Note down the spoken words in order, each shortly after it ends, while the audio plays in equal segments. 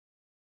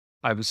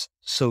I was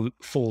so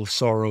full of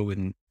sorrow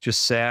and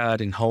just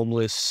sad and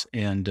homeless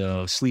and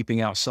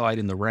sleeping outside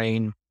in the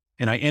rain.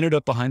 And I ended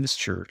up behind this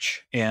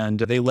church and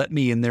they let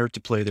me in there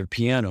to play their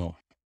piano.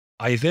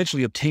 I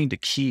eventually obtained a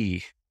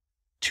key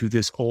to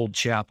this old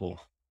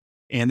chapel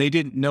and they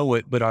didn't know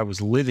it, but I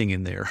was living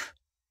in there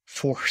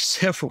for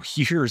several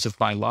years of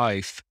my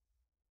life.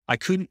 I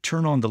couldn't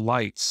turn on the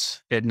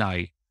lights at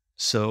night.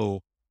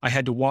 So I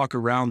had to walk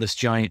around this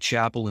giant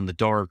chapel in the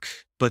dark,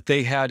 but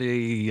they had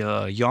a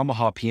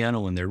Yamaha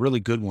piano in there, really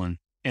good one.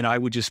 And I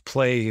would just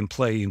play and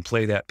play and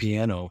play that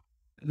piano.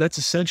 That's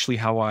essentially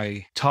how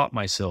I taught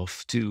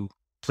myself to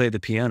play the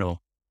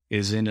piano,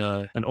 is in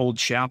an old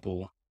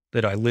chapel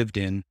that I lived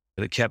in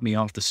that kept me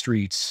off the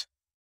streets.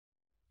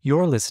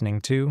 You're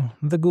listening to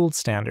The Gould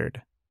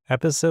Standard,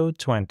 Episode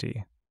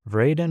 20,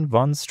 Vraidden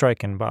von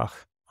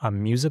Strykenbach, A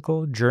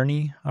Musical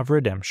Journey of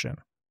Redemption.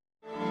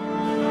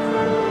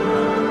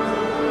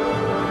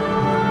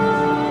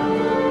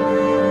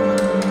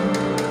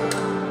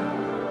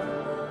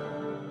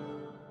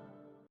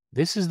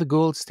 This is the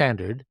Gould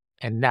Standard,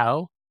 and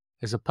now,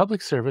 as a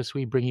public service,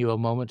 we bring you a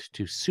moment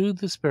to soothe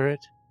the spirit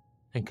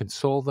and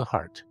console the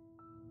heart.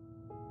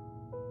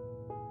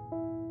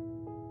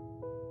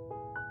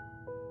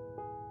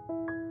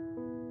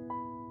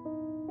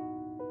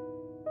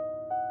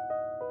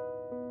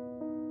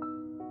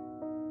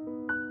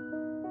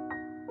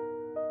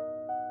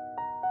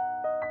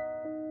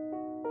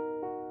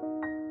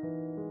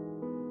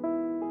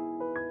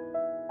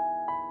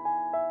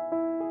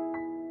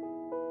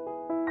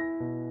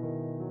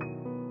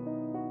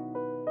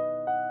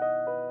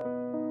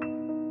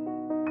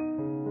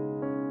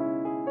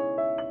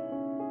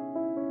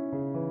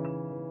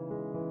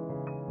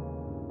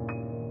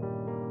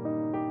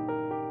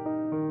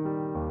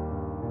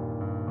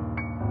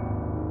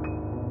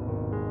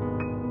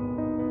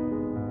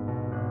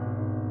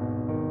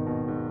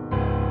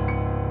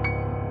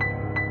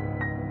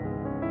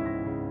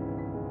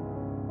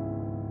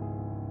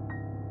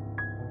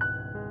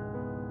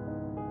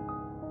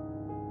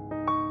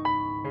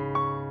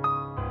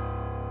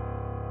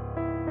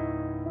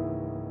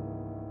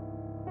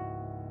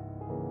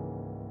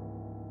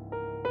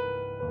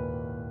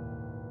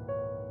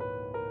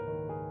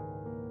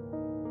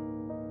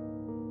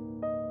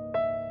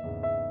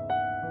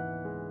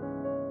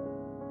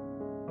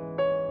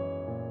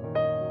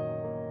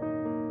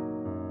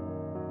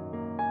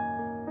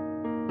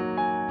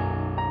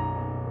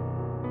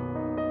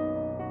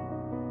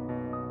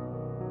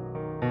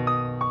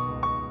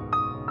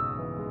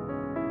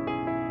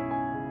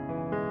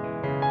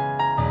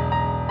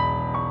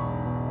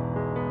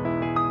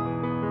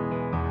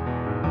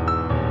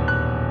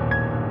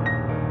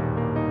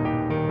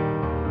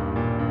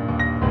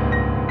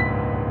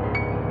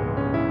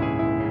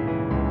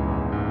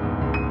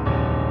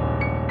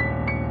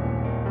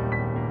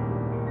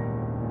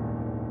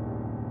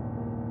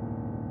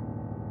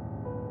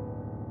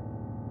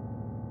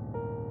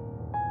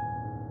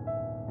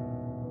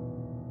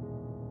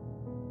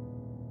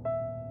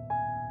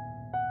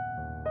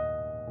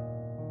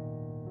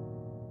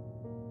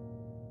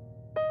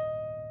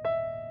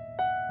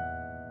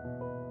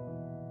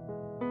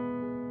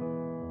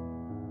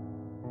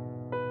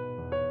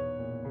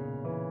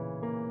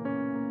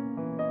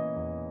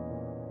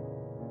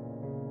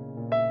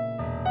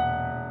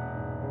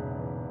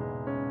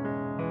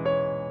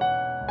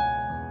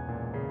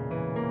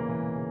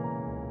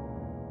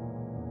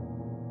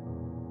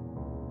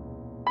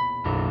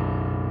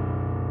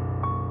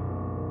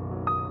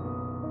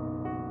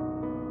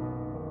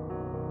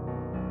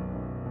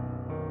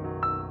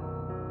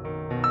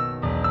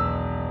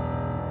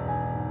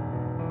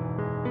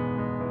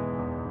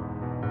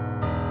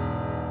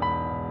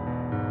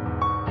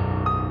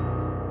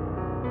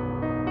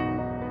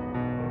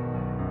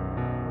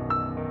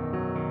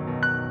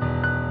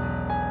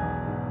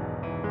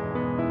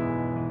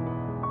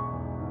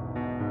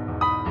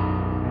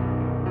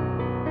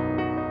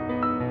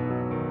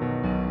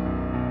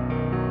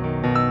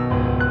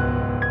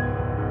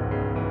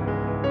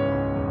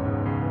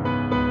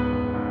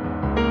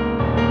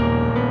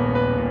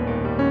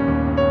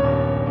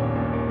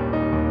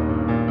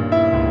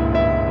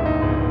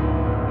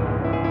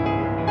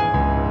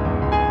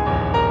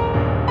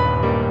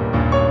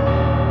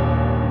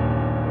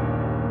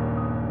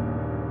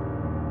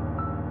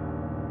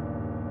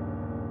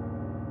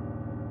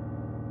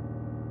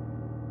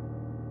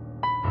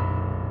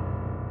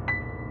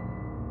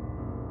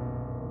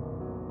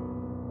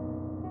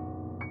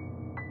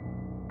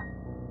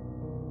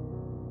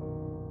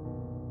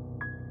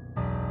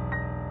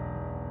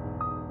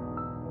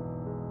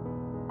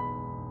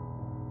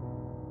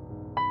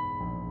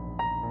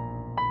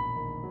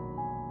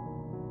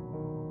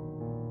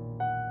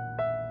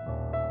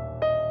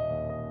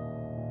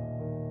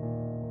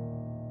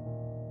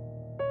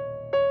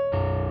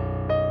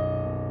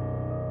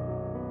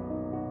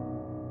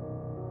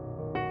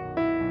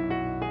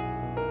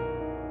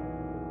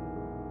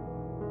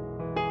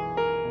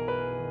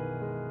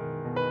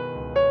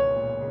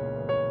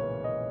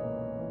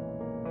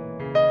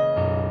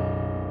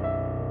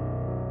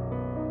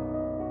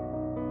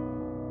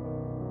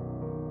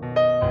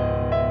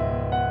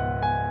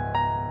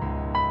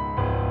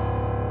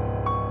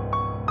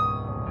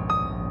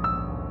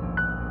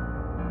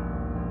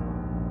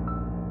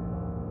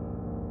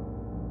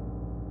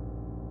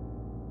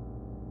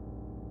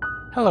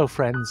 Hello,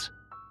 friends.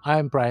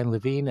 I'm Brian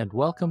Levine, and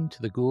welcome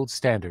to the Gould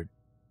Standard,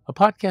 a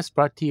podcast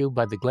brought to you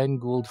by the Glenn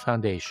Gould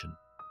Foundation,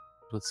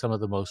 with some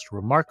of the most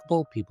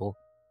remarkable people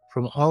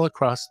from all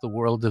across the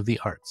world of the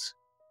arts.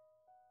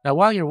 Now,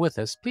 while you're with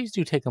us, please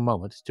do take a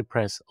moment to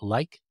press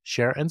like,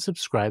 share, and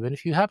subscribe. And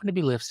if you happen to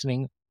be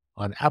listening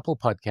on Apple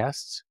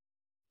Podcasts,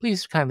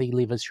 please kindly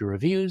leave us your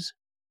reviews,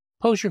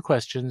 pose your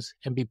questions,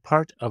 and be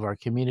part of our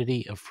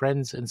community of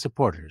friends and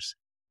supporters.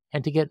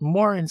 And to get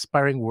more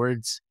inspiring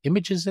words,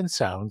 images, and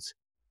sounds,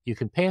 you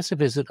can pay us a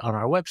visit on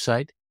our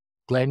website,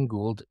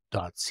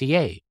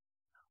 glenngould.ca.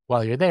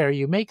 While you're there,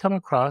 you may come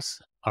across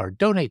our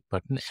donate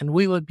button, and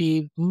we would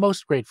be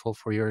most grateful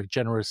for your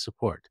generous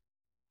support,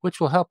 which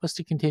will help us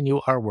to continue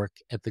our work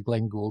at the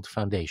Glenn Gould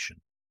Foundation.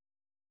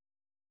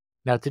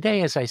 Now,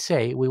 today, as I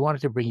say, we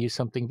wanted to bring you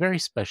something very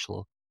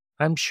special.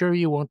 I'm sure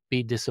you won't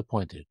be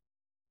disappointed.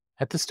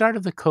 At the start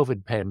of the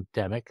COVID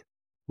pandemic,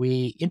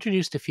 we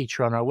introduced a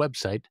feature on our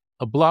website,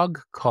 a blog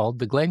called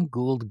The Glenn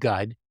Gould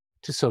Guide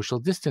to Social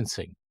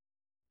Distancing.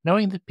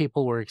 Knowing that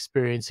people were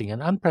experiencing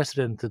an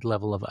unprecedented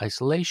level of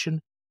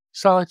isolation,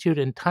 solitude,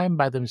 and time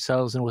by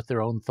themselves and with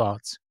their own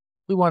thoughts,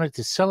 we wanted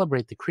to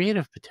celebrate the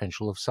creative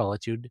potential of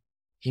solitude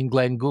in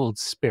Glenn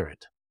Gould's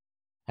spirit.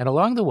 And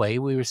along the way,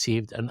 we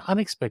received an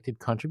unexpected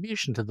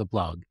contribution to the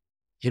blog.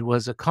 It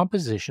was a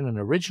composition, an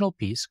original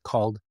piece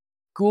called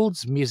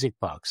Gould's Music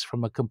Box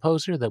from a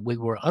composer that we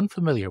were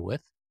unfamiliar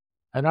with,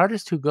 an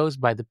artist who goes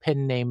by the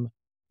pen name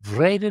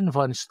Vraidden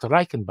von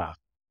Strykenbach,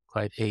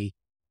 quite a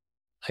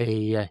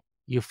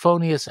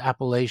euphonious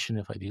appellation,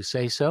 if I do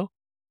say so.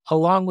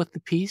 Along with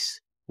the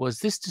piece was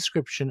this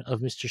description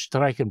of Mr.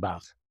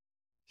 Strykenbach.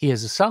 He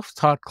is a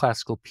self-taught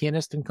classical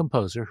pianist and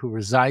composer who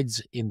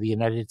resides in the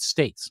United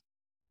States.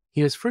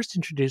 He was first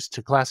introduced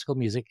to classical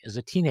music as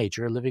a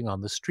teenager living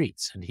on the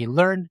streets, and he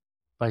learned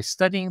by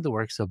studying the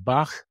works of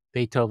Bach,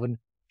 Beethoven,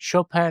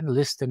 Chopin,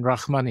 Liszt, and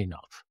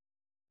Rachmaninoff.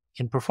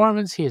 In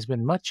performance, he has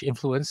been much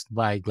influenced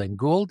by Glenn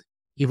Gould,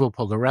 Ivo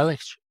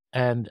Pogorelich,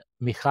 and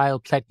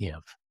Mikhail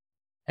Pletnev,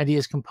 and he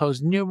has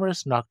composed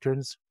numerous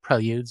nocturnes,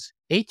 preludes,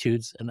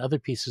 etudes, and other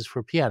pieces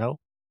for piano,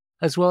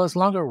 as well as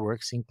longer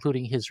works,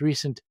 including his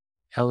recent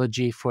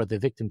elegy for the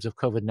victims of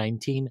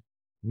COVID-19,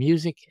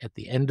 Music at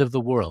the End of the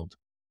World.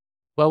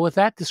 Well, with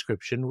that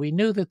description, we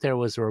knew that there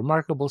was a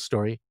remarkable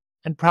story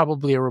and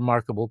probably a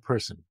remarkable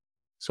person.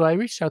 So I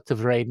reached out to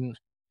Vraidden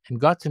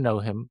and got to know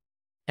him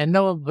and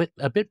know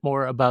a bit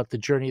more about the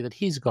journey that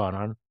he's gone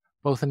on,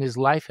 both in his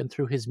life and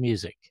through his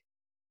music.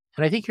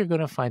 And I think you're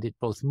going to find it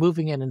both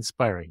moving and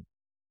inspiring.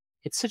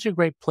 It's such a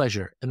great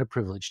pleasure and a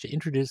privilege to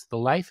introduce the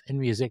life and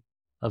music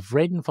of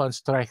Vraidden von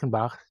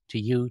Strykenbach to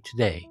you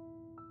today.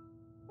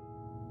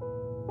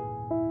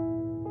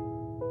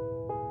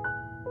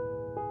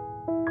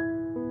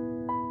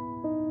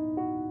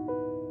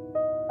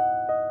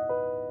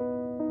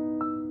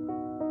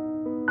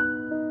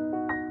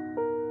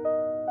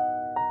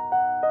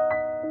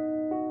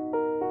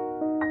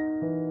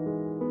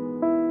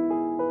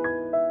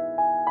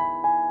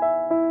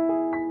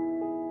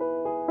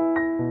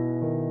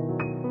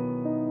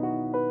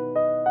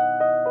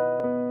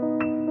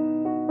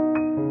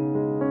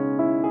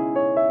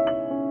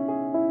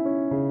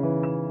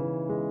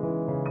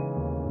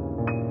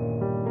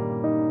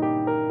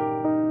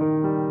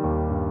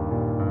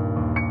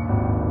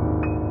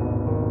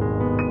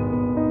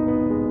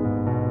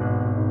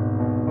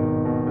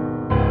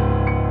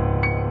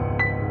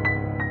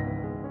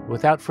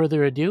 Without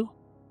further ado,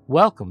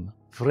 welcome,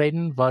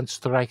 Vraidden von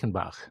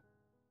Strykenbach.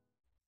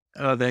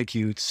 Thank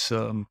you. It's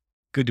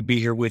good to be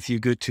here with you.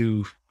 Good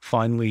to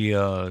finally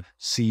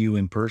see you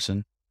in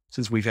person,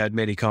 since we've had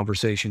many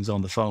conversations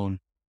on the phone.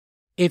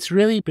 It's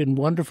really been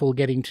wonderful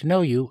getting to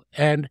know you.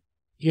 And,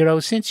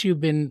 since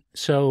you've been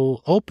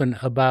so open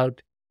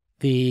about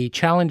the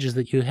challenges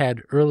that you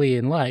had early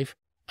in life,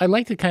 I'd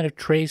like to kind of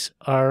trace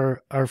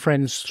our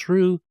friends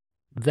through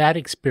that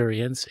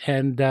experience.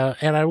 And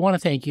I want to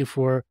thank you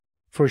for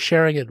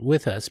sharing it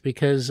with us,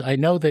 because I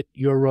know that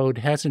your road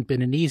hasn't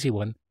been an easy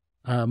one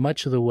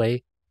much of the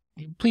way.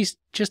 Please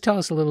just tell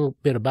us a little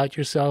bit about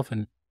yourself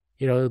and,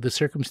 the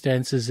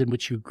circumstances in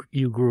which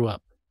you grew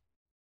up.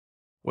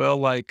 Well,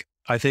 like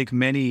I think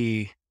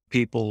many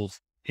people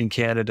in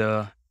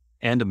Canada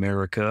and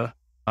America,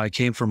 I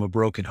came from a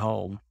broken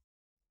home,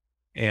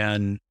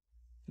 and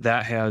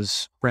that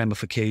has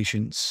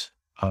ramifications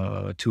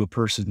to a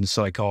person's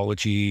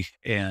psychology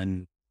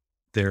and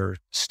their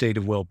state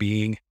of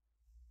well-being.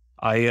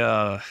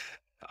 I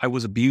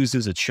was abused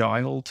as a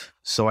child,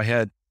 so I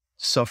had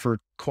suffered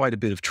quite a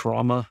bit of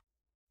trauma.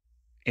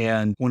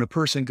 And when a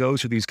person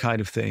goes through these kind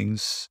of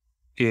things,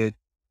 it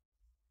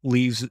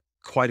leaves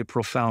quite a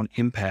profound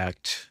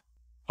impact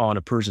on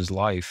a person's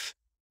life.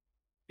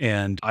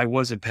 And I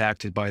was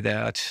impacted by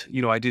that.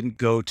 I didn't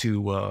go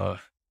to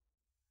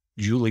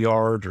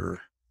Juilliard,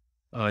 or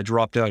I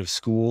dropped out of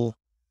school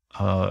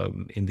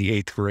in the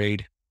 8th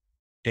grade,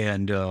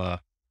 and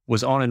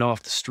was on and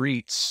off the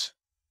streets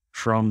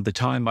from the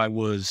time I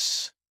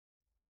was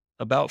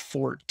about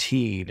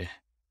 14.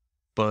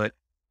 But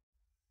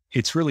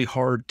it's really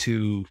hard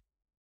to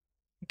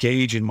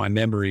gauge in my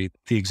memory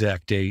the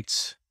exact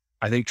dates.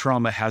 I think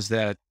trauma has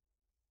that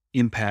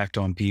impact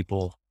on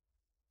people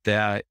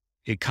that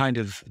it kind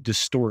of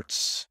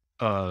distorts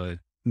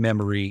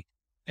memory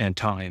and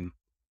time.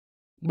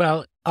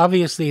 Well,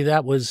 obviously,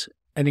 that was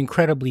an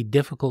incredibly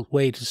difficult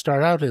way to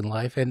start out in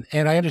life. And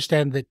I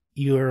understand that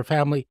your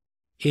family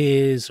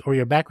or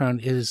your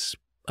background is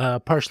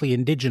partially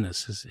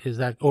indigenous. Is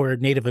that, or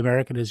Native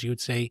American, as you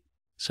would say,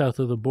 south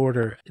of the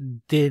border.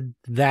 Did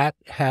that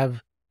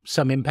have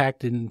some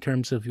impact in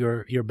terms of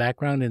your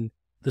background and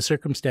the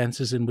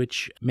circumstances in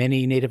which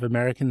many Native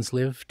Americans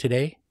live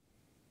today?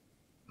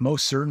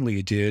 Most certainly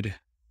it did.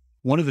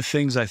 One of the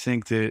things I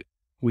think that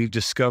we've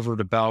discovered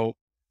about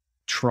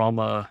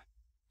trauma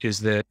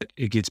is that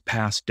it gets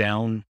passed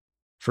down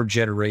from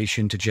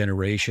generation to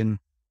generation.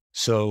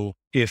 So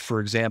if, for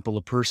example,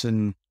 a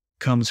person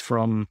comes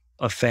from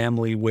a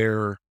family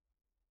where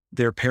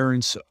their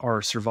parents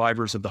are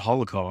survivors of the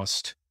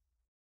Holocaust,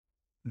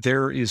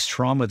 there is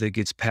trauma that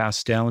gets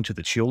passed down to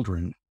the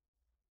children.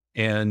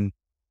 And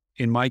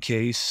in my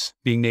case,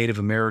 being Native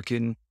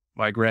American,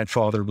 my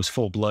grandfather was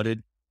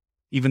full-blooded,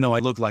 even though I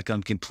look like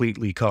I'm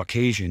completely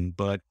Caucasian,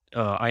 but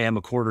I am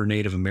a quarter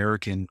Native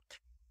American.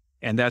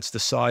 And that's the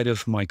side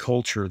of my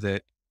culture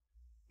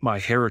my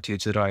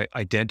heritage that I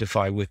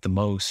identify with the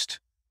most.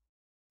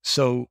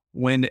 So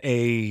when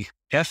a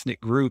ethnic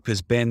group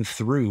has been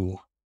through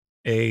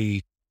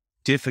a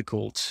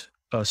difficult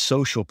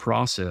social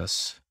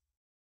process,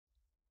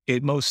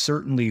 it most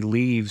certainly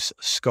leaves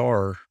a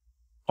scar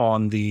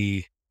on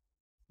the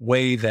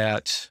way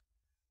that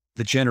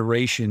the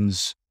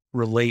generations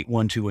relate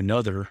one to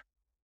another.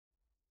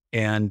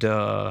 And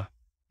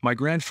my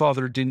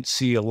grandfather didn't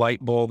see a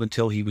light bulb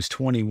until he was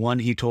 21,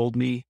 he told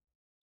me.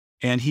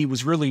 And he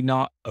was really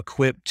not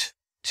equipped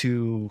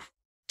to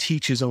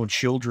teach his own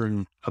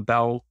children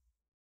about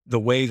the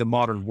way the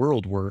modern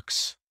world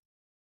works.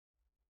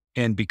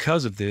 And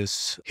because of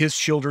this, his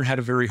children had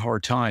a very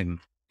hard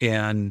time.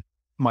 And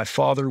my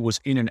father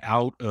was in and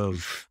out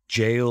of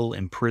jail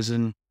and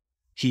prison.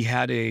 He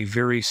had a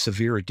very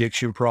severe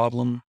addiction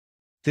problem.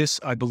 This,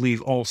 I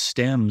believe, all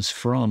stems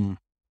from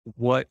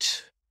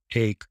what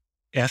a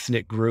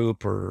ethnic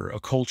group or a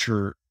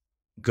culture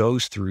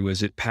goes through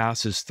as it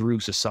passes through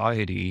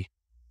society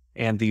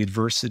and the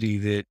adversity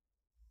that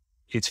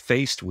it's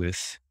faced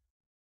with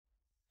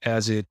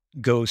as it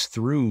goes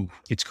through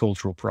its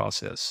cultural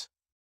process.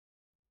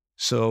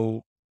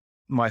 So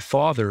my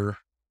father,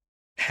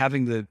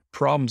 having the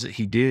problems that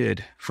he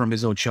did from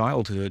his own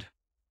childhood,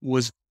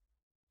 was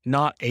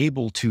not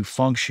able to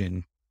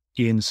function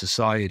in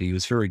society. It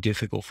was very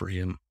difficult for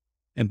him.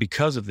 And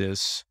because of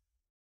this,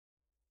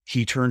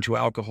 he turned to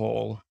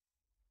alcohol.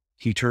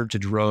 He turned to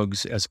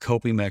drugs as a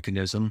coping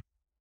mechanism.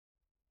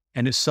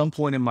 And at some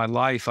point in my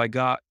life, I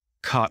got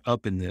caught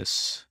up in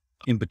this,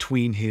 in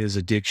between his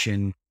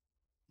addiction,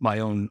 my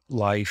own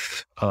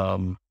life.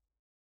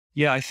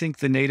 I think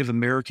the Native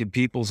American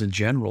peoples in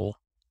general,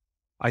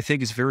 I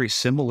think is very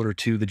similar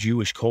to the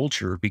Jewish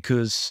culture,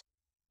 because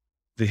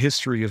the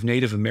history of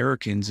Native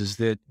Americans is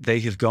that they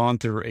have gone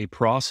through a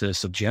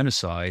process of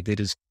genocide that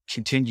has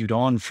continued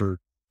on for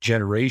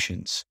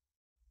generations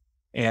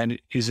and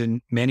is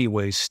in many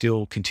ways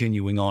still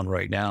continuing on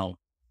right now.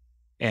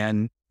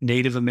 And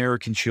Native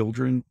American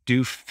children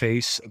do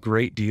face a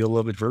great deal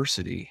of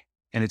adversity,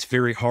 and it's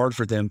very hard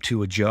for them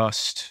to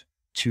adjust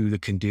to the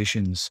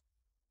conditions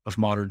of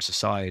modern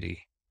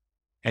society.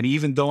 And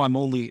even though I'm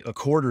only a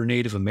quarter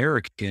Native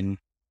American,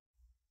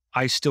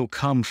 I still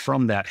come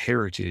from that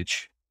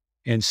heritage.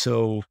 And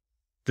so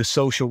the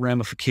social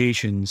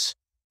ramifications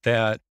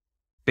that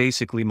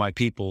basically my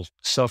people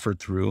suffered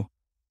through,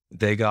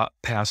 they got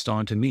passed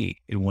on to me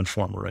in one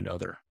form or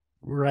another.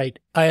 Right.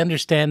 I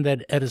understand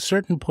that at a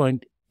certain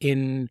point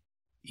in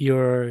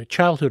your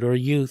childhood or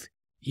youth,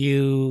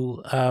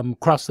 you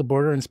crossed the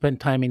border and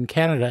spent time in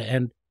Canada.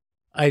 And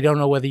I don't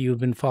know whether you've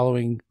been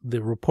following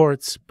the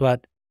reports,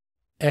 but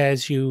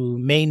as you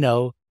may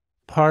know,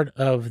 part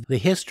of the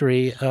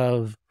history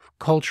of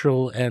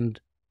cultural and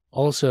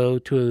also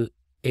to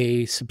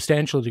a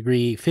substantial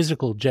degree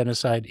physical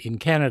genocide in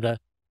Canada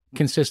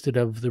consisted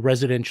of the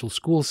residential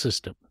school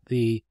system,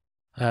 the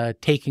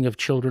taking of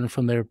children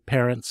from their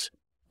parents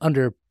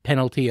under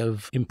penalty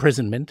of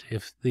imprisonment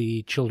if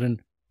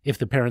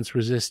the parents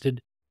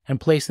resisted, and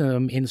placing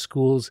them in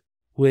schools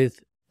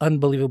with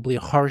unbelievably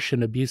harsh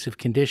and abusive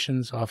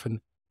conditions,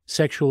 often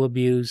sexual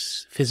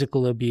abuse,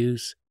 physical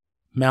abuse,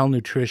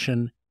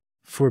 malnutrition,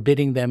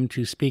 forbidding them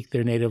to speak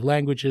their native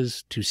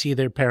languages, to see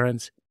their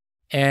parents.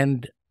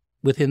 And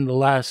within the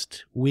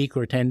last week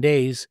or 10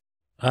 days,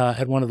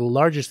 at one of the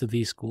largest of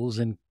these schools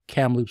in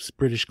Kamloops,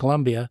 British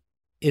Columbia,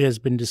 it has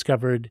been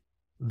discovered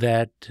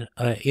that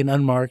in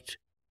unmarked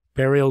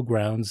burial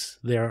grounds,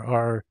 there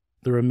are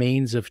the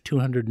remains of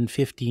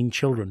 215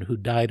 children who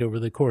died over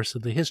the course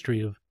of the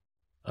history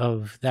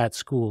of that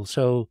school.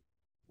 So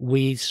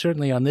we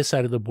certainly on this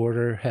side of the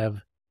border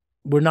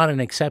we're not an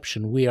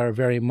exception. We are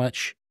very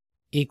much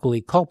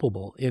equally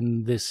culpable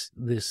in this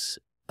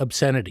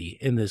obscenity,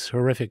 in this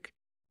horrific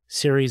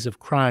series of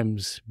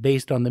crimes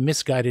based on the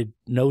misguided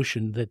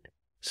notion that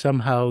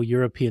somehow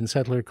European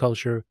settler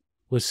culture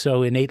was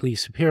so innately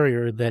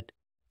superior that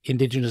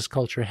indigenous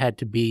culture had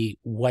to be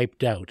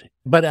wiped out.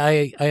 But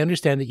I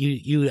understand that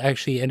you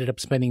actually ended up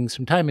spending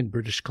some time in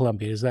British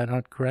Columbia. Is that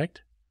not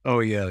correct? Oh,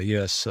 yeah,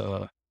 yes.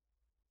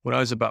 When I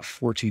was about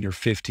 14 or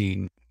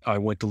 15, I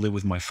went to live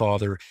with my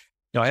father.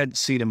 Now, I hadn't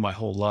seen him my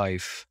whole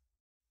life.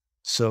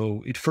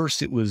 So at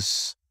first it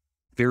was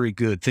very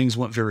good. Things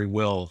went very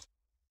well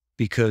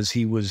because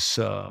he was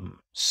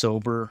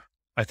sober.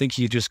 I think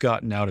he had just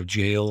gotten out of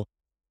jail,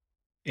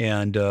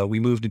 and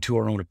we moved into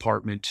our own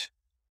apartment.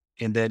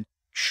 And then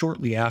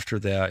shortly after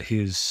that,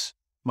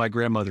 my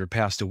grandmother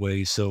passed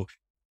away. So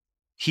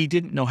he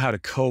didn't know how to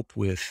cope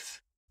with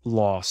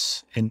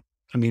loss. And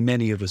I mean,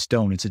 many of us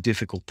don't. It's a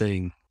difficult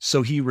thing.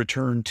 So he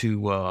returned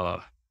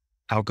to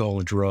alcohol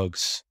and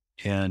drugs,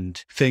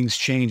 and things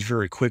changed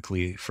very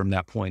quickly from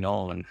that point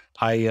on.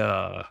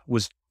 I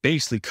was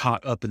basically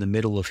caught up in the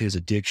middle of his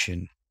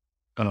addiction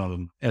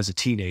as a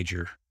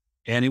teenager.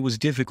 And it was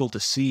difficult to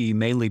see,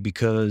 mainly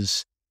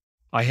because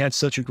I had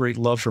such a great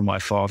love for my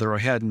father. I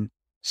hadn't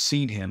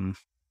seen him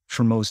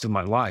for most of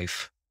my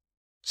life.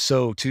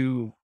 So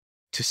to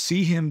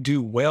see him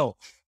do well,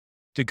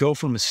 to go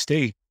from a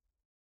state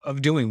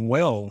of doing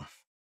well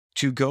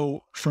to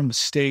go from a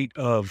state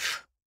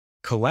of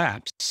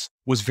collapse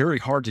was very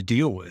hard to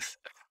deal with.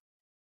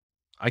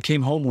 I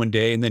came home one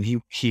day and then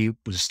he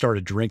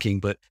started drinking,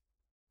 but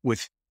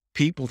with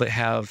people that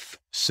have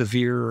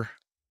severe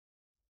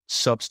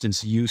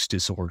substance use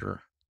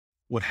disorder,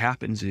 what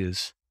happens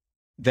is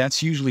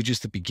that's usually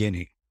just the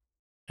beginning.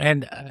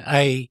 And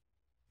I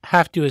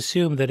have to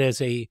assume that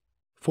as a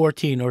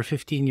 14 or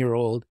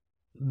 15-year-old,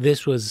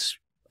 this was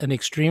an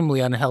extremely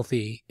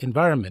unhealthy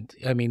environment.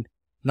 I mean,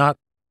 not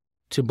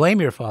to blame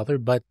your father,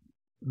 but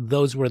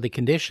those were the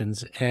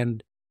conditions.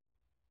 And,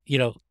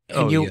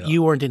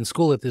 you weren't in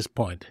school at this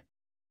point.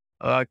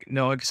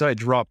 No, because I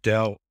dropped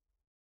out.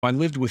 I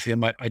lived with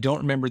him. I don't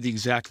remember the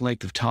exact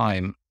length of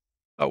time.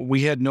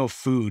 We had no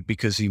food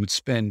because he would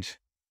spend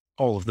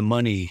all of the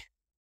money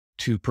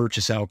to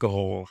purchase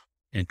alcohol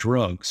and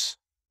drugs.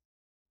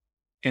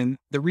 And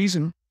the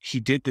reason he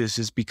did this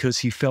is because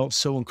he felt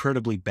so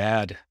incredibly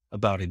bad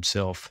about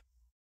himself.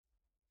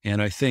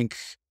 And I think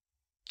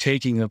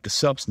taking up the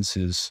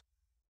substances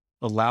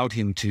allowed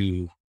him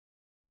to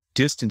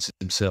distance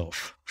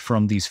himself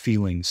from these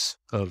feelings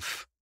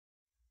of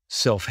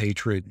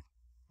self-hatred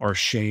or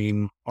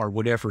shame or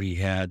whatever he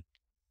had.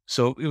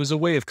 So it was a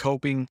way of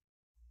coping,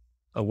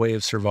 a way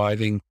of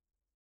surviving.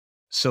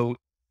 So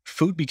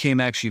food became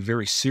actually a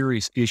very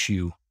serious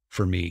issue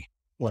for me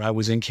when I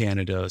was in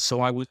Canada.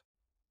 So I would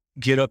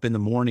get up in the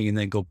morning and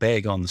then go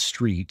beg on the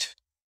street.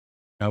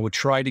 I would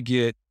try to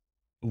get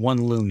one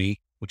loonie,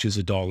 which is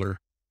 $1,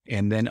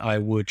 and then I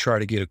would try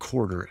to get a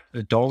quarter,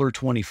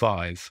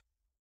 $1.25,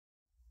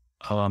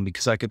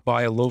 because I could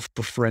buy a loaf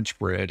of French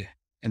bread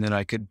and then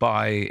I could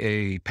buy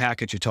a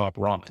package of top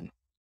ramen.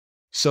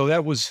 So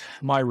that was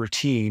my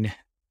routine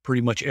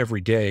pretty much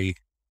every day.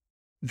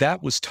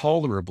 That was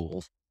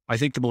tolerable. I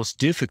think the most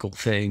difficult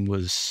thing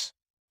was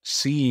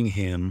seeing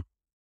him,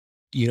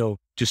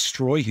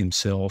 destroy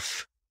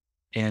himself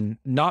and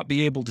not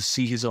be able to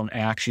see his own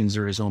actions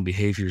or his own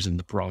behaviors in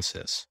the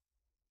process.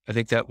 I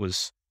think that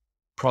was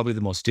probably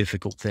the most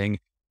difficult thing.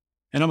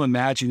 And I'm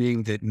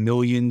imagining that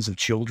millions of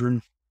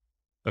children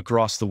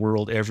across the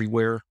world,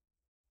 everywhere,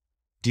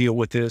 deal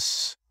with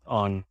this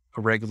on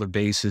a regular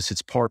basis.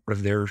 It's part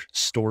of their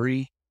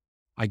story.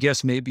 I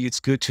guess maybe it's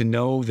good to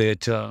know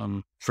that,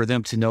 for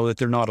them to know that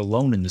they're not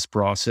alone in this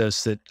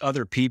process, that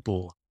other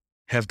people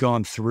have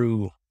gone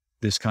through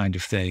this kind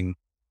of thing.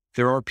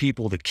 There are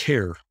people that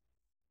care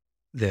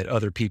that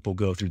other people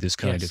go through this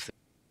kind of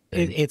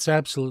thing. It's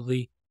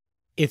absolutely,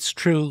 it's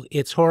true.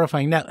 It's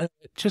horrifying. Now,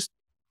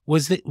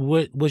 was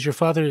your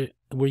father,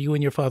 were you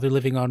and your father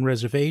living on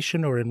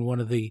reservation or in one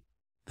of the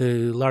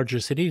larger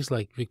cities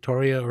like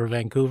Victoria or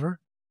Vancouver?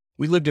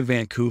 We lived in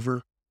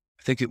Vancouver.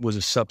 I think it was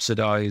a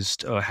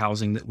subsidized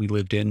housing that we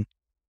lived in.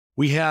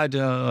 We had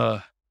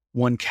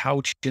one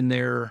couch in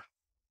there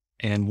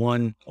and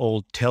one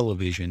old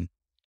television.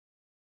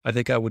 I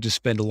think I would just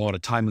spend a lot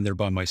of time in there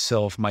by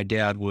myself.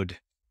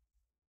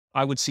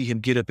 I would see him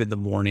get up in the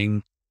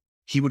morning.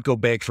 He would go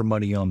beg for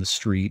money on the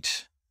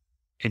street,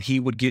 and he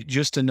would get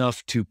just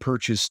enough to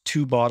purchase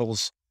 2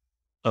 bottles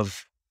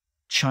of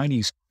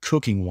Chinese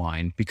cooking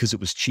wine because it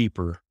was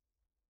cheaper.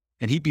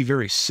 And he'd be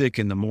very sick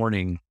in the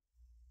morning,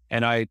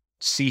 and I'd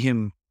see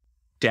him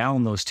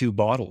down those 2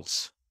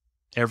 bottles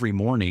every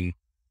morning.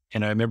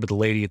 And I remember the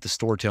lady at the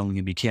store telling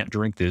him, "You can't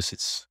drink this.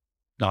 It's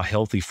not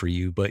healthy for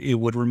you." But it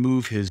would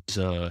remove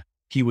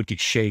he would get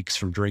shakes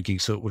from drinking,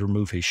 so it would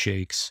remove his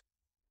shakes.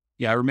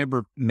 Yeah, I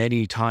remember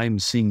many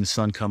times seeing the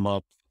sun come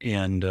up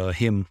and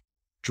him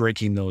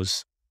drinking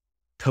those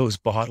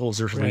bottles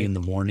early in the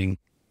morning.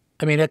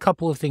 I mean, a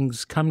couple of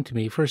things come to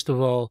me. First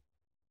of all,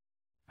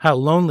 how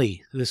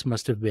lonely this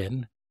must have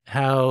been,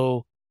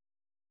 how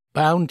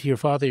bound to your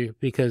father,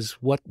 because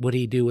what would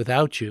he do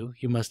without you?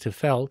 You must have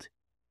felt.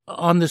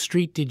 On the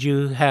street, did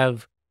you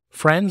have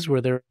friends?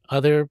 Were there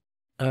other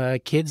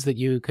kids that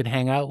you could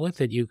hang out with,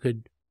 that you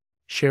could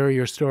share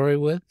your story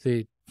with,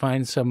 to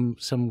find some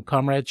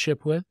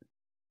comradeship with?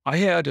 I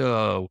had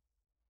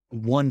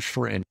one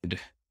friend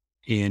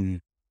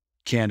in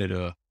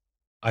Canada.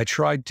 I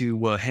tried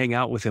to hang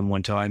out with him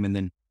one time and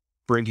then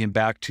bring him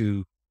back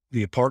to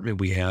the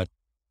apartment we had.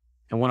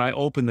 And when I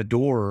opened the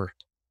door,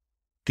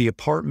 the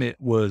apartment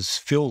was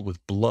filled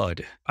with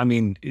blood. I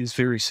mean, it's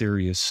very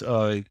serious.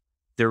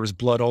 There was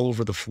blood all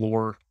over the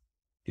floor.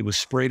 It was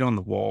sprayed on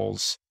the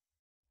walls.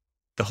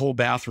 The whole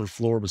bathroom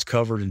floor was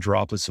covered in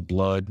droplets of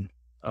blood.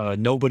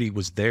 Nobody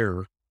was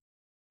there.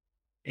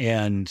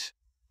 And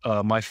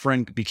my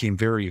friend became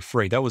very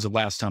afraid. That was the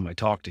last time I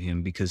talked to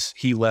him because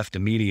he left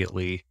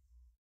immediately.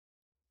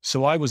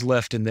 So I was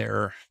left in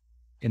there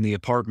in the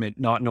apartment,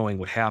 not knowing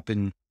what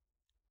happened.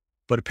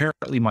 But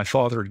apparently my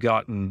father had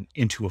gotten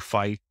into a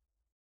fight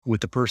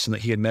with the person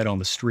that he had met on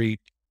the street.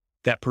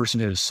 That person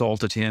had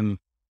assaulted him,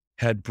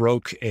 had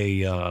broke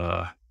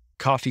a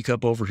coffee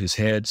cup over his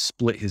head,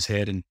 split his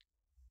head, and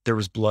there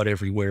was blood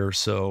everywhere.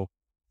 So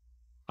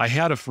I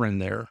had a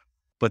friend there,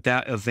 but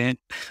that event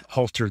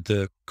altered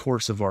the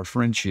course of our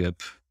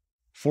friendship.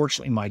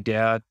 Fortunately, my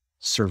dad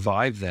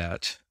survived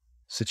that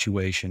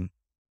situation.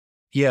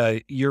 Yeah,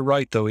 you're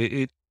right, though.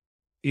 It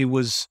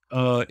was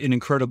an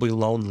incredibly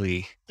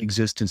lonely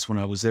existence when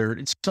I was there.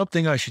 It's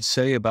something I should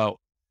say about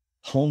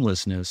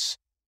homelessness.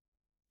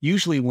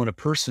 Usually when a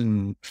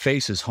person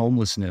faces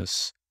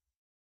homelessness,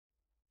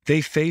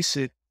 they face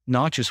it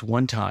not just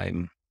one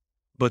time,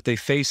 but they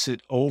face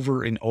it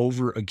over and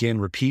over again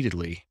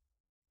repeatedly.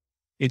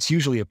 It's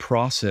usually a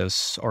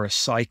process or a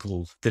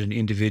cycle that an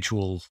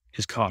individual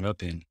is caught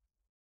up in.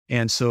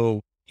 And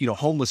so,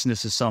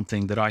 homelessness is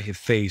something that I have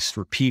faced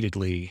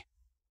repeatedly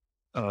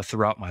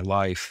throughout my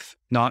life,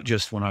 not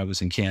just when I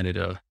was in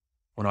Canada,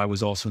 when I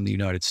was also in the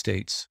United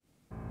States.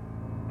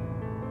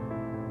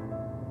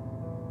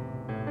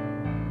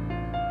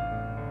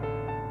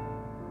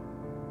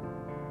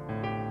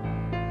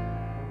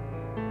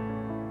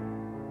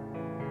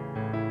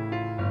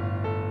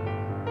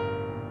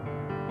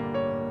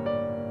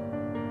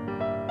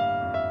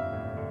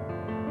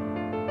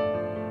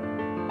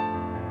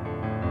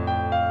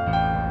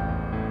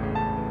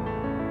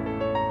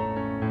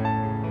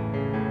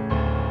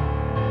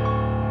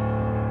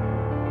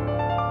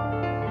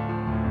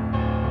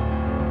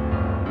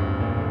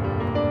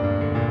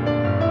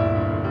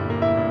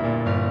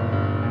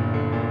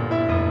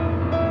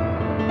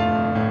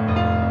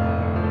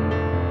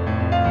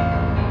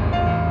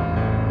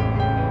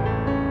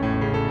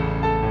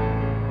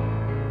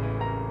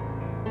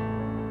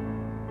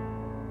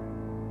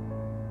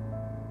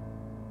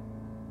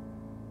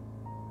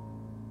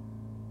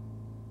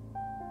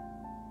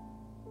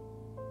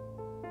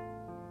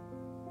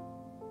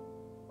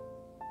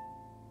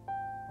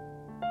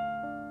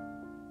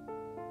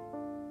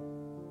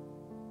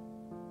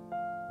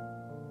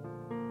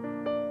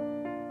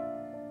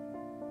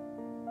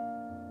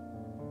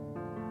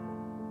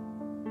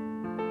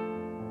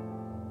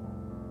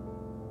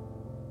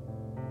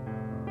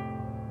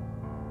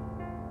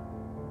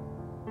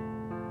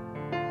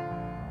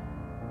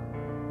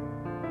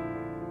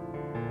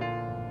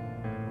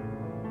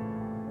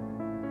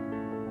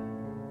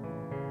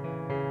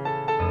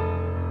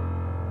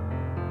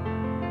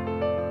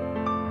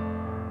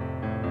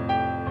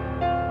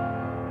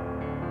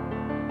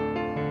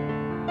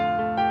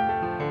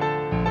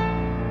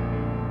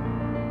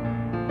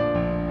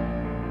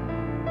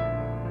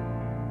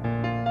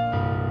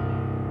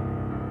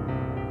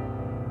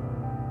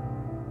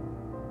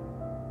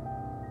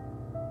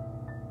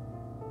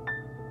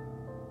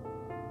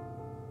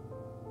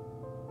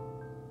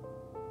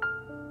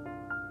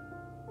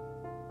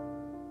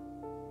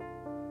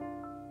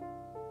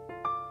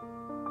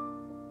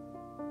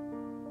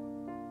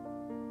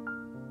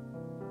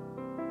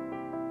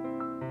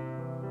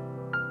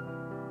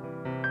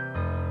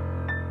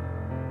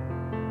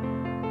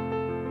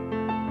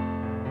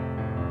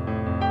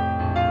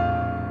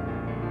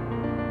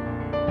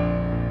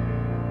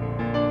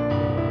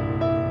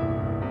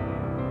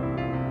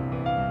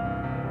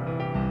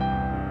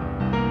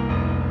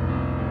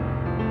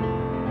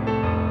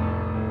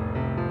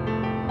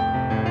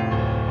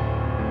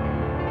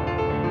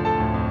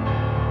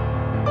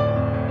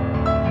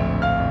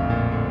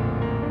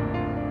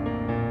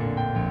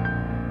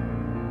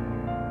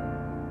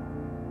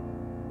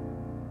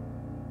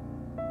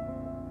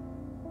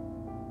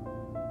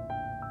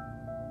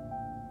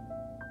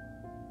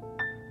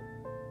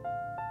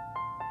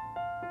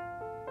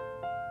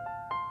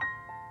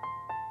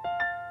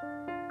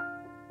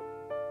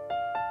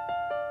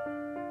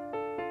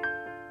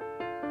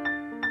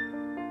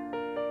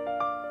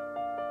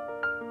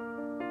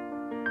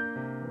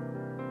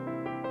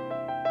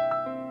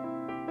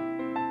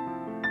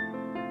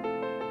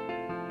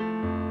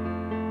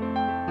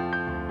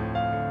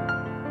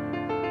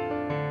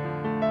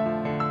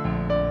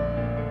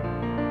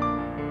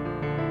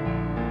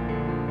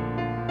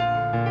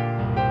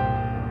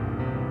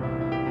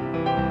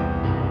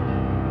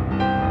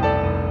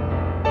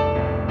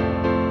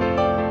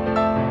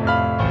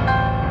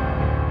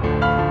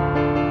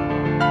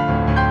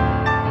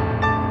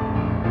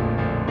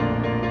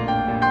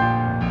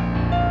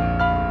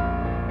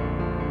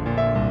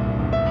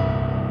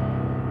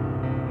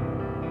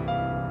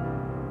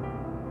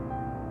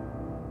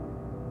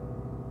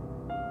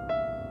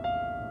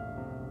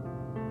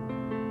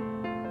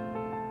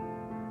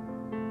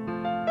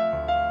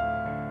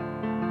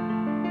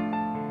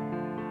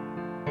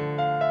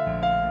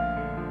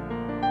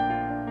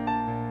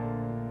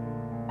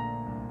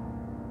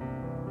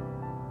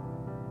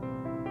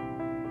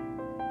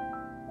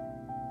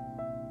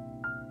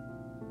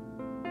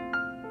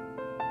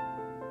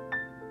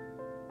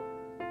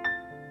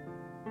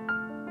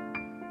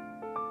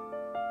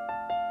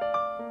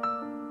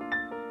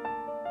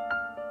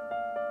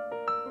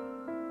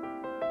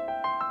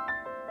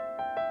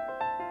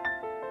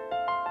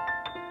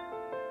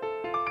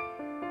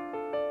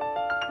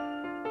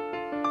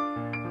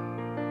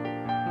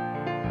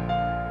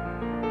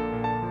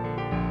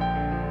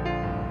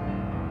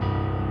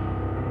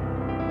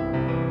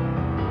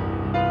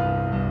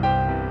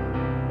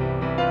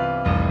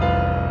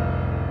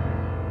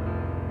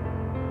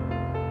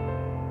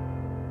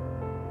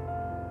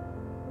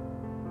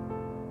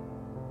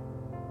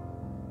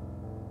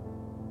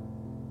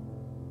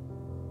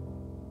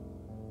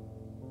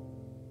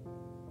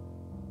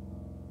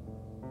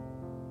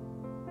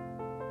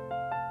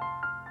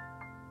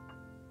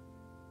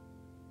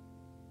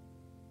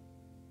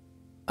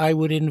 I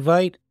would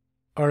invite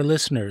our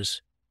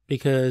listeners,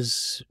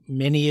 because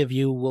many of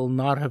you will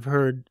not have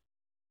heard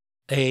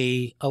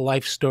a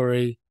life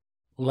story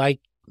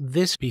like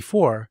this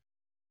before,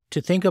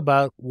 to think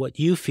about what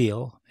you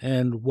feel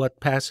and what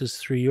passes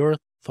through your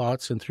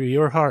thoughts and through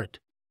your heart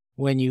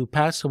when you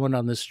pass someone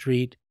on the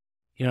street,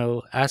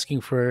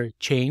 asking for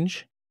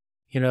change.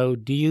 Do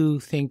you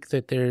think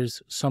that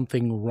there's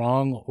something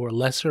wrong or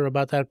lesser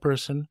about that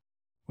person?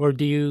 Or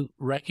do you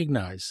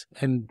recognize,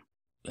 and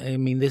I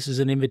mean, this is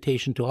an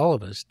invitation to all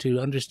of us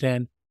to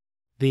understand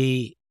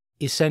the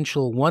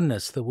essential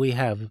oneness that we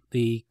have,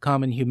 the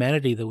common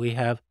humanity that we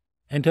have,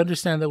 and to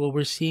understand that what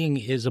we're seeing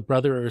is a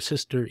brother or a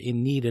sister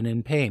in need and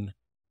in pain.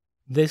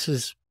 This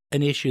is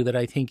an issue that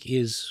I think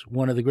is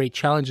one of the great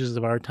challenges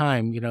of our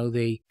time.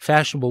 The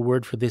fashionable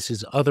word for this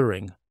is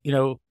othering.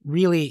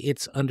 Really,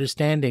 it's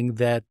understanding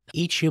that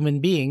each human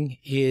being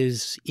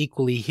is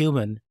equally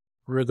human,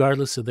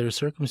 regardless of their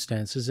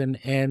circumstances,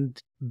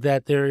 and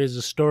that there is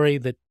a story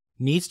that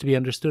needs to be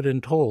understood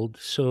and told.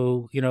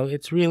 So,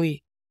 it's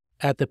really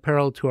at the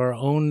peril to our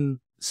own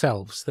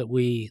selves that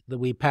we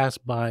pass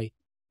by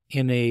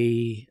in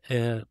a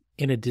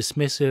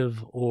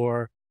dismissive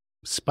or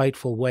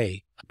spiteful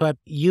way. But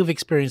you've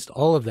experienced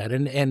all of that,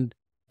 and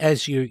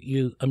as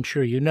you I'm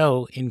sure you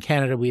know, in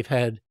Canada we've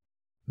had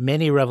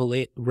many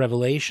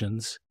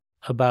revelations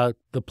about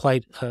the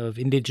plight of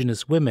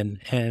Indigenous women,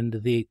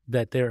 and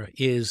that there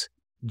is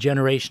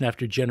generation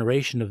after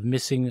generation of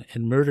missing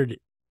and murdered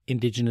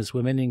Indigenous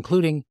women,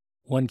 including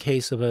one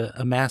case of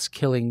a mass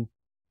killing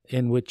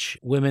in which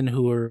women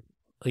who were,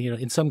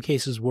 in some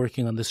cases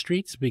working on the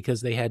streets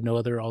because they had no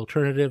other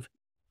alternative,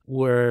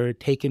 were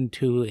taken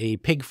to a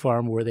pig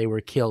farm where they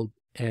were killed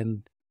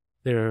and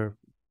their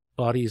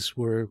bodies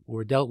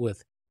were dealt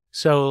with.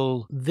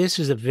 So this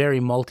is a very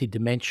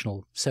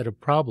multidimensional set of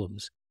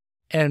problems.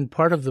 And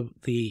part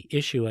of the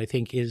issue, I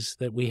think, is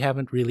that we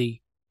haven't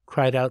really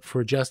cried out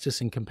for justice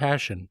and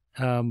compassion.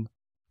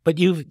 But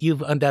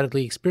you've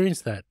undoubtedly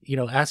experienced that,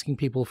 asking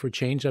people for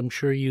change. I'm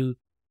sure you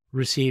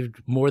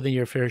received more than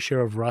your fair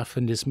share of rough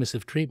and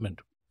dismissive treatment,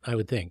 I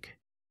would think.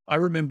 I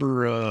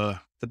remember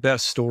the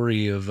best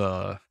story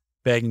of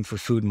begging for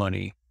food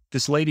money.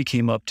 This lady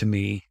came up to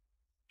me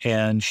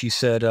and she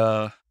said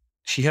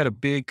she had a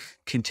big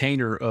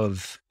container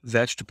of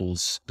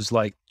vegetables. It was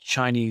like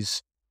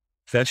Chinese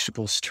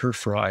vegetable stir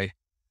fry.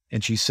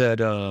 And she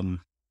said,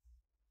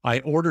 I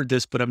ordered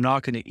this, but I'm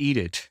not going to eat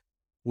it.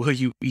 Will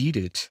you eat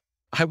it?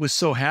 I was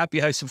so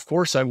happy. I said, of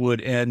course I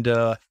would. And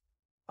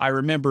I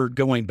remember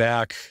going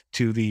back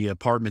to the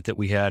apartment that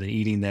we had and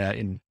eating that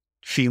and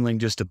feeling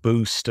just a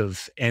boost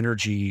of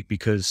energy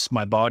because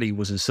my body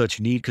was in such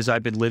need, because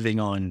I've been living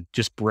on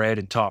just bread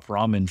and top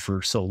ramen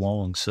for so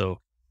long. So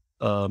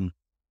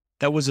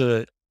that was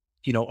a,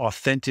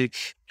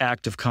 authentic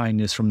act of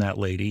kindness from that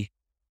lady.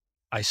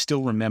 I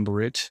still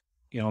remember it.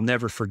 I'll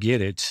never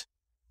forget it.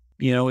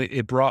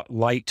 It brought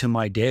light to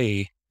my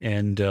day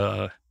and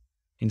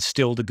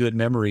instilled a good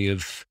memory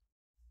of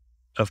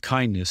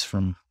kindness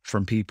from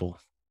people.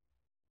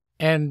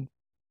 And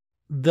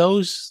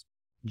those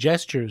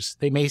gestures,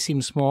 they may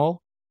seem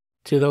small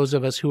to those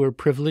of us who are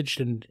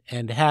privileged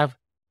and have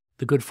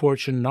the good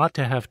fortune not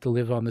to have to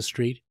live on the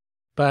street,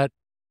 but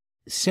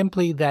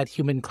simply that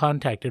human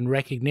contact and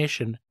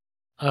recognition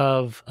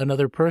of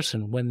another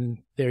person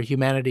when their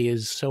humanity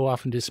is so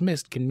often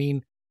dismissed can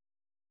mean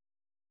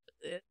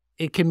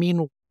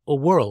a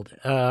world.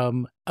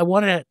 I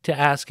wanted to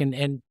ask,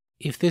 and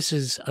if this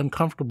is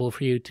uncomfortable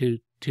for you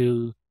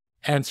to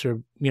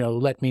answer,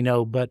 let me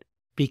know. But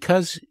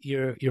because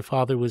your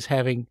father was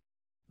having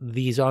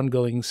these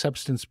ongoing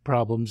substance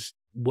problems,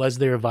 was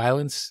there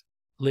violence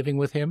living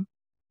with him?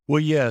 Well,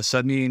 yes.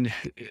 I mean,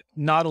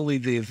 not only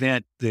the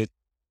event that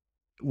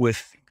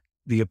with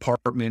the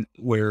apartment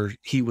where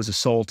he was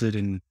assaulted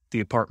and the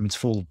apartment's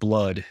full of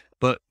blood,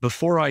 but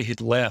before I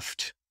had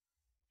left,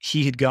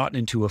 he had gotten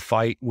into a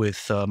fight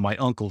with my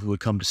uncle who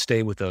had come to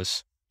stay with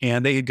us,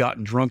 and they had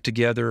gotten drunk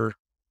together,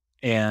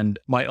 and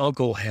my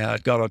uncle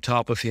had got on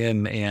top of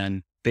him,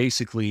 and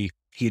basically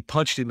he had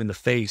punched him in the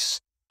face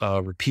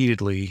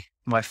repeatedly.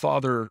 My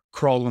father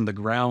crawled on the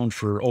ground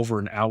for over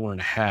an hour and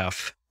a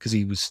half because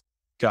he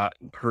got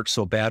hurt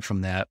so bad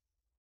from that.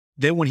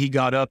 Then when he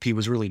got up, he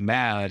was really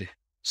mad.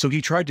 So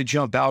he tried to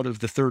jump out of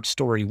the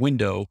third-story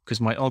window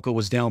because my uncle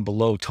was down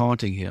below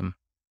taunting him.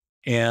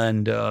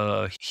 And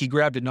he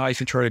grabbed a knife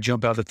and tried to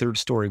jump out the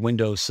third-story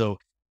window. So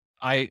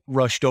I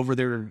rushed over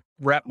there and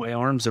wrapped my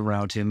arms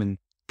around him and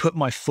put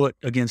my foot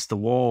against the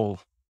wall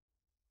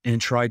and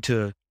tried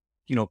to,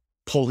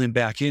 pull him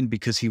back in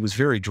because he was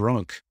very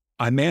drunk.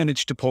 I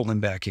managed to pull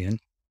him back in.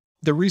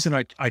 The reason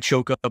I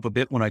choke up a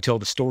bit when I tell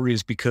the story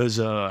is because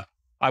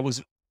I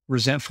was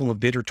resentful and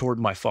bitter toward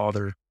my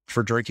father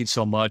for drinking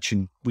so much,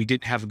 and we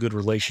didn't have a good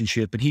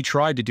relationship, and he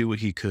tried to do what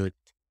he could.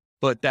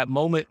 But that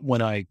moment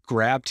when I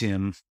grabbed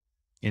him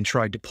and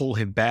tried to pull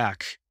him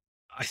back,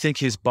 I think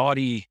his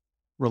body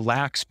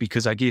relaxed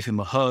because I gave him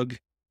a hug,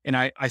 and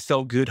I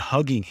felt good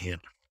hugging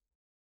him.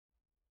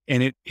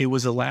 And it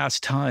was the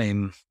last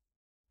time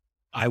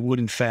I would,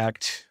 in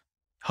fact,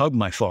 hug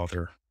my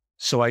father.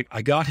 So I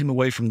got him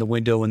away from the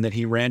window, and then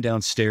he ran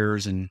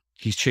downstairs, and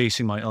he's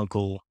chasing my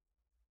uncle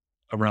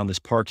around this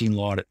parking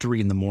lot at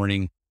 3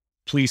 a.m.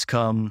 Police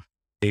come,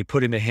 they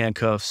put him in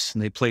handcuffs,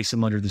 and they place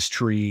him under this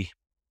tree.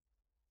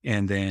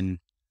 And then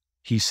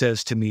he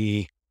says to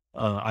me,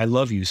 I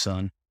love you,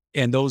 son.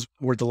 And those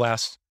were the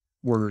last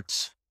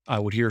words I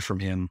would hear from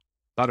him.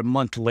 About a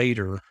month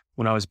later,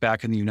 when I was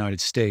back in the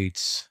United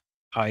States,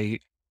 I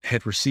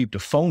had received a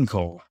phone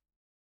call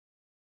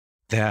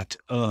that,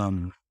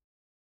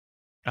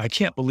 I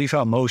can't believe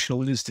how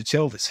emotional it is to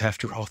tell this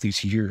after all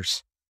these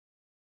years.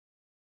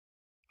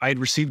 I had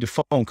received a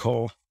phone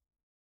call.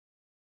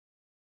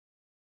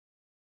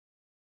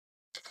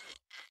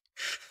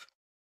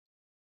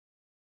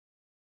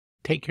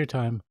 Take your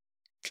time,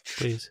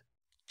 please.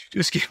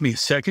 Just give me a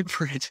second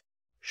for it.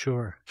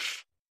 Sure.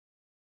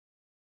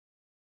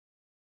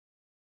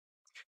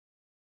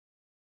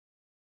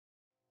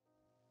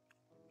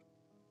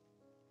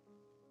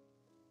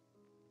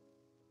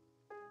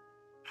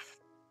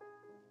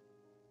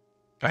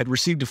 I'd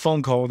received a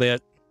phone call that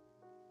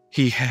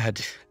he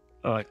had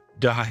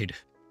died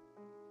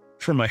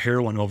from a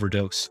heroin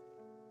overdose.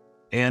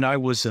 And I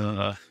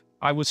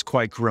was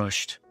quite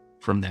crushed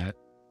from that.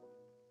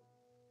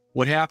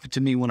 What happened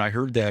to me when I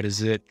heard that is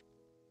that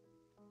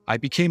I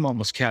became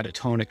almost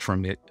catatonic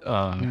from it.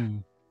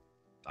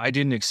 I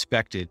didn't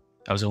expect it.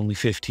 I was only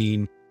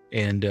 15,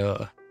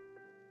 and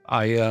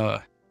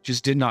I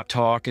just did not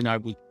talk, and I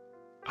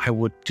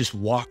would just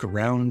walk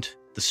around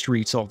the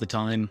streets all the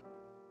time,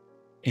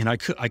 and I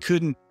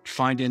couldn't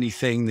find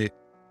anything that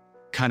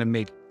kind of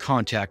made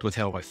contact with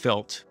how I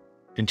felt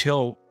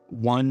until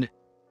one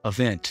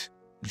event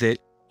that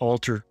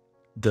altered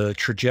the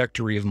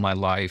trajectory of my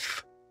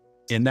life,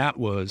 and that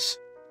was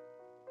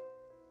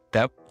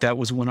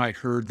when I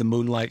heard the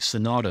Moonlight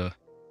Sonata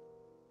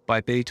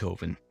by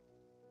Beethoven,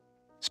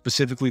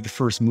 specifically the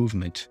first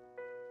movement.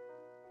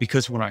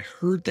 Because when I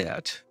heard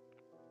that,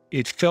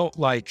 it felt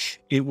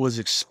like it was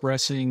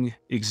expressing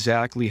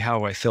exactly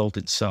how I felt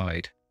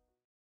inside.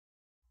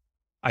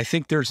 I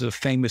think there's a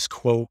famous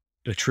quote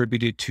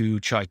attributed to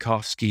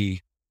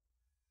Tchaikovsky.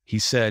 He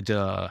said,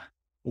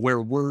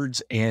 where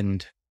words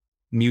end,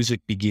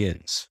 music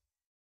begins.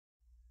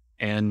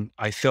 And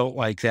I felt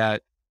like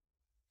that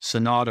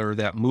sonata, or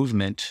that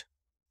movement,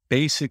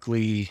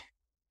 basically,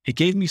 it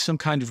gave me some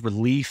kind of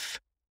relief,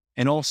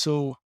 and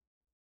also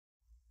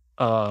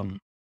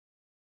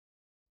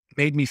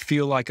made me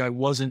feel like I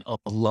wasn't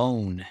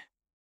alone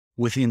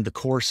within the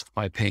course of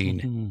my pain.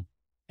 Mm-hmm.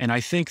 And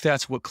I think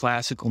that's what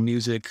classical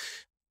music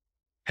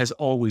has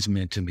always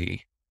meant to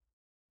me.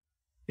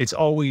 It's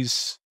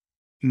always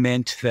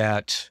meant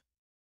that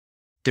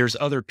there's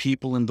other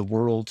people in the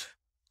world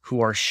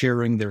who are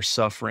sharing their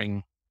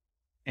suffering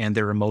and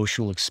their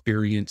emotional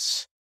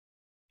experience.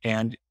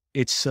 And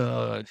it's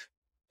a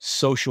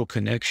social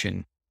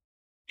connection.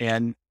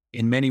 And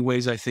in many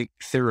ways, I think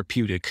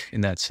therapeutic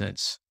in that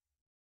sense.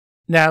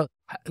 Now,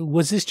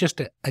 was this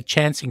just a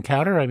chance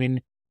encounter? I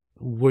mean,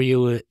 were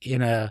you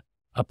in a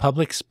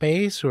public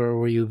space, or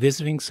were you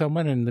visiting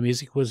someone and the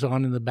music was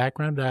on in the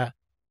background?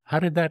 How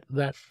did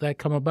that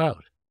come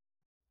about?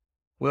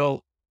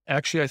 Well,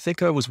 actually, I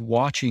think I was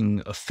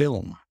watching a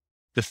film.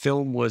 The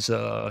film was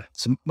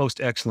it's a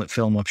most excellent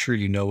film. I'm sure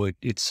you know it.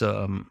 It's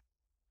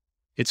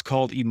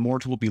called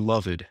Immortal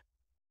Beloved.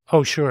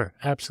 Oh, sure.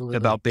 Absolutely.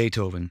 About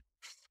Beethoven.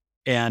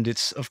 And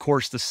it's, of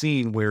course, the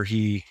scene where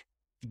he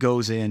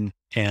goes in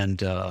and,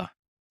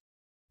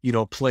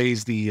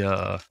 plays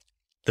the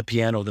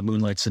piano, the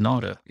Moonlight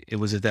Sonata. It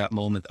was at that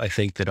moment, I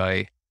think, that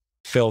I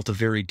felt a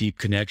very deep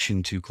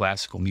connection to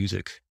classical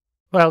music.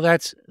 Well,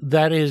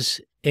 that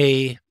is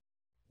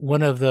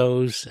one of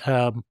those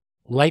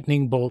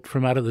lightning bolt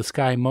from out of the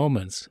sky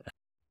moments.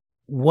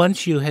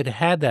 Once you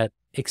had that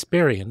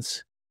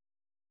experience,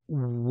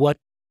 what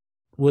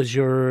was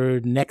your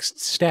next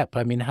step?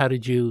 I mean, how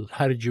did you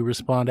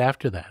respond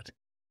after that?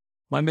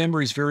 My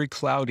memory is very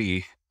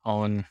cloudy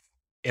on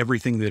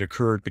everything that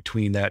occurred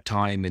between that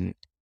time, and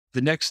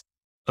the next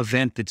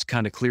event that's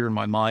kind of clear in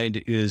my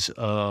mind is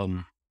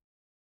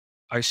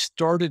I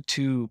started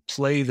to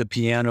play the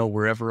piano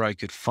wherever I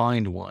could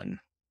find one.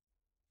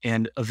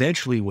 And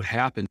eventually what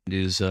happened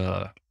is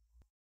I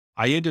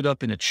ended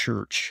up in a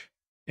church,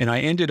 and I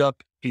ended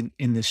up in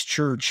this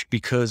church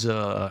because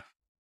I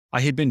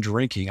had been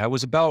drinking. I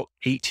was about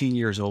 18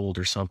 years old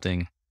or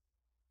something.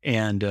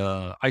 And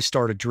I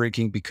started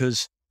drinking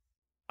because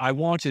I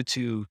wanted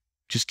to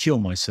just kill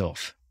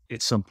myself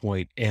at some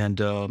point. And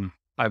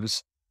I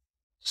was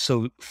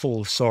so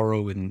full of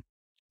sorrow and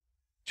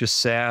just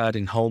sad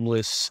and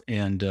homeless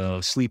and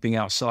sleeping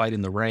outside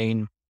in the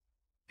rain.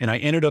 And I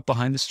ended up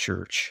behind this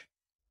church,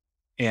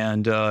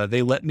 and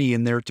they let me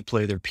in there to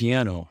play their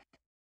piano.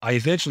 I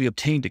eventually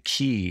obtained a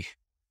key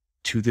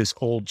to this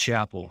old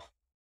chapel,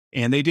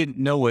 and they didn't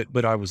know it,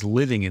 but I was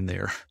living in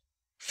there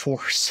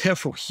for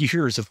several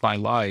years of my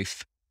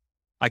life.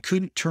 I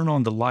couldn't turn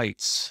on the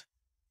lights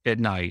at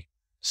night,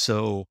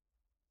 so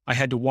I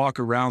had to walk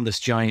around this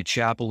giant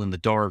chapel in the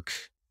dark.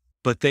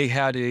 But they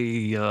had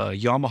a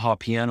Yamaha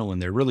piano in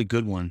there, really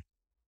good one.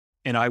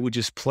 and I would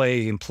just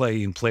play and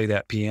play and play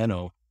that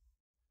piano.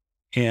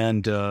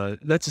 And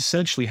that's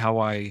essentially how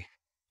I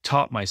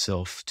taught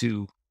myself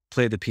to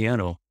play the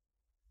piano,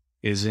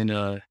 is in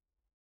an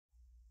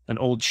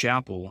old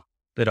chapel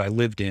that I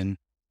lived in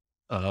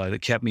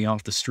that kept me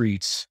off the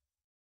streets.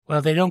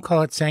 Well, they don't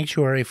call it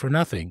sanctuary for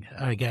nothing,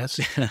 I guess.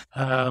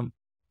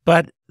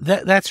 But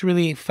that's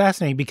really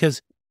fascinating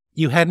because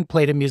you hadn't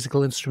played a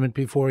musical instrument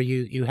before.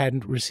 You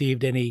hadn't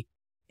received any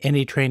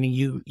training.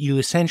 You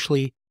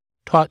essentially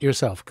taught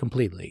yourself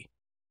completely.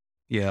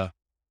 Yeah.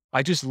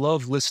 I just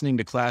love listening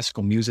to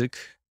classical music.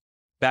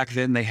 Back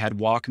then they had a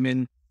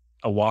Walkman.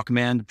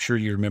 I'm sure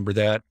you remember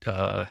that.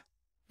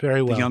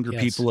 Very well. The younger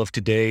yes. people of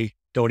today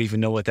don't even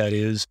know what that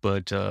is,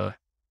 but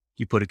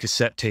you put a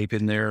cassette tape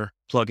in there,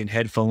 plug in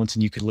headphones,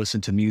 and you could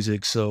listen to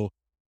music. So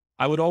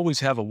I would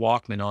always have a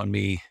Walkman on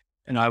me,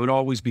 and I would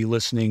always be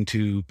listening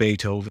to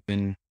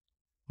Beethoven,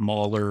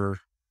 Mahler,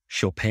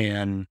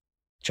 Chopin,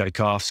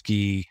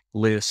 Tchaikovsky,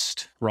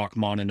 Liszt,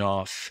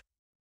 Rachmaninoff.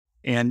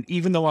 And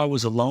even though I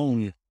was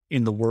alone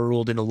in the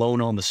world and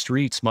alone on the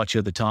streets much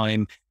of the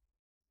time,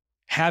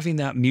 having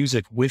that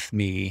music with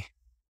me,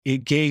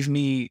 it gave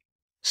me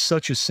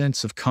such a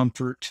sense of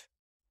comfort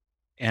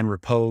and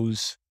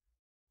repose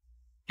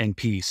and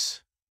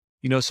peace.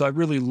 So I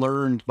really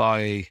learned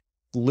by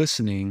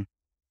listening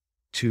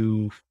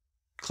to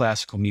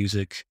classical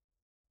music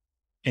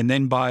and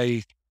then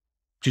by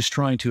just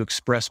trying to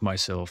express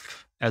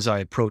myself as I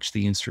approached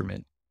the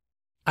instrument.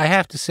 I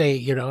have to say,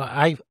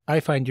 I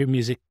find your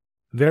music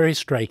very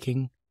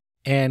striking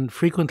and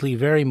frequently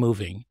very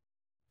moving.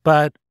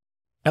 But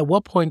at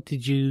what point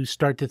did you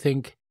start to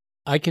think,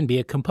 I can be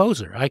a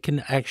composer? I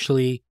can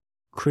actually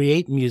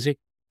create music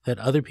that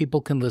other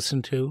people can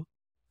listen to,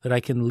 that I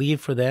can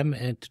leave for them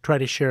and to try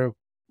to share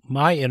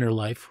my inner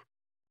life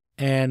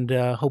and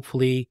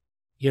hopefully,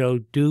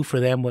 do for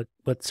them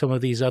what some of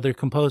these other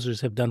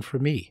composers have done for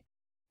me.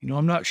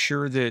 I'm not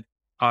sure that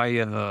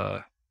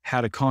I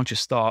had a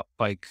conscious thought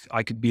like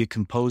I could be a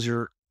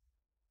composer.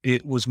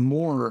 It was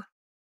more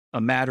a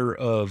matter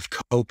of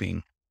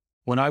coping.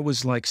 When I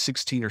was like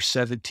 16 or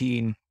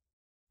 17,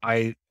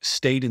 I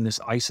stayed in this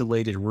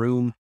isolated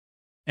room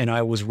and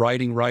I was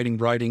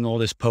writing all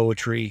this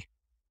poetry.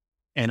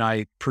 And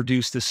I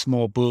produced this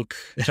small book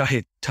that I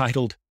had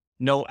titled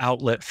No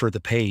Outlet for the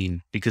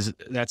Pain, because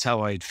that's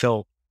how I had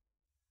felt.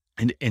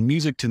 And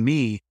music to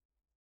me,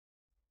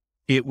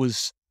 it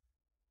was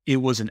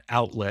an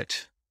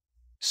outlet.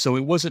 So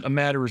it wasn't a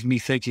matter of me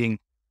thinking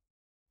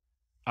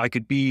I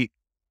could be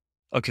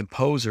a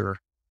composer.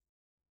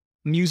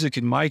 Music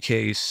in my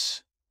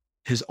case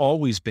has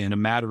always been a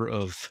matter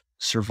of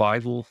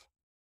survival,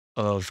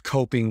 of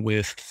coping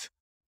with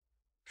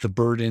the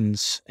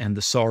burdens and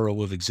the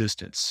sorrow of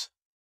existence.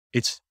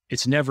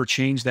 It's never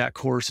changed that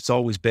course. It's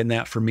always been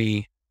that for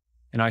me.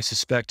 And I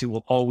suspect it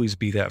will always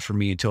be that for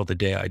me until the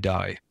day I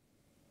die.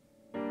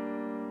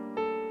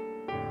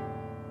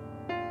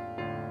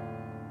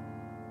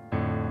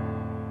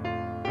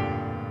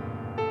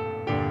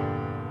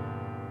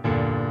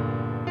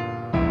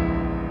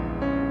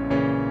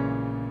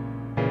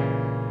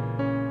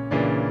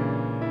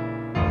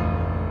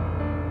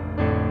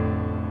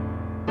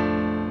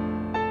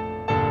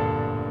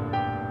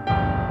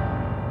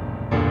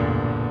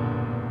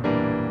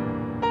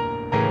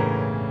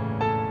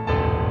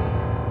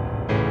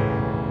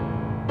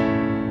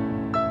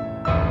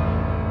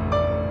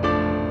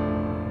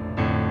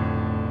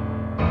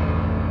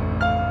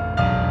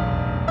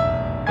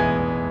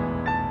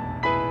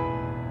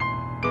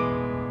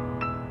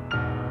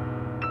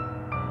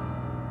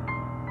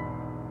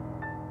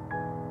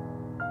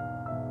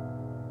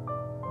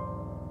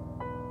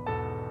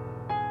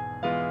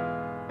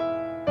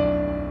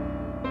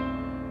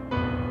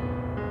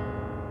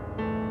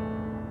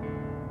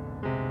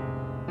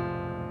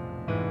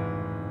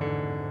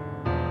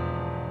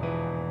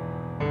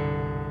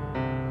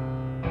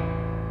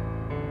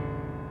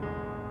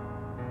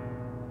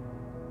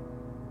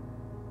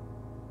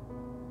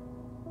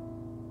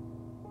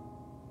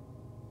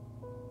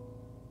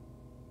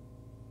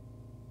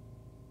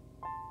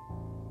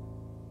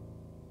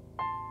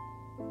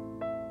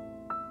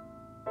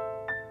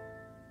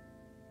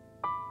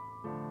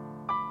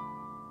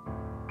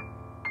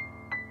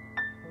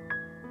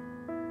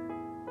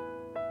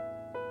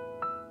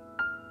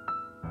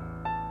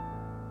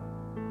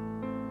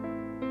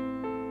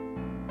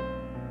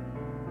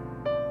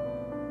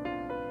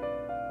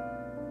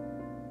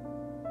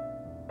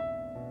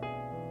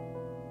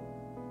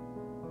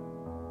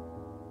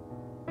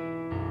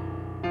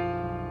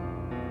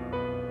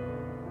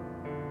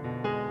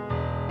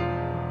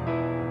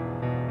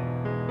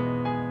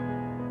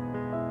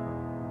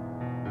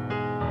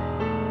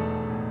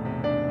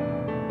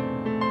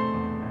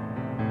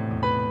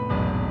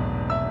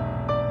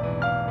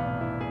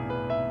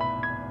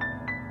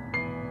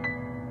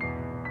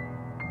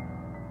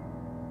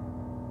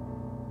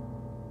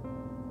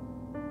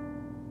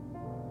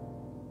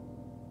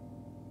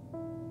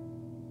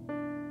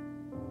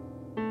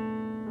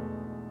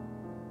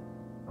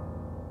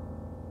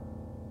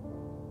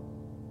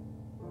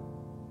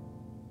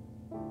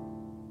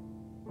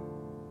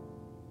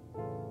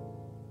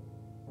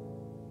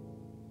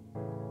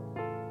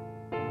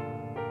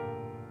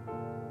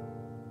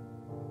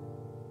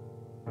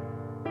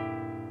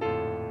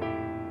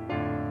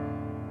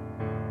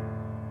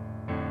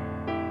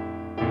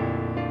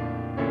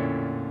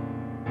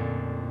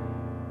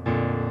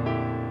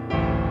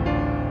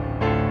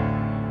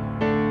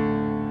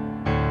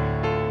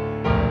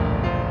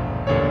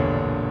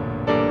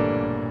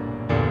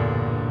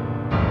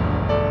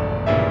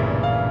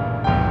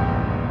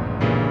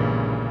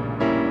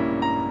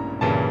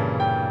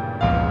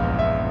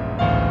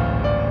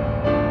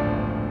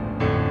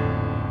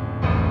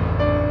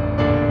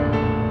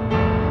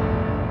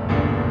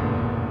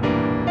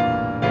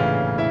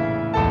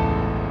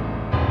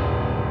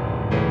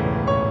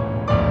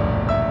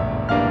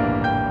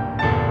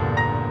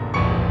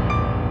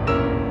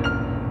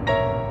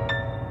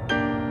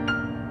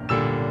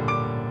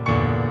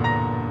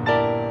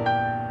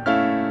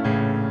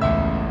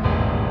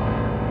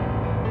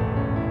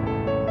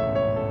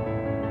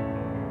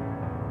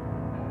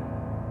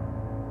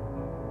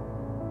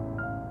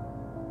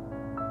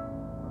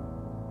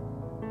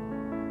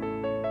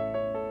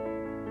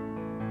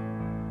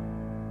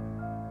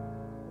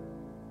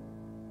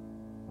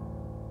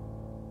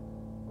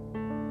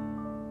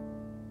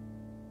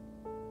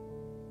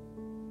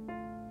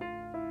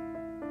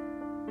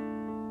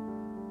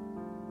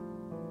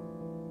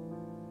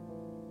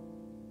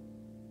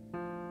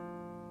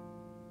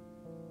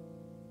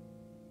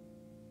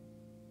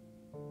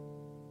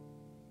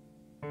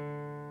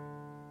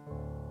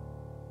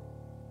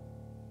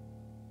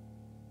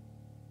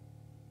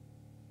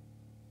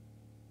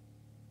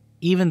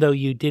 even though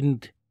you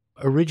didn't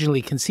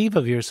originally conceive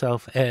of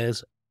yourself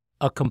as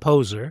a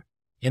composer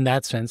in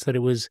that sense, that it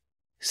was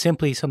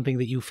simply something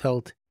that you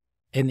felt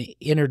an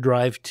inner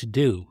drive to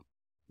do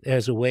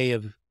as a way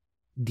of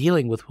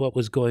dealing with what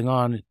was going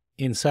on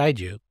inside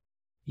you,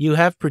 you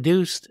have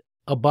produced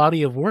a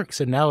body of works,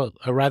 and now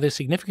a rather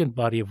significant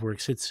body of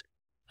works. It's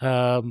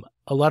a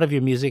lot of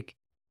your music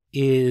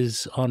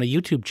is on a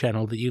YouTube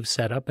channel that you've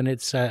set up, and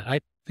it's I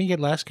think at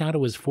last count it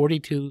was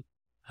 42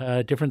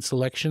 different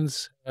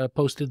selections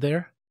posted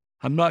there.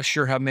 I'm not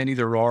sure how many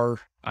there are.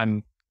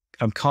 I'm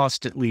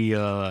constantly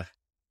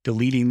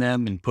deleting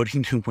them and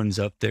putting new ones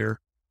up there.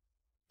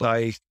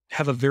 I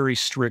have a very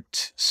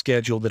strict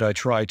schedule that I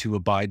try to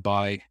abide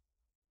by,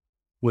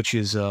 which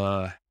is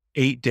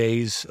 8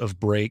 days of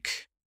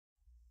break.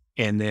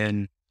 And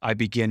then I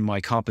begin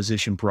my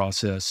composition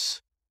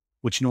process,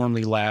 which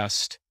normally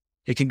lasts,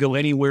 it can go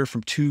anywhere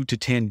from 2 to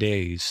 10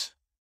 days.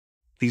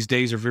 These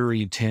days are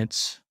very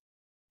intense.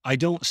 I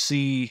don't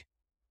see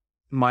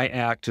my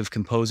act of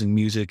composing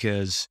music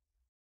as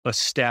a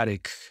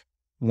static,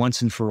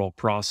 once and for all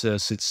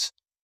process. It's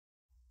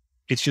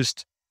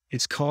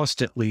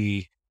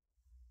constantly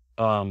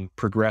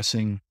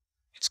progressing.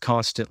 It's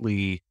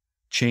constantly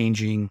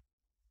changing.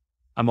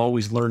 I'm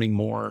always learning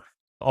more,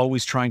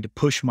 always trying to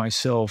push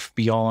myself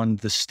beyond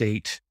the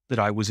state that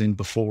I was in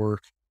before.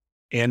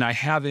 And I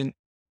haven't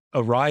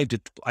arrived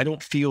at, I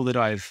don't feel that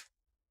I've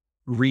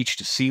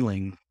reached a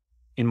ceiling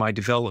in my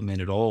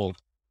development at all.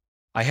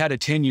 I had a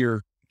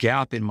 10-year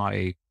gap in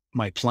my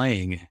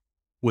playing,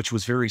 which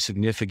was very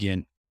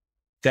significant.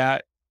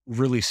 That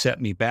really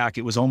set me back.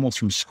 It was almost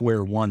from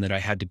square one that I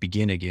had to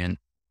begin again.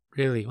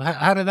 Really?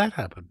 How did that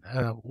happen?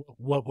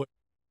 What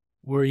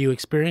were you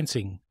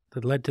experiencing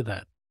that led to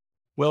that?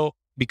 Well,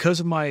 because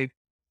of my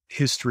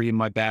history and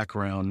my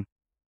background,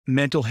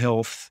 mental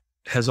health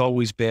has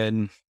always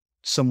been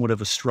somewhat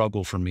of a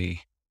struggle for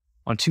me.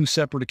 On 2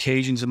 separate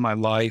occasions in my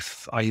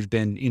life, I have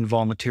been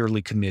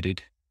involuntarily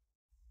committed.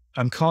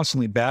 I'm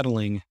constantly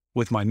battling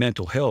with my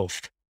mental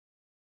health.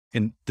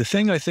 And the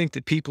thing I think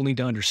that people need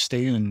to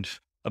understand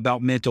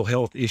about mental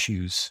health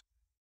issues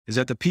is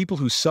that the people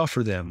who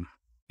suffer them,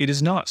 it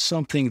is not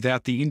something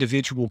that the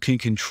individual can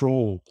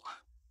control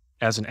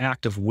as an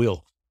act of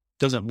will. It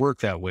doesn't work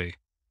that way.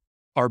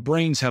 Our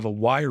brains have a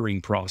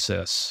wiring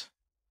process.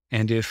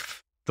 And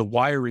if the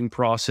wiring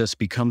process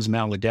becomes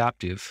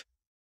maladaptive,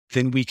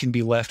 then we can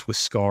be left with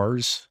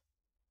scars.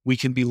 We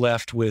can be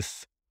left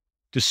with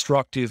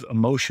destructive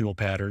emotional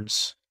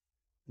patterns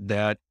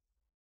that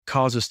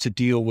cause us to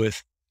deal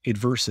with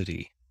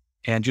adversity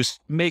and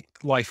just make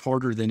life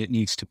harder than it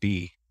needs to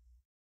be.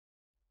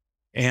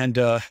 And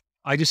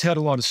I just had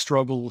a lot of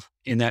struggle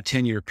in that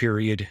 10-year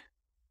period.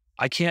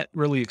 I can't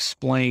really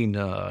explain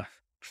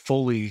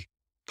fully.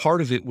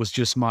 Part of it was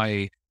just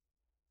my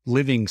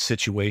living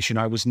situation.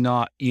 I was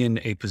not in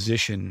a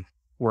position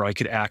where I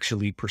could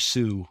actually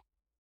pursue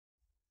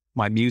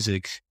my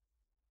music.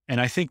 And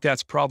I think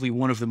that's probably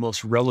one of the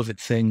most relevant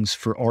things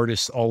for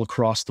artists all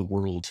across the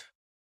world.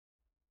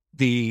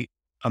 The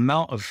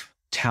amount of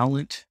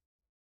talent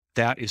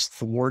that is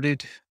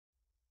thwarted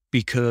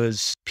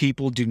because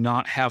people do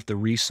not have the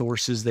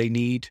resources they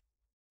need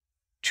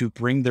to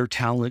bring their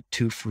talent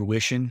to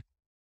fruition.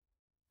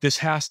 This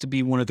has to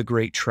be one of the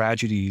great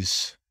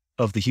tragedies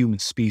of the human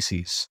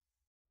species,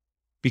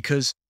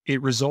 because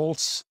it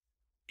results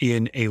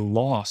in a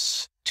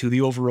loss to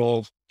the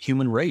overall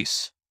human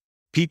race.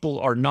 People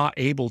are not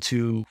able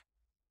to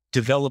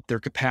develop their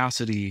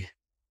capacity,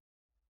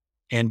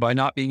 and by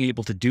not being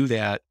able to do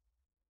that,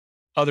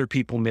 other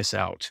people miss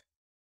out.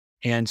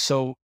 And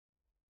so,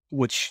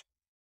 which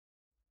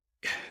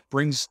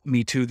brings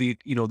me to the,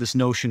 this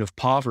notion of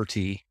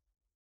poverty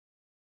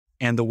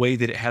and the way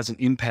that it has an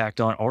impact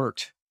on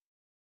art.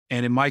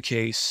 And in my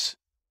case,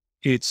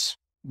 it's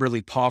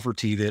really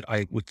poverty that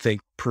I would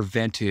think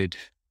prevented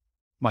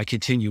my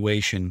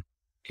continuation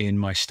in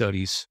my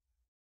studies.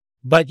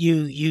 But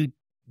you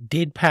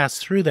did pass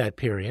through that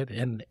period,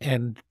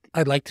 and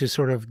I'd like to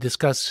sort of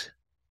discuss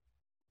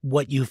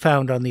what you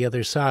found on the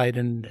other side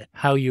and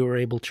how you were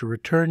able to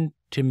return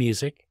to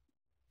music.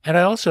 And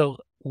I also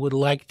would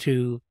like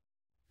to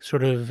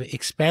sort of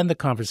expand the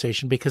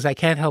conversation, because I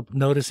can't help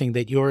noticing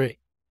that you're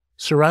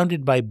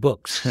surrounded by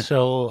books.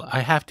 So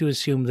I have to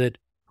assume that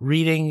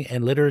reading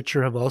and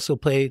literature have also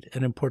played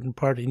an important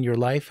part in your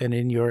life and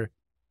in your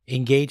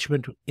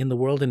engagement in the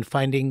world and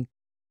finding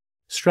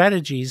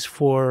strategies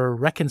for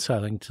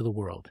reconciling to the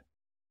world.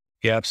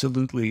 Yeah,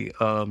 absolutely.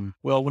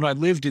 Well, when I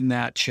lived in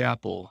that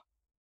chapel,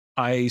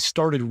 I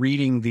started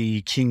reading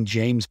the King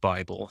James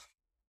Bible,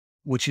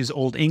 which is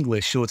Old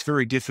English, so it's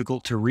very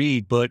difficult to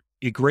read, but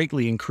it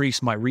greatly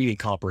increased my reading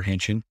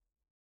comprehension.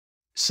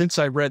 Since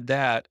I read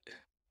that,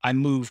 I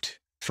moved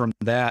from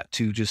that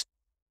to just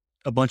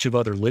a bunch of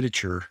other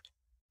literature.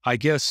 I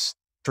guess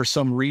for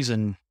some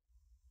reason,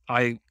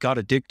 I got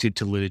addicted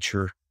to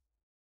literature,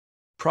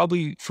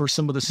 probably for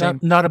some of the same.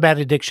 Not a bad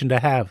addiction to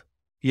have.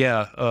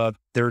 Yeah,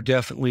 there are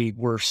definitely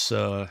worse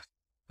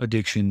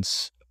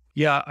addictions.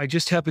 Yeah, I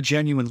just have a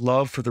genuine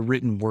love for the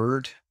written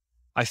word.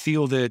 I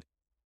feel that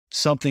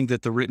something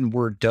that the written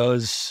word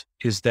does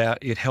is that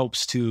it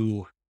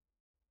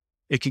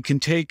can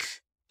take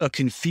a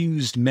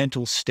confused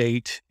mental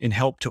state and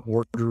help to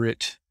order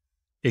it.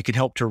 It can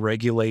help to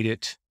regulate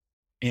it.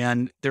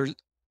 And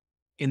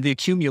in the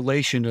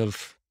accumulation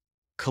of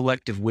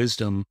collective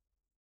wisdom,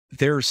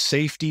 there's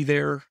safety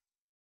there.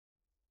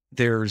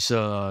 There's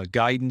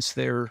guidance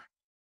there.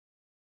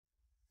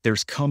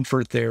 There's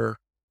comfort there.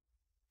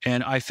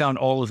 And I found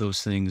all of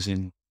those things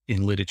in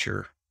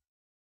literature.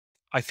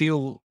 I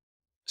feel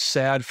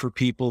sad for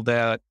people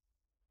that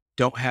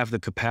don't have the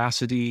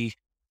capacity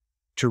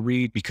to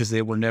read because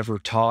they were never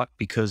taught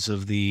because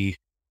of the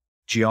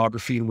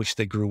geography in which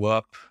they grew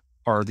up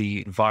or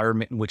the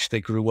environment in which they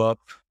grew up.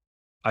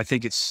 I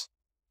think it's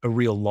a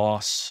real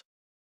loss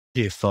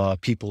if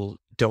people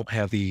don't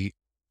have the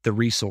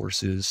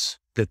resources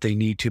that they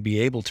need to be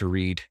able to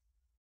read.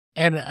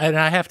 And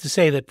I have to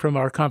say that from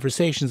our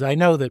conversations, I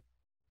know that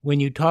when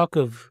you talk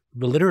of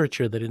the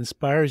literature that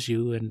inspires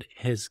you and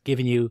has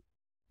given you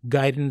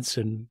guidance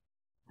and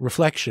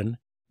reflection,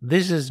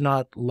 this is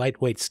not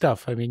lightweight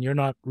stuff. I mean, you're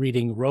not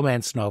reading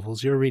romance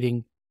novels. You're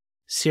reading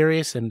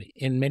serious and,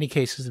 in many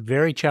cases,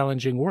 very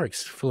challenging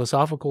works,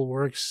 philosophical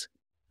works,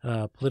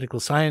 political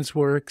science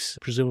works,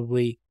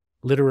 presumably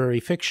literary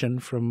fiction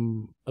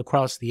from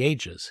across the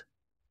ages.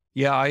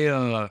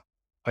 Yeah,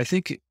 I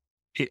think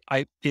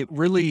it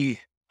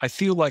really, I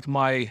feel like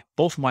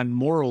both my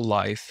moral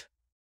life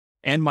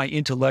and my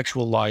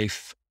intellectual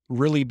life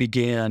really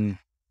began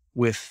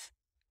with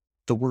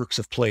the works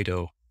of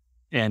Plato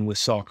and with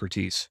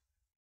Socrates,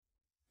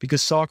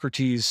 because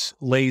Socrates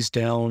lays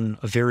down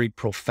a very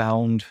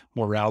profound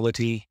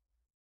morality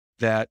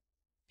that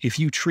if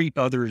you treat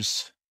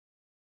others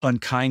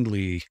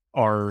unkindly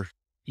or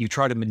you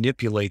try to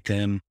manipulate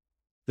them,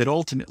 that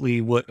ultimately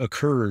what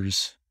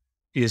occurs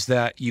is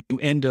that you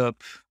end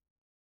up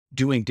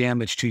doing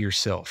damage to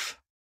yourself.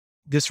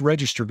 This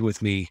registered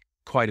with me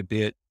quite a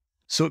bit.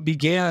 So it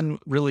began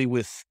really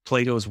with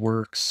Plato's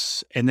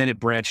works, and then it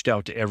branched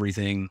out to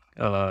everything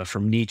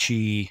from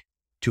Nietzsche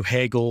to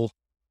Hegel.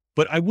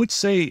 But I would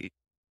say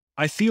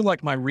I feel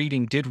like my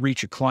reading did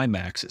reach a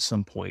climax at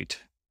some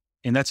point,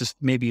 and that's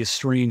maybe a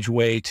strange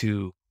way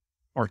to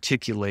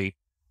articulate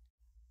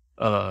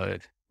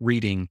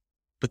reading.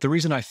 But the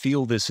reason I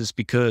feel this is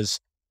because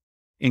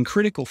in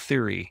critical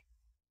theory,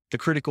 the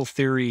critical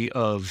theory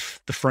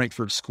of the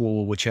Frankfurt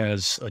School, which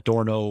has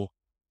Adorno,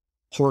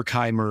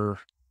 Horkheimer,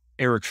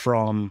 Erich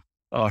Fromm,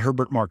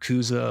 Herbert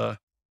Marcuse,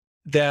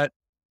 that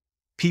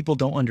people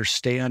don't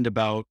understand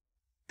about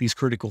these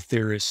critical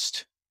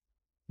theorists.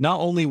 Not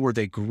only were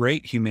they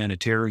great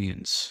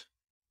humanitarians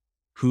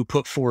who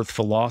put forth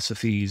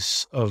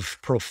philosophies of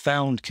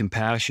profound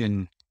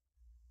compassion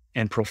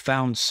and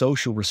profound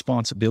social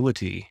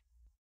responsibility,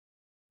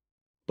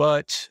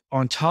 but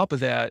on top of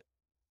that,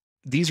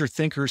 these are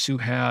thinkers who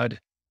had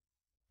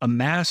a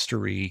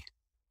mastery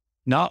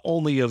not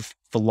only of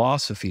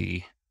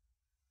philosophy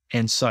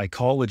and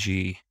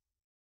psychology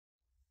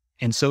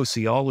and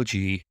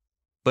sociology,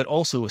 but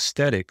also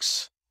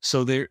aesthetics.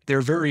 So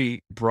they're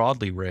very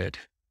broadly read.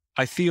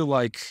 I feel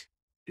like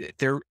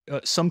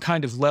some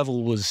kind of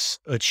level was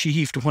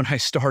achieved when I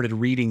started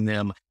reading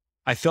them.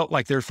 I felt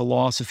like their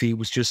philosophy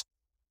was just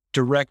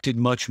directed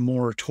much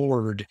more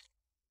toward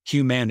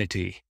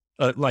humanity,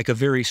 like a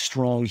very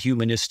strong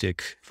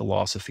humanistic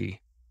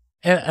philosophy.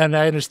 And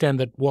I understand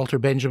that Walter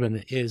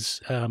Benjamin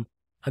is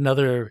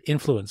another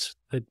influence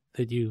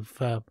that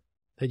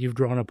you've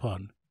drawn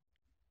upon.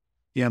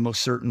 Yeah,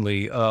 most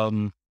certainly.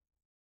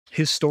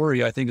 His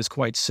story, I think, is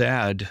quite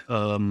sad.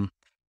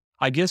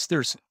 I guess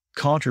there's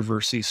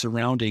controversy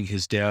surrounding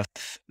his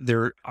death.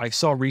 I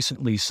saw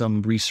recently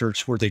some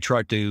research where they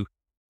tried to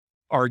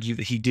argue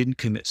that he didn't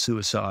commit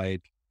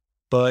suicide,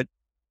 but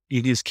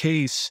in his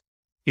case,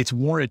 it's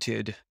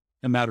warranted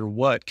no matter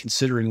what,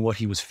 considering what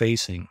he was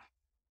facing.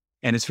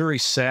 And it's very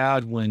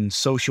sad when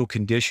social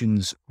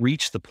conditions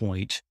reach the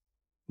point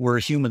where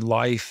human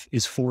life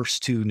is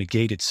forced to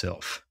negate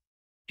itself.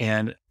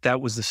 And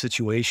that was the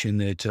situation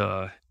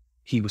that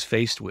he was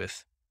faced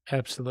with.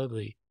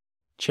 Absolutely.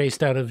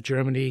 Chased out of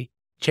Germany,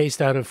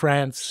 chased out of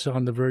France,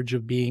 on the verge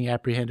of being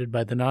apprehended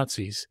by the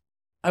Nazis.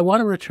 I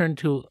want to return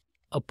to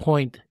a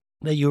point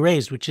that you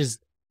raised, which is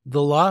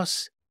the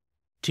loss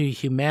to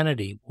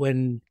humanity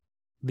when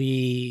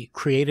the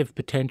creative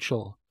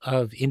potential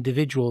of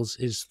individuals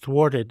is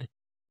thwarted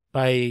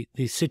by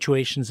the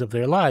situations of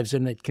their lives.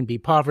 And it can be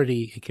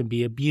poverty, it can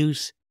be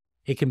abuse,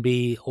 it can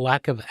be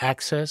lack of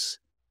access,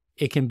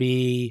 it can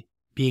be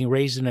being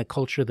raised in a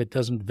culture that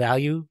doesn't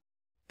value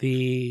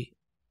the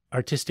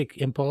artistic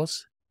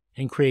impulse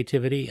and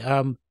creativity.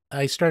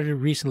 I started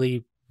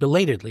recently,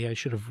 belatedly, I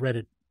should have read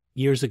it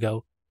years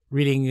ago,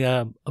 reading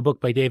a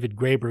book by David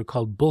Graeber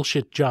called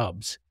Bullshit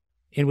Jobs,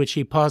 in which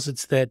he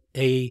posits that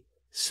a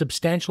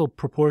substantial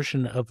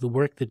proportion of the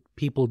work that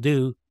people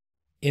do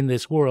in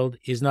this world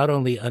is not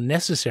only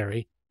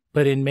unnecessary,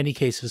 but in many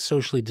cases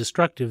socially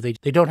destructive.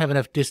 They don't have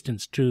enough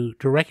distance to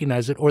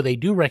recognize it, or they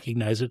do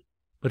recognize it,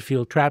 but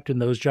feel trapped in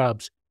those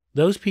jobs.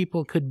 Those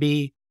people could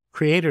be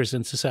creators,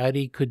 and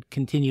society could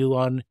continue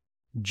on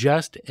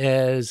just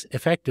as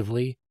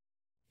effectively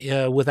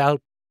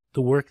without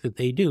the work that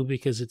they do,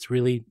 because it's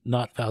really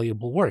not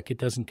valuable work. It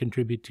doesn't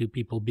contribute to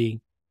people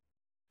being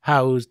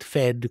housed,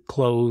 fed,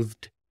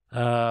 clothed,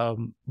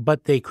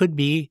 but they could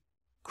be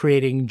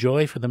creating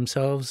joy for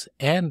themselves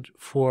and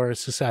for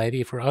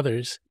society, for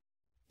others,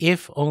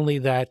 if only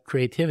that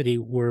creativity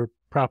were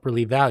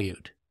properly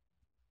valued.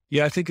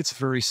 Yeah, I think it's a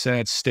very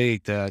sad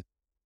state that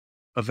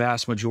a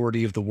vast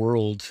majority of the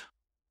world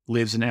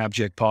lives in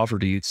abject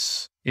poverty.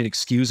 It's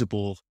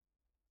inexcusable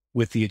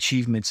with the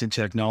achievements in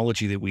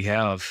technology that we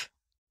have.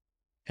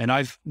 And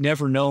I've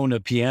never known a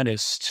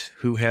pianist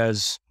who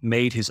has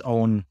made his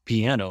own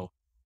piano.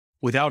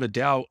 Without a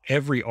doubt,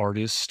 every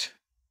artist,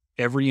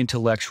 every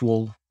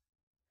intellectual,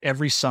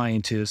 every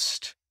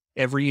scientist,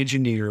 every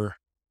engineer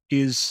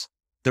is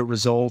the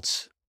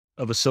result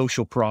of a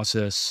social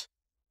process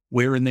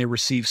wherein they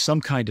receive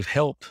some kind of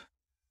help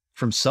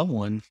from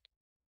someone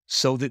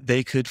so that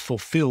they could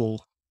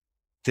fulfill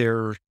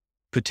their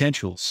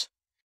potentials.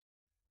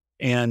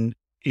 And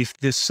if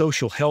this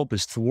social help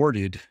is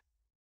thwarted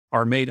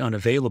or made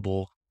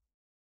unavailable,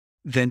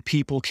 then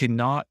people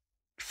cannot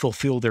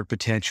fulfill their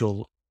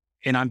potential.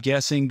 And I'm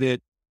guessing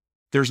that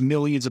there's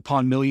millions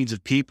upon millions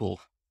of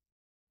people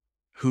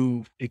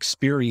who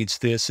experience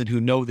this and who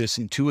know this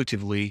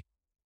intuitively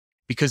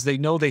because they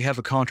know they have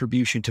a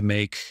contribution to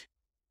make.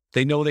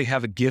 They know they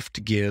have a gift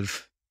to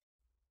give,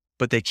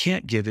 but they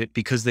can't give it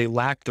because they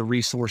lack the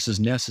resources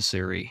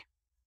necessary.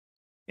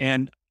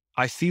 And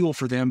I feel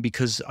for them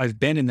because I've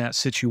been in that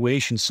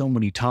situation so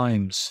many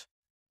times.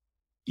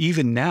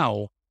 Even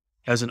now,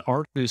 as an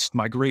artist,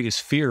 my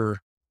greatest fear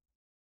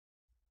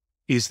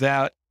is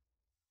that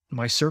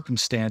my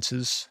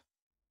circumstances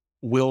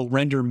will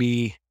render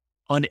me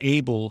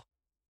unable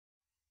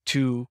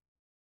to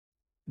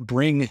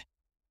bring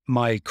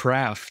my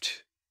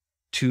craft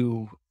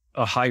to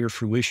a higher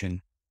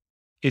fruition.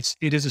 It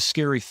is a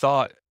scary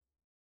thought.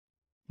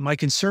 My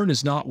concern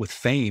is not with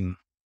fame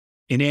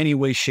in any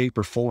way, shape,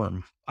 or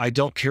form. I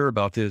don't care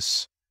about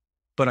this,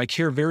 but I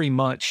care very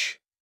much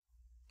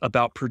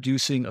about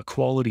producing a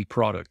quality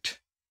product,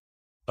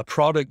 a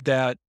product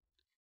that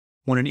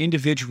when an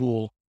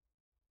individual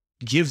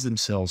gives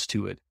themselves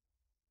to it,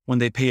 when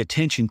they pay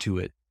attention to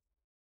it,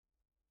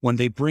 when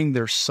they bring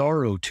their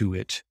sorrow to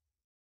it,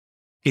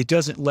 it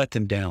doesn't let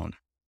them down.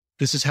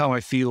 This is how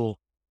I feel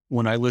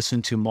when I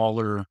listen to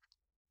Mahler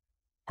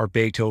or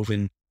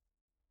Beethoven.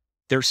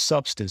 There's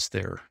substance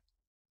there.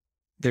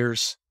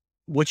 There's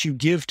what you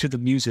give to the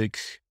music,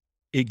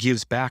 it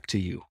gives back to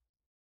you.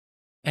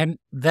 And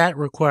that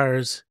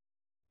requires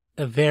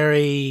a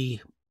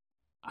very,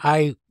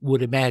 I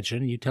would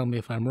imagine, you tell me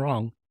if I'm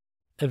wrong,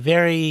 a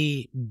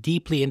very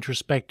deeply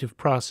introspective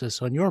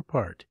process on your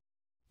part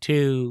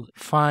to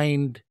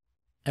find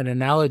an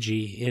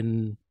analogy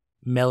in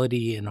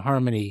melody and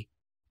harmony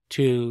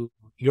to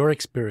your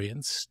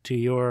experience, to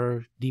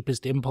your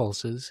deepest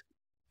impulses,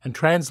 and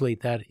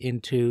translate that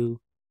into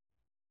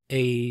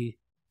a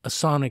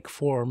sonic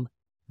form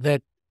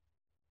that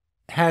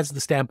has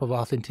the stamp of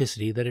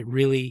authenticity, that it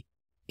really,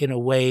 in a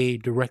way,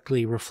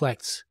 directly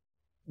reflects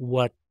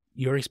what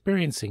you're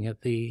experiencing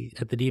at the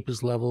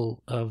deepest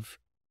level of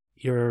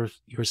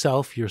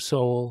yourself, your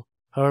soul,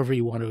 however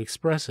you want to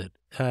express it.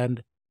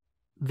 And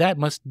that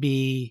must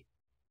be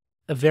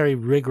a very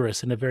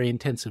rigorous and a very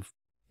intensive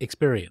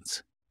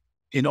experience.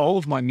 In all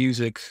of my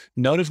music,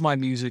 none of my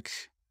music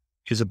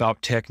is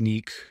about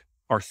technique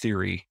or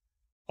theory.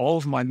 All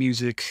of my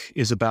music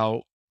is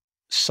about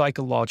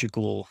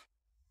psychological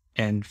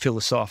and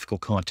philosophical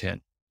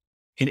content.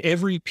 In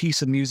every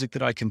piece of music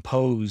that I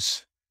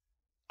compose,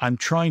 I'm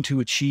trying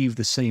to achieve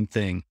the same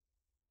thing.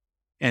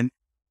 And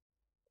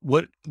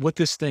what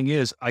this thing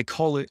is, I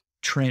call it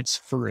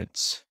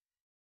transference.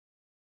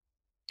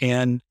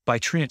 And by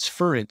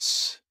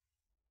transference,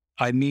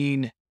 I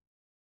mean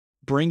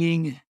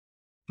bringing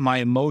my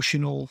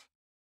emotional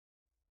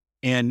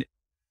and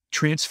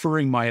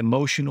transferring my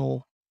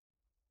emotional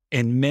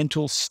and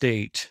mental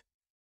state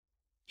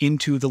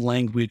into the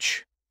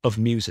language of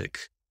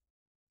music.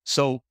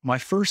 So my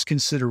first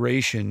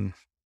consideration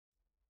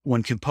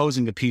when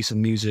composing a piece of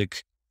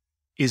music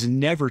is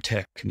never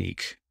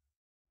technique.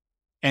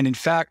 And in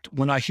fact,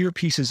 when I hear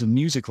pieces of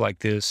music like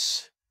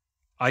this,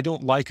 I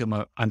don't like them.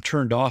 I'm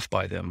turned off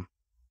by them.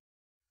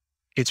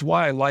 It's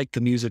why I like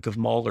the music of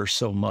Mahler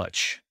so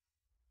much,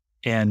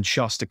 and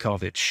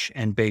Shostakovich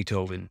and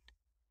Beethoven,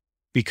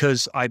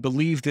 because I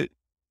believe that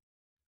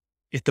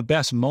at the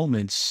best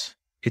moments,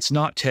 it's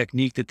not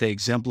technique that they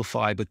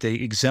exemplify, but they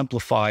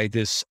exemplify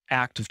this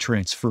act of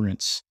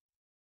transference,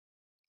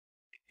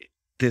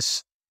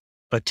 this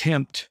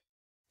attempt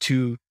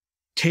to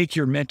take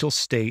your mental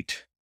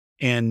state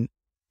and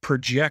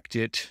project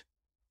it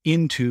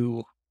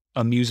into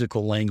a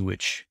musical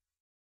language.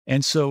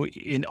 And so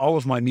in all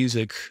of my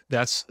music,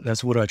 that's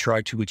what I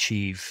try to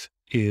achieve,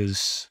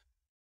 is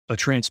a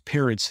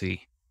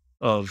transparency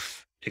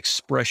of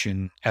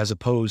expression as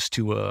opposed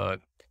to a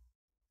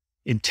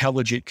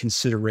intelligent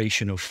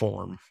consideration of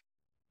form.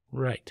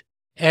 Right.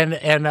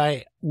 And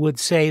I would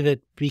say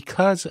that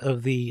because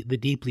of the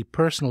deeply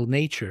personal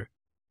nature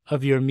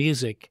of your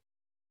music,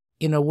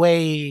 in a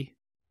way,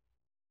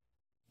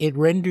 it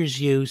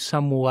renders you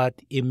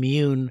somewhat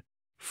immune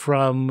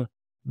from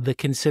the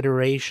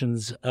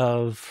considerations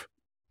of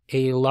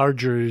a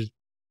larger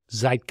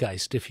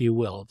zeitgeist, if you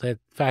will. The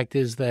fact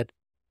is that,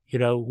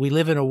 we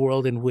live in a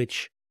world in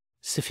which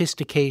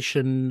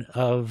sophistication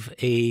of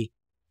a,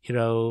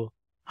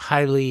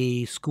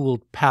 highly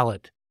schooled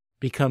palate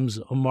becomes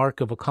a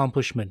mark of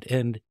accomplishment.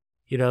 And,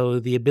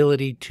 the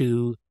ability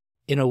to,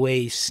 in a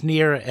way,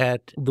 sneer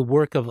at the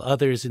work of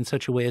others in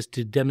such a way as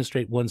to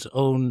demonstrate one's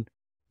own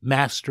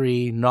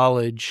mastery,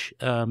 knowledge,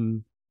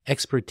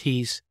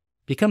 expertise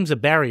becomes a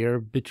barrier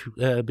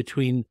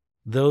between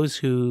those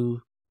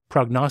who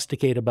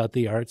prognosticate about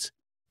the arts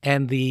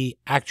and the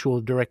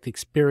actual direct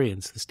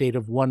experience, the state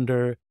of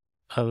wonder,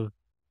 of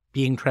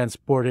being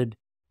transported,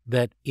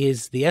 that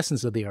is the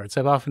essence of the arts.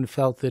 I've often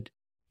felt that,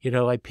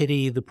 I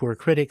pity the poor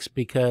critics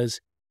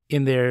because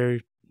in their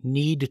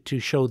need to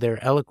show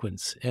their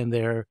eloquence and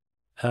their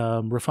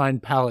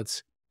refined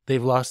palates,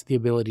 they've lost the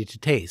ability to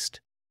taste.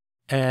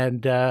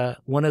 And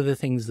one of the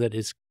things that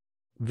is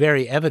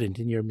very evident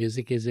in your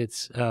music is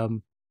its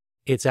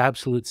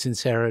absolute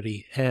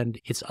sincerity and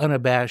its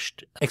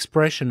unabashed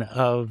expression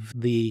of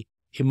the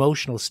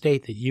emotional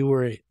state that you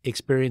were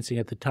experiencing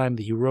at the time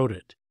that you wrote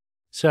it.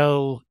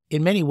 So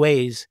in many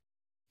ways,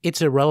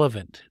 it's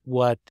irrelevant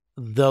what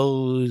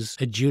those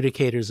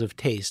adjudicators of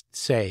taste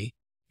say.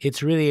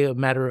 It's really a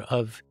matter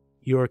of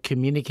you're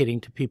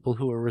communicating to people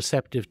who are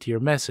receptive to your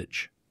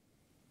message.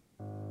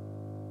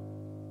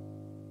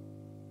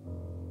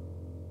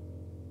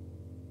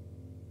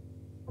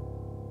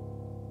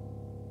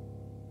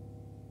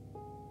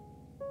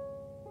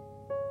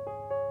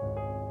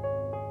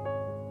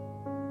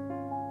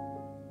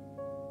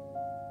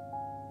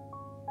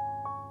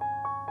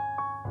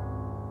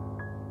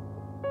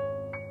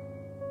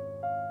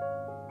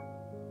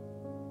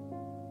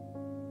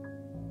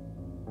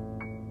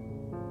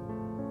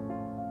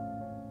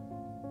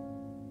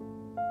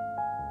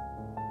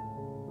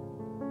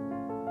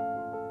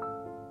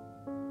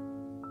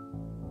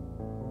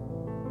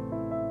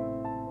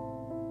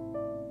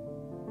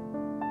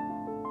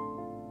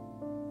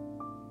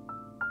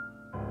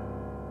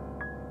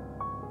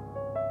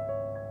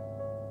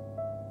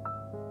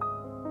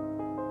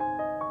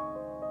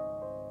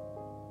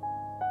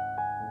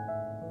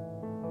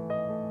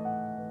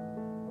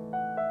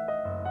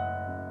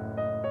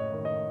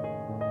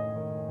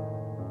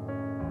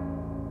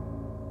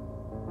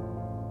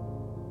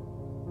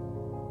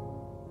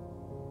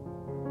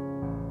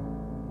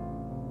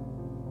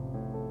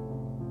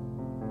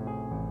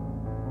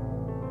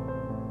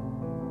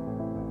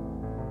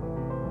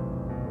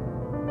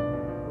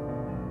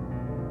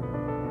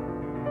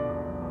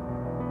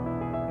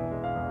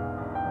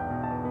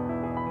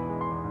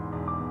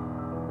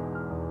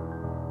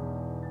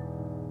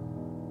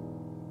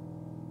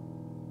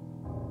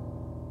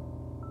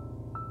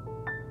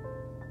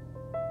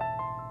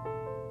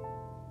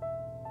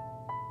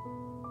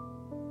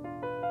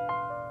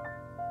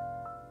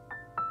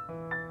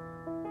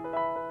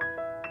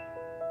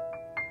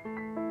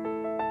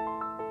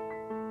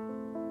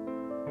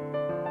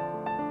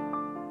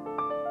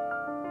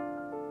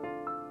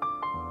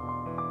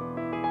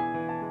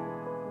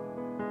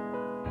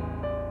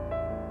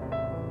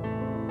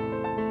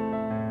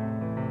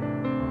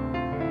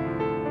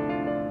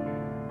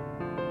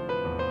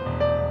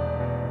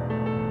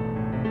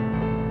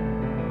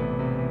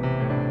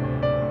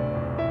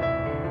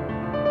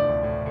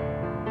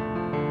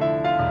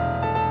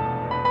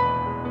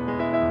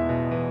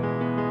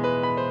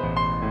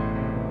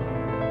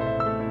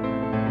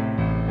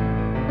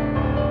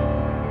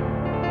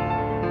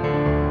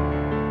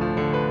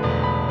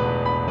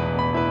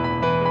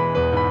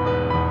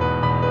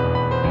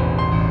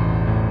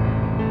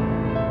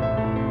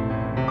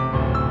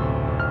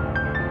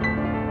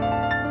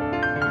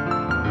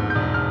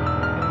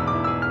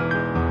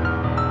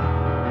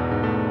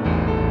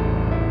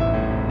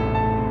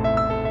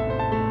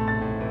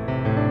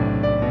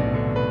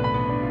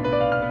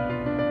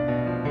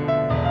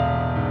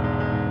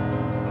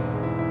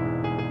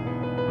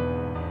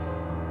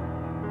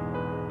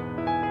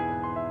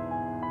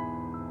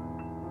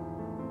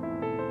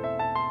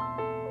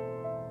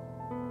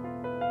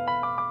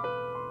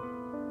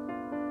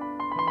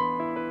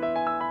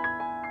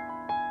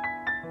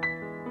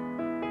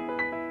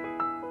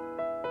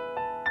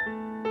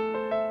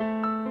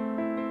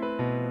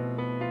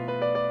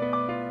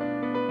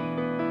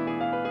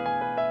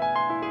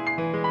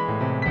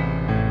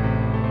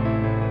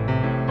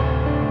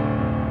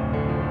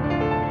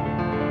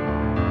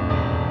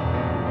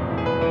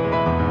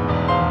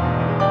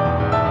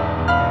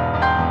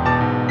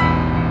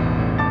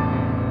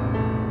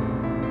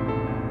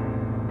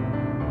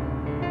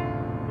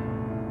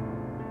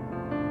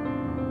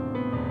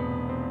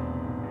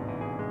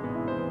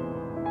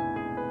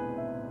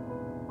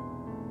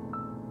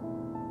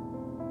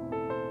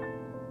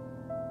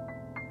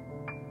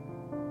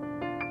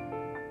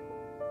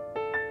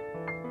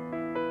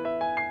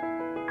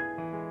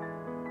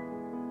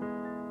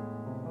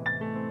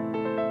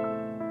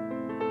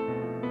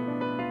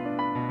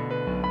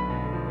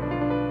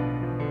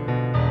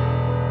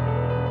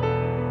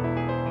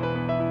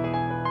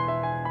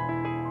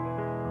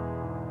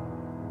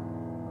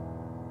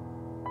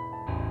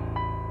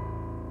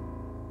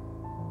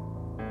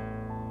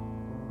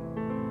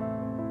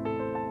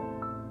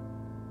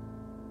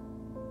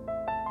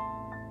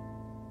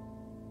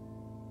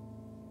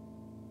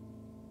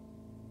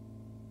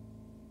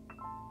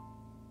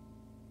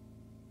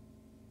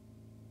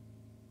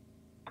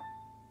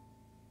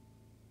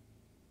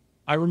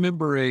 I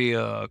remember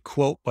a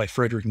quote by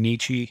Friedrich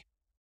Nietzsche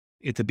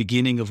at the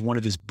beginning of one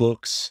of his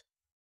books.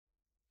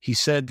 He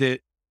said that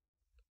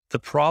the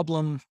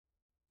problem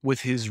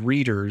with his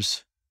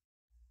readers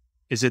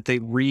is that they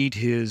read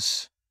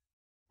his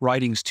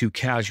writings too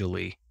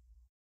casually.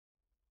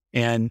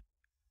 And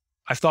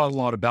I've thought a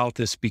lot about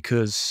this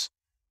because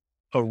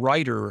a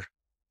writer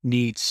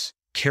needs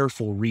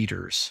careful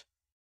readers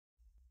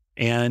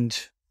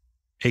and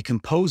a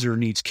composer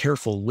needs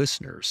careful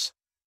listeners.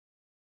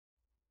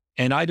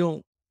 And I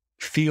don't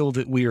feel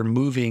that we are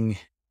moving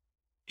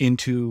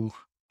into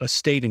a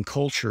state and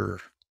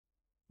culture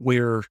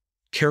where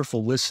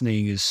careful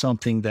listening is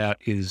something that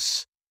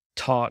is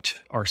taught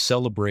or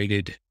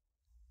celebrated.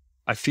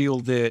 I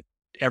feel that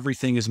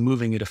everything is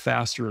moving at a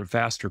faster and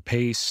faster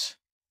pace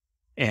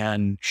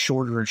and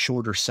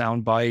shorter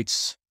sound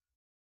bites.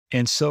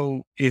 And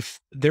so if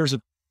there's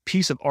a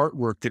piece of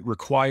artwork that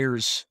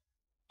requires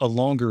a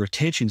longer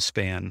attention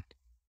span,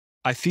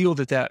 I feel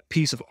that that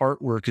piece of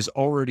artwork is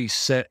already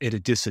set at a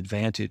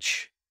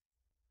disadvantage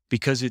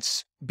because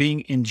it's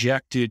being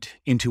injected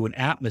into an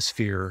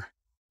atmosphere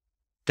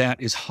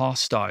that is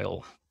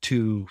hostile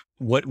to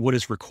what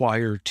is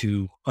required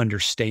to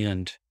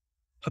understand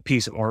a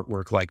piece of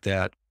artwork like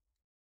that.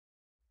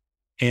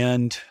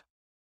 And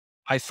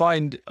I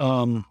find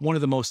one of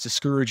the most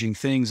discouraging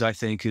things, I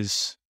think,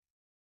 is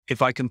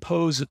if I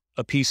compose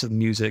a piece of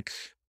music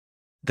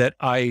that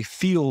I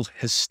feel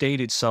has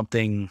stated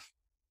something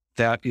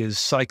that is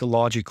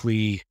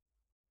psychologically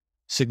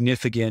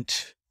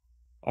significant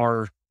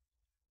or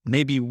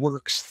maybe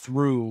works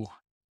through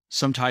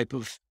some type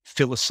of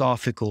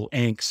philosophical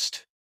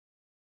angst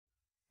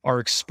or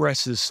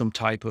expresses some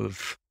type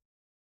of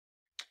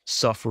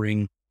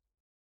suffering,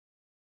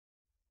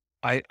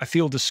 I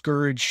feel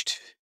discouraged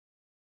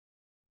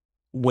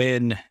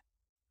when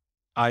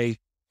I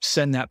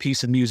send that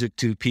piece of music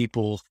to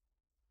people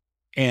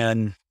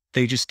and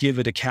they just give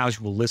it a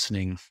casual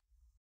listening.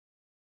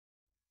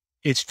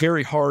 It's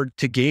very hard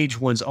to gauge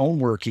one's own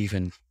work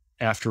even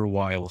after a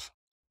while.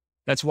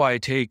 That's why I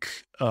take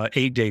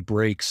 8-day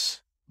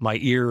breaks. My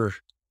ear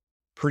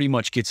pretty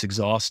much gets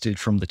exhausted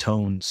from the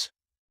tones.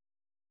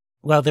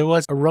 Well, there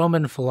was a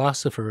Roman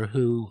philosopher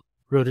who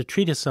wrote a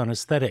treatise on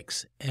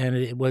aesthetics, and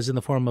it was in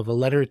the form of a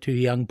letter to a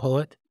young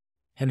poet.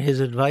 And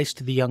his advice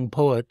to the young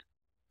poet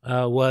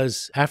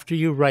was, after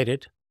you write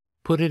it,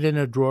 put it in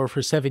a drawer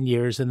for 7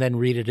 years and then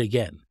read it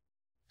again.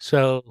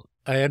 So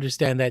I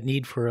understand that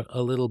need for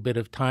a little bit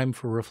of time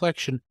for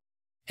reflection.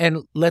 And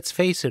let's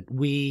face it,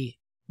 we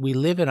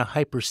live in a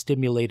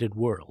hyper-stimulated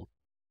world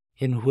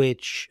in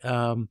which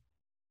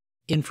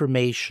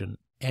information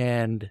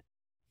and,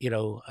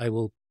 I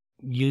will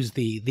use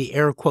the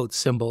air quote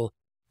symbol,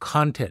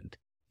 content,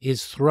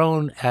 is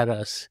thrown at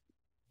us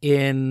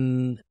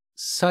in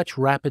such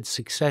rapid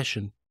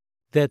succession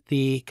that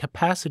the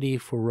capacity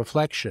for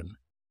reflection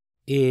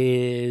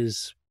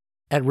is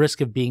at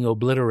risk of being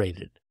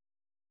obliterated.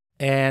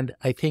 And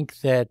I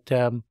think that,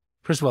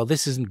 first of all,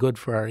 this isn't good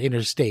for our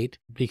inner state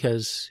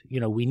because,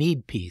 we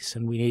need peace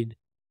and we need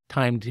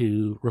time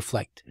to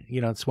reflect.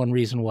 It's one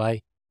reason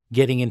why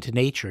getting into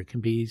nature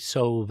can be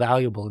so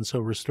valuable and so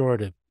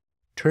restorative.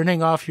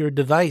 Turning off your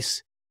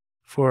device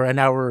for an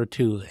hour or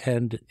two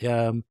and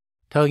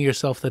telling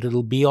yourself that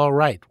it'll be all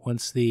right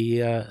once the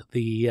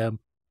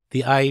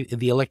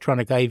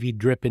electronic IV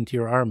drip into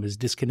your arm is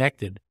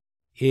disconnected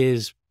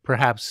is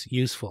perhaps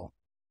useful.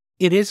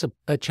 It is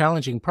a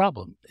challenging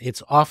problem.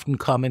 It's often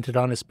commented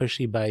on,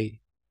 especially by,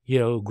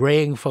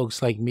 graying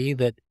folks like me,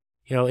 that,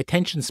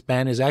 attention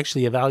span is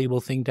actually a valuable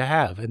thing to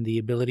have, and the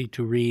ability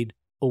to read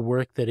a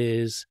work that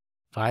is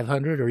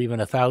 500 or even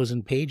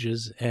 1,000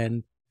 pages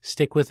and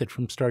stick with it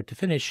from start to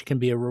finish can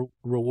be a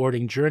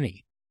rewarding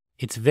journey.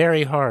 It's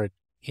very hard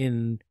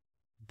in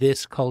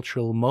this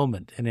cultural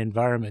moment and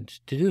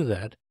environment to do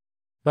that,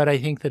 but I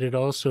think that it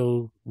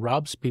also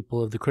robs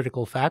people of the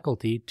critical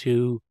faculty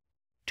to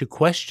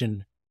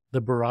question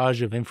the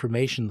barrage of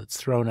information that's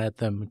thrown at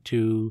them,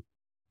 to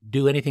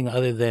do anything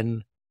other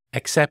than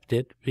accept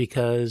it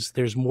because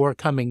there's more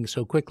coming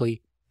so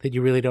quickly that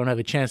you really don't have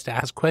a chance to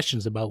ask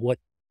questions about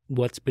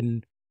what's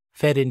been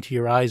fed into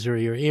your eyes or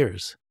your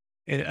ears.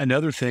 And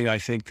another thing I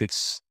think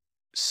that's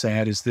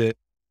sad is that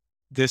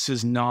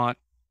it's not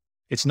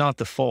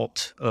the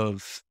fault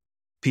of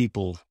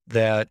people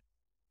that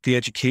the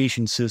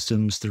education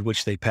systems through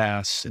which they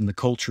pass and the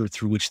culture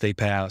through which they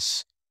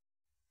pass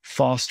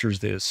fosters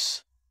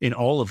this in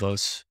all of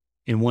us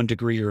in one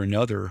degree or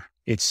another.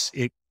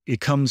 It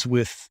comes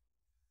with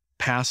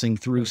passing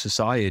through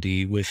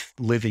society, with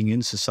living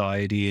in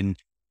society. And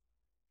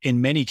in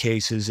many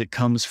cases, it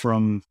comes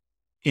from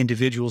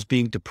individuals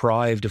being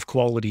deprived of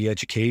quality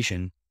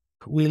education.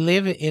 We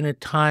live in a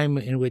time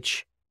in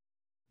which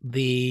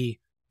the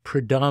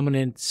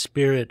predominant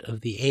spirit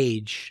of the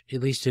age, at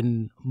least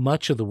in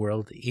much of the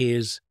world,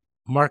 is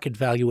market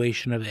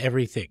valuation of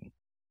everything.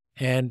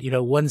 And,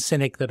 one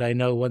cynic that I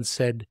know once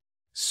said,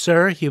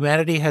 "Sir,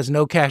 humanity has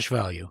no cash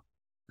value."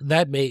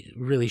 That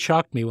really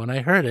shocked me when I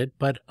heard it,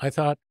 but I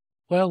thought,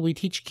 well, we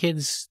teach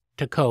kids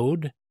to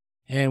code,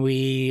 and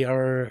we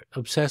are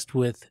obsessed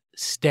with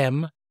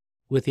stem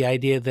with the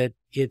idea that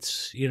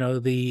it's,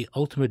 the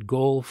ultimate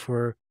goal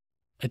for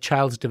a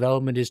child's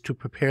development is to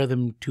prepare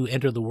them to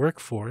enter the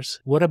workforce.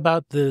 What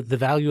about the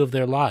value of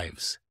their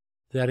lives?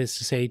 That is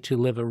to say, to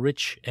live a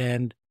rich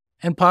and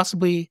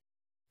possibly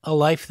a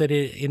life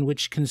in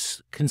which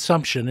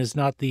consumption is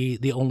not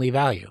the only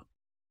value.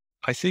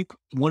 I think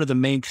one of the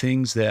main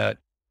things that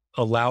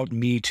allowed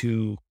me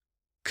to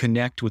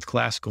connect with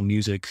classical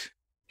music,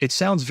 it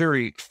sounds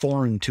very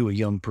foreign to a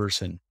young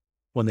person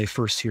when they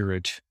first hear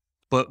it.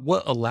 But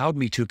what allowed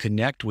me to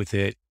connect with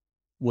it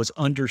was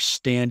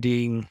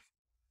understanding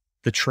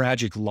the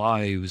tragic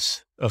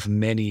lives of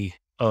many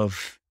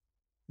of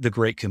the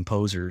great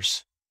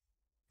composers.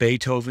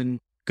 Beethoven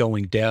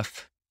going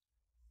deaf,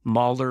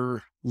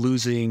 Mahler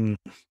losing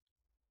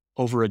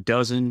over a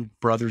dozen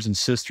brothers and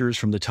sisters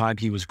from the time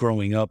he was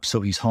growing up,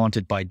 so he's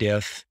haunted by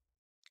death.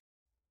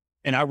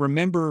 And I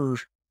remember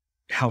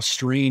how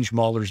strange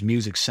Mahler's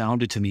music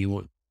sounded to me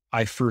when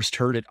I first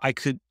heard it. I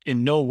could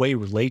in no way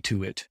relate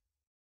to it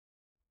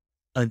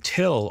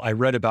until I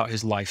read about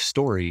his life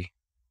story.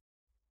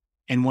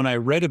 And when I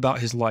read about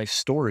his life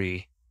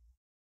story,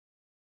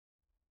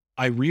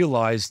 I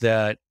realized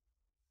that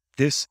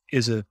this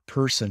is a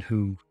person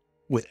who,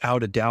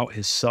 without a doubt,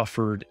 has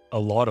suffered a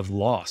lot of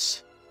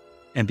loss.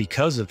 And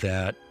because of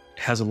that,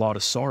 has a lot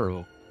of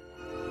sorrow.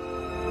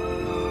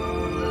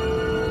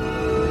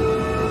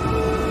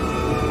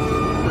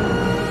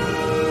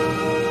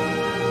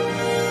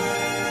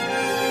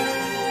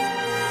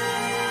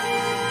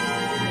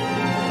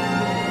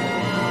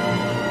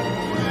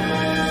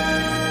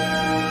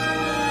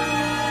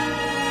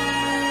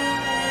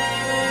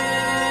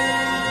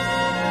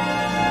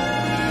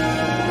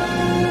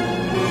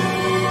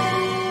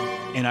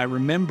 And I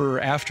remember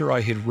after I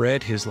had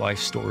read his life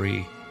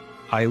story,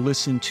 I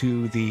listened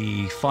to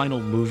the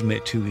final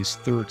movement to his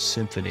third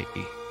symphony,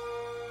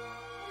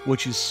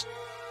 which is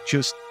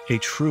just a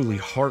truly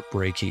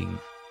heartbreaking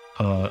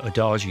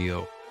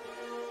adagio.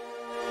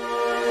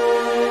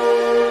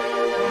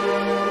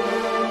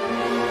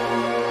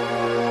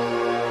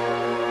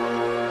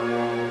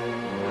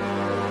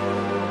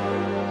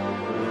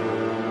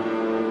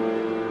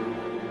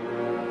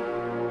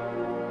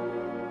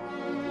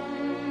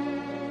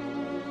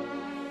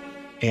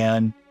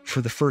 And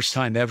for the first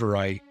time ever,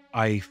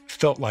 I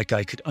felt like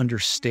I could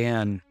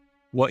understand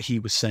what he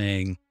was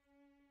saying.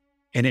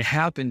 And it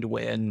happened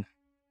when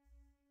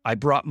I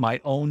brought my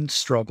own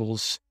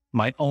struggles,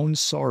 my own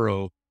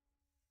sorrow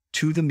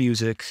to the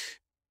music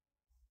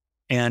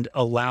and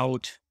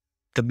allowed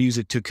the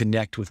music to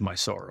connect with my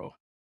sorrow.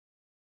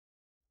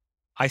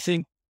 I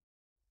think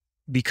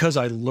because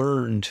I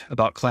learned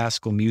about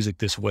classical music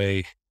this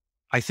way,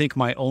 I think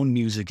my own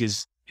music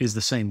is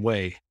the same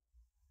way.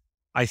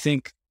 I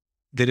think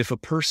that if a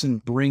person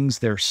brings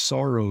their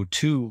sorrow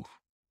to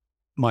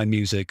my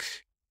music,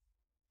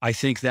 I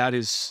think that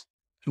is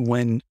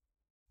when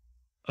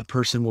a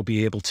person will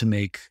be able to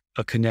make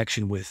a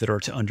connection with it or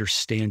to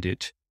understand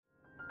it.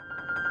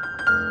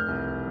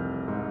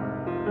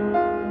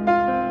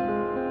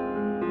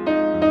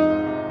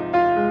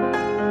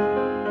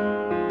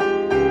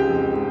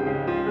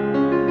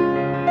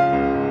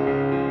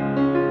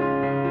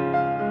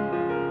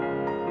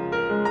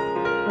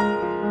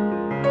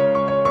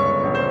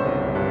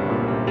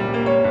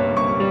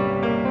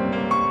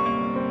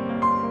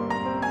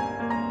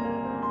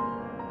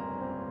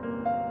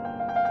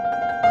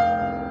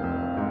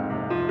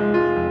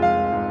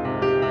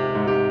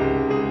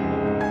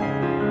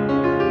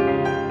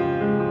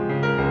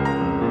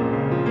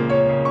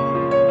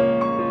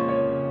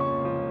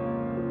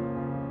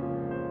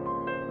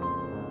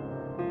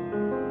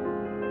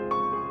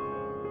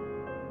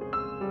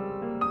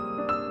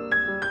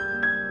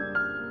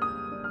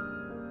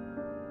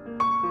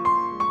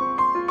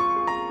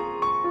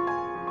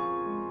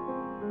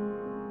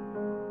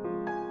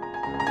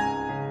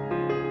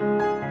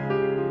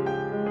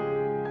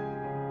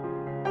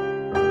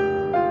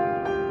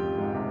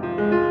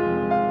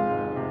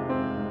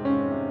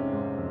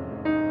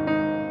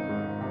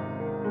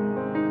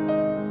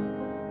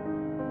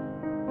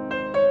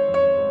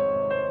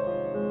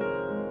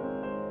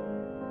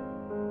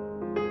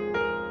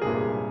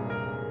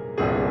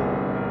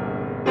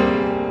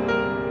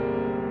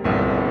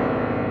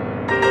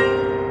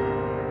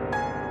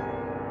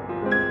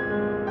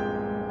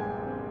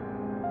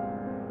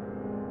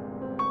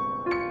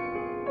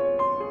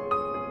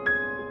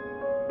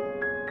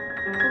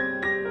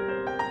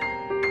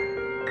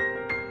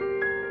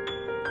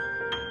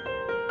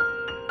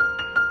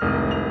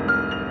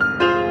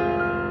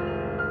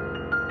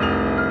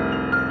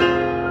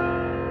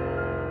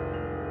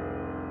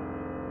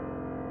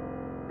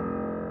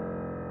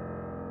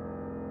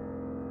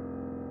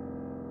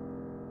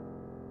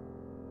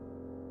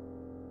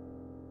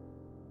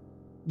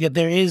 Yeah,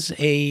 there is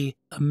a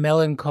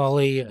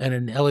melancholy and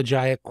an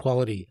elegiac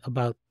quality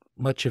about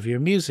much of your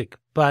music.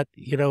 But,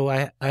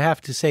 I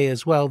have to say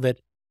as well that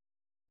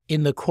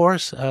in the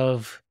course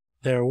of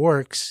their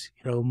works,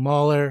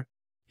 Mahler,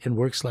 in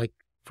works like,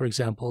 for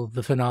example,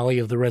 the finale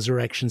of the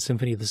Resurrection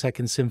Symphony, the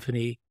Second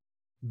Symphony,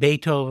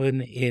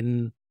 Beethoven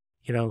in,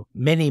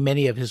 many,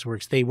 many of his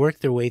works, they work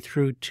their way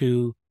through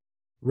to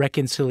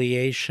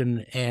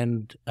reconciliation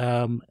and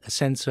a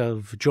sense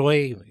of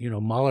joy.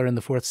 Mahler in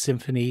the Fourth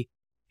Symphony,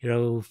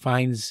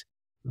 finds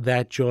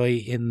that joy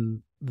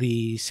in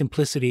the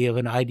simplicity of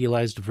an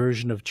idealized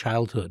version of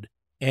childhood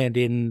and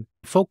in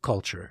folk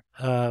culture.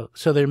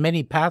 So there are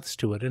many paths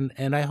to it.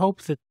 And I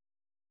hope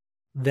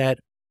that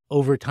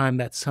over time,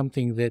 that's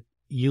something that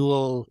you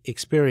will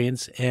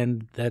experience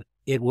and that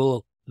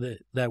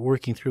that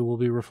working through will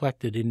be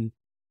reflected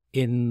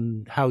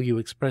in how you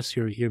express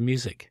your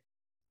music.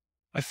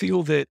 I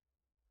feel that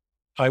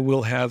I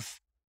will have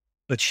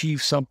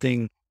achieved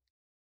something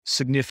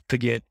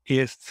significant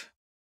if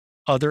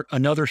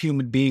another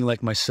human being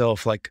like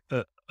myself, like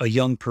a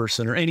young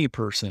person or any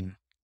person,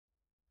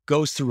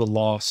 goes through a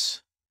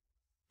loss,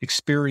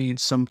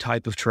 experience some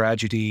type of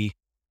tragedy,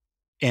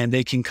 and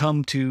they can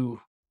come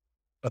to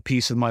a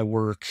piece of my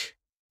work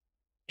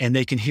and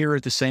they can hear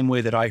it the same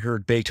way that I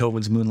heard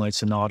Beethoven's Moonlight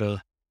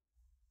Sonata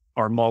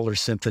or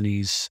Mahler's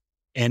symphonies.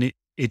 And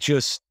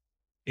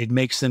it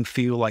makes them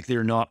feel like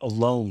they're not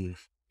alone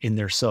in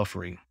their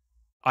suffering.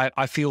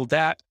 I feel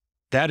that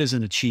is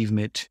an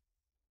achievement.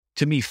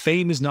 To me,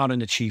 fame is not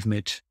an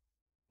achievement.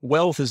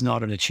 Wealth is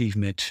not an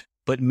achievement,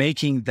 but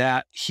making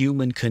that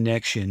human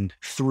connection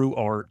through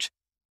art,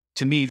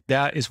 to me,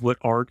 that is what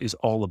art is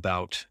all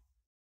about.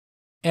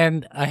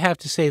 And I have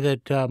to say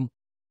that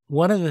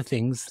one of the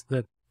things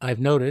that I've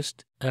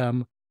noticed,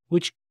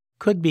 which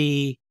could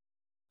be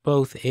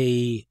both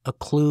a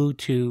clue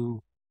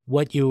to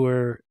what you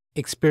were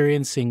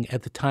experiencing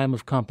at the time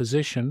of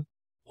composition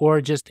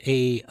or just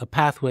a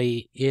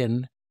pathway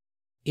in,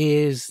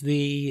 is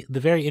the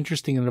very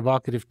interesting and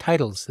evocative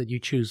titles that you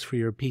choose for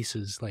your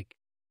pieces, like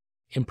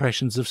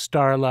Impressions of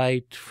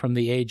Starlight, From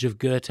the Age of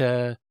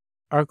Goethe,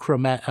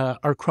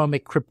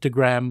 Archromic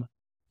Cryptogram,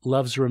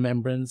 Love's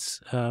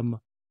Remembrance,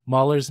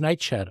 Mahler's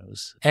Night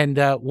Shadows, and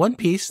one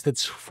piece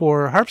that's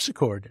for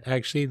harpsichord,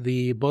 actually,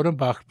 the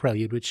Bodenbach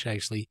Prelude, which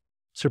actually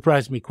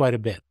surprised me quite a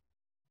bit.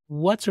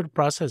 What sort of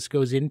process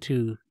goes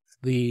into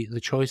the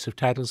choice of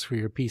titles for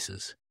your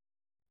pieces?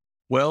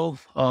 Well,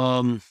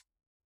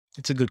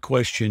 it's a good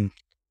question.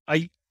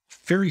 I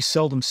very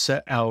seldom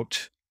set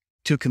out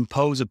to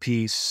compose a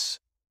piece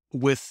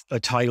with a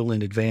title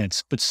in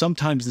advance, but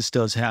sometimes this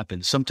does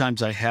happen.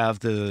 Sometimes I have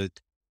the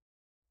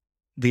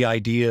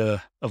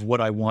idea of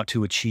what I want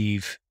to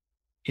achieve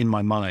in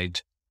my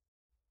mind.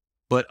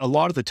 But a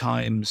lot of the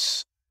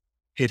times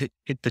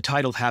the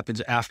title happens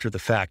after the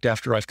fact,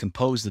 after I've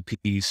composed the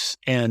piece.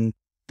 And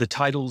the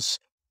titles,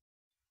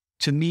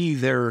 to me,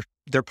 they're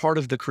part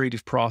of the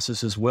creative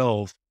process as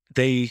well.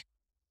 They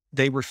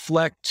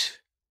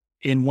reflect,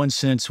 in one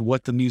sense,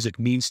 what the music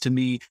means to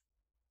me,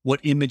 what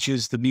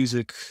images the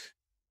music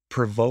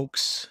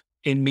provokes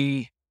in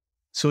me.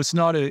 So it's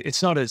not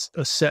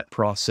a set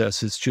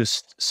process. It's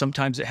just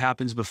sometimes it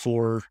happens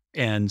before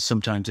and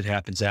sometimes it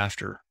happens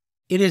after.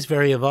 It is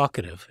very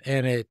evocative,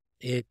 and it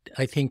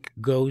I think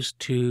goes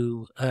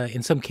to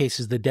in some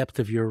cases the depth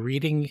of your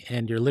reading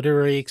and your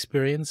literary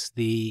experience.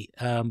 The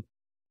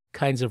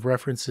kinds of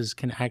references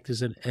can act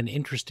as an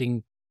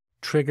interesting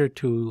trigger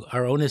to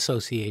our own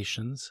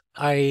associations.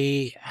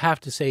 I have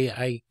to say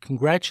I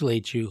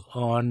congratulate you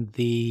on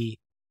the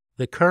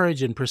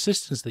courage and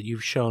persistence that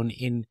you've shown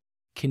in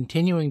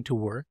continuing to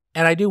work.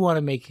 And I do want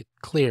to make it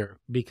clear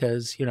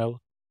because,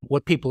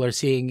 what people are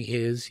seeing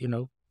is,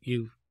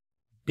 you've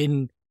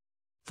been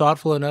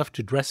thoughtful enough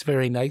to dress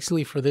very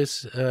nicely for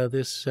this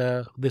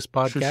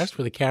podcast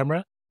for the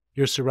camera.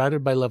 You're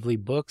surrounded by lovely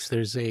books.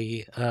 There's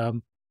a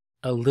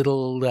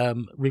little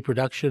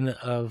reproduction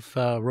of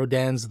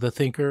Rodin's The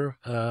Thinker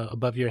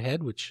above your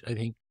head, which I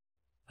think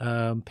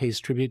pays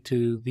tribute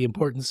to the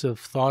importance of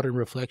thought and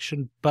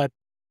reflection. But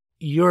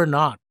you're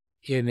not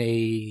in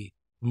a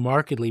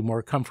markedly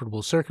more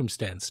comfortable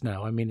circumstance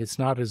now. I mean, it's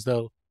not as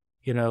though,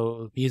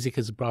 music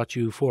has brought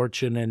you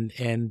fortune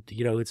and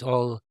it's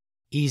all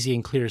easy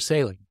and clear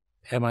sailing.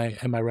 Am I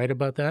right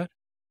about that?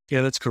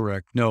 Yeah, that's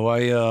correct.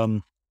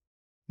 No,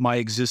 my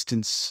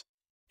existence,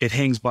 it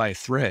hangs by a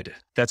thread.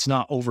 That's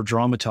not over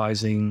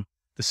dramatizing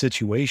the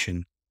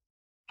situation.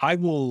 I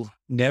will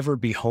never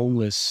be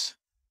homeless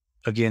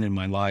again in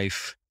my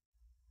life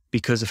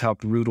because of how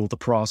brutal the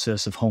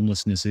process of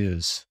homelessness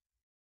is.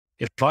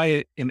 If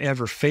I am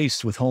ever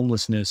faced with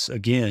homelessness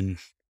again,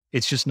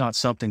 it's just not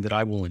something that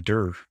I will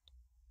endure.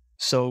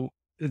 So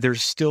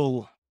there's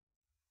still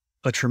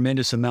a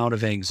tremendous amount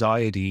of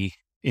anxiety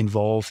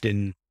involved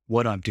in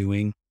what I'm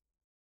doing.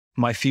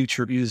 My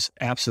future is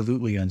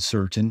absolutely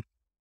uncertain.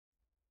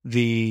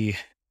 The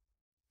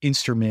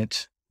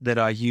instrument that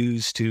I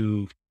use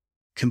to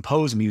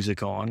compose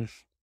music on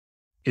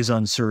is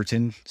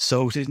uncertain.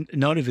 So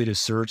none of it is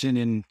certain.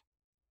 And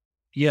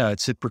yeah,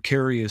 it's a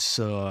precarious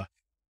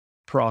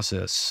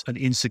process, an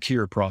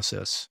insecure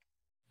process.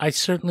 I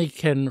certainly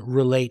can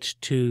relate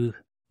to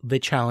the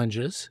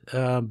challenges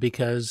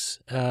because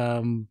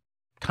time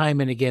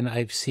and again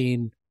I've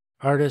seen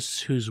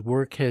artists whose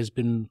work has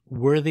been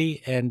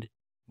worthy and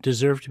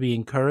deserve to be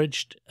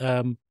encouraged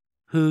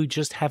who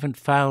just haven't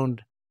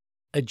found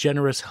a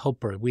generous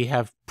helper. We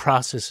have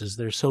processes,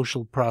 their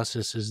social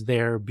processes,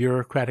 their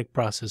bureaucratic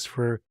process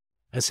for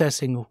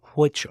assessing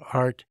which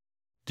art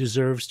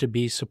deserves to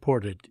be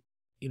supported.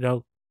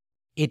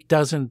 It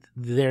doesn't,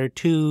 they're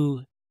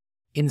too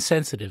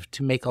insensitive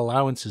to make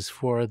allowances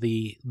for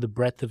the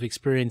breadth of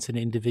experience and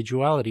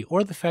individuality,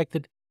 or the fact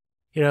that,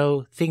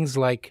 things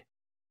like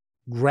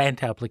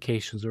grant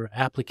applications or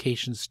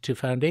applications to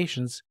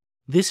foundations,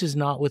 this is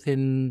not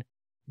within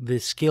the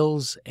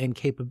skills and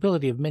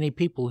capability of many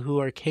people who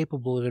are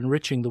capable of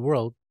enriching the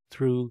world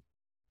through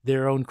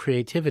their own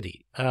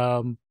creativity.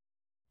 And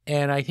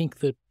I think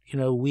that,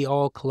 we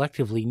all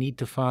collectively need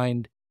to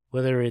find,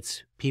 whether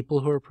it's people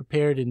who are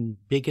prepared in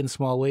big and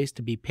small ways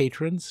to be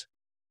patrons,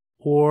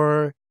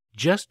 or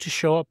just to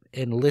show up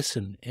and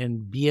listen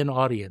and be an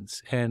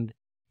audience and,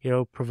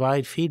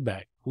 provide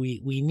feedback.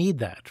 We need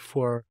that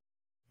for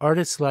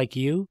artists like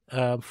you,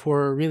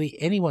 for really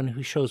anyone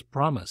who shows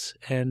promise.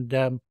 And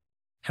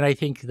I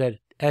think that,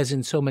 as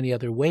in so many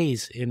other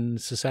ways in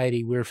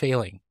society, we're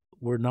failing.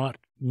 We're not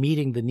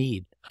meeting the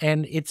need.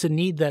 And it's a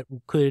need that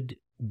could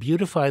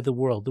beautify the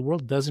world. The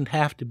world doesn't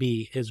have to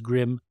be as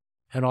grim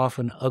and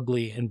often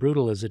ugly and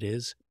brutal as it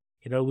is.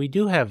 We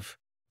do have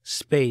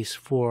space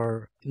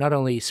for not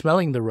only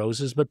smelling the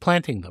roses, but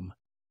planting them.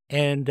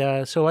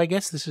 And so I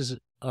guess this is,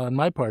 on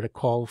my part, a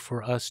call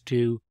for us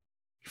to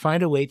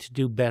find a way to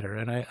do better.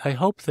 And I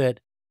hope that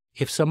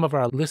if some of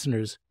our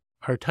listeners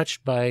are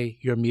touched by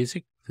your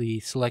music, the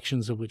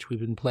selections of which we've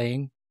been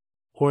playing,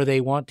 or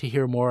they want to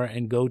hear more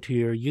and go to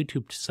your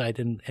YouTube site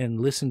and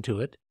listen to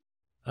it,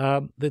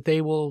 that they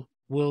will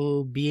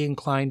be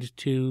inclined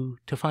to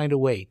find a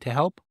way to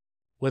help,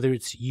 whether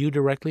it's you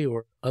directly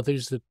or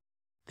others that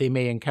they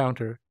may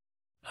encounter,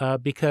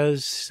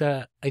 because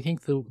I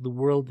think the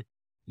world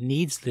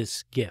needs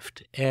this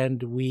gift,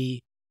 and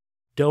we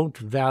don't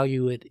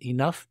value it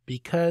enough,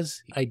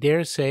 because I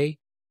dare say,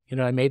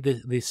 I made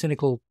the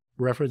cynical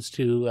reference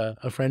to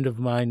a friend of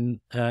mine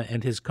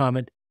and his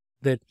comment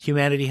that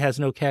humanity has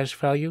no cash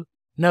value.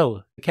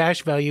 No,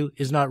 cash value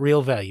is not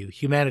real value.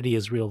 Humanity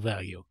is real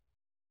value.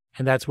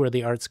 And that's where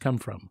the arts come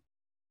from.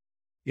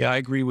 Yeah, I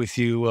agree with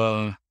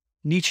you.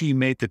 Nietzsche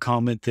made the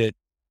comment that,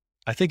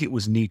 I think it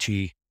was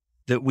Nietzsche,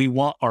 that we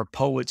want our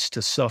poets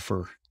to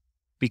suffer,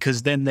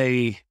 because then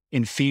they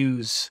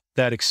infuse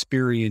that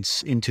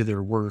experience into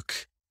their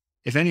work.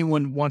 If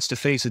anyone wants to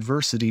face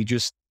adversity,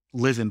 just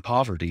live in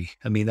poverty.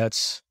 I mean,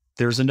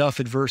 there's enough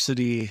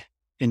adversity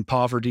in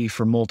poverty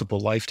for multiple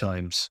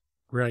lifetimes.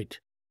 Right.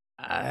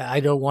 I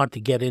don't want to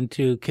get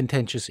into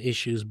contentious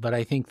issues, but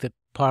I think that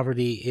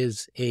poverty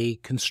is a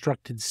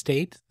constructed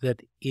state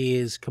that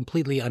is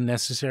completely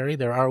unnecessary.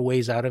 There are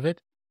ways out of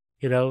it.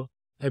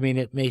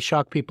 It may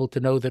shock people to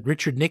know that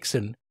Richard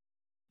Nixon,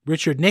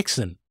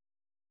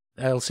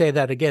 I'll say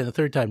that again the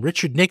third time,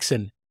 Richard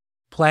Nixon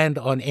planned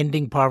on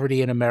ending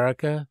poverty in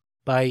America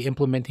by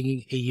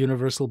implementing a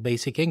universal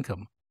basic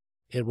income.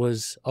 It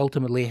was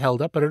ultimately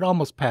held up, but it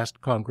almost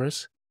passed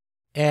Congress.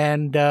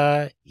 And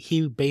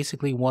he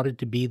basically wanted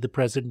to be the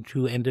president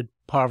who ended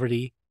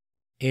poverty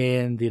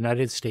in the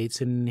United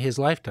States in his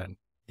lifetime.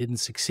 Didn't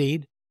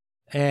succeed,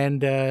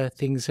 and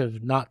things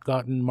have not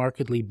gotten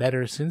markedly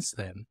better since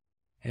then.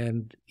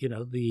 And,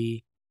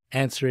 the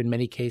answer in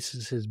many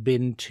cases has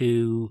been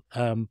to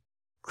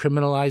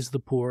criminalize the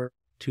poor,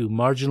 to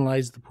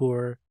marginalize the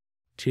poor,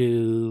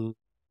 to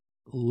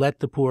let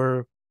the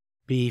poor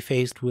be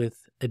faced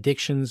with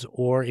addictions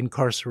or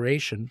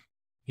incarceration.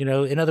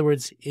 In other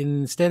words,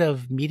 instead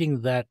of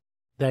meeting that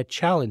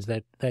challenge,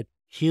 that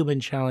human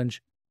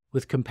challenge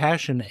with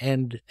compassion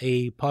and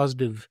a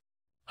positive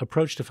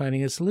approach to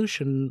finding a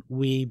solution,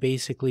 we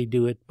basically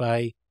do it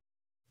by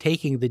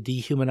taking the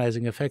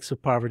dehumanizing effects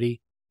of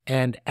poverty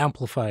and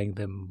amplifying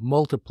them,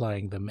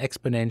 multiplying them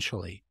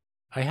exponentially.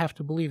 I have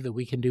to believe that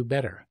we can do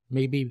better.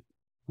 Maybe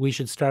we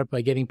should start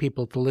by getting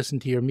people to listen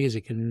to your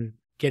music and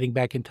getting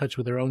back in touch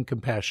with their own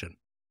compassion.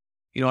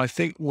 I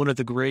think one of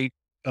the great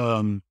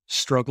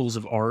struggles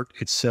of art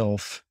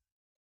itself,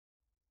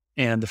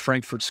 and the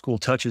Frankfurt School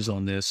touches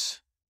on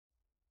this,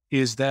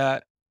 is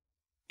that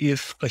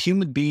if a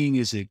human being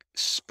is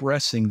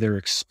expressing their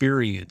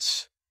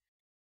experience,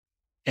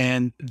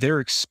 and their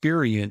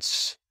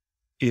experience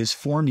is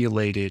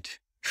formulated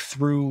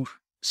through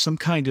some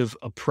kind of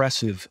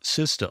oppressive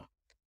system,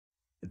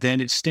 then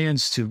it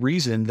stands to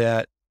reason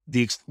that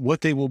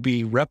what they will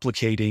be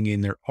replicating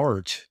in their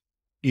art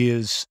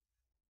is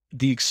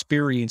the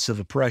experience of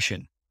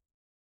oppression.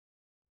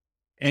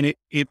 And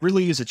it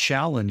really is a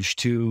challenge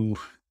to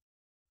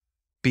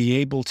be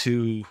able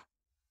to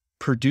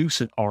produce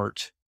an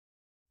art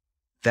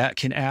that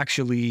can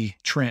actually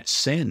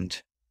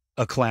transcend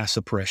a class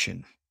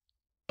oppression,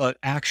 an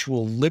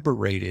actual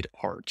liberated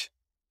art.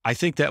 I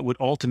think that would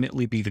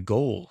ultimately be the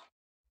goal.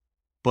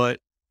 But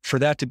for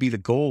that to be the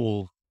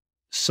goal,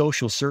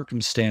 social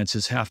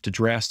circumstances have to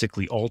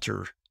drastically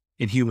alter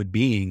in human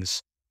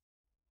beings,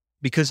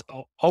 because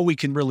all we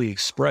can really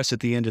express at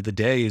the end of the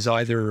day is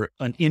either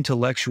an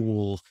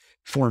intellectual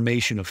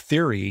formation of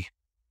theory,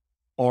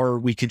 or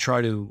we can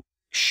try to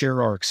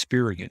share our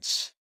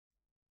experience.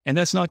 And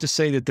that's not to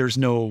say that there's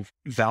no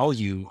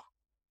value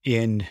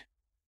in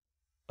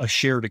a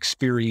shared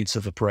experience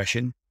of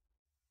oppression.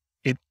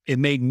 It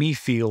made me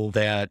feel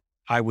that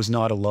I was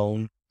not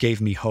alone,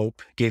 gave me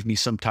hope, gave me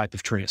some type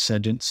of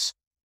transcendence.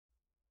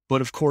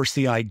 But of course,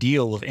 the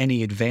ideal of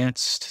any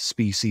advanced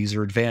species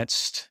or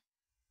advanced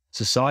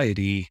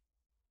society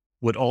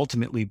would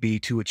ultimately be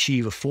to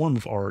achieve a form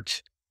of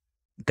art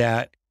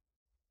that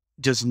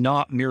does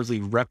not merely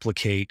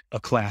replicate a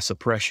class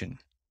oppression,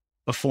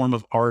 a form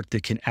of art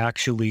that can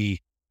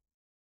actually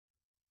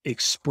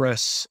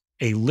express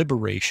a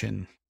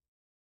liberation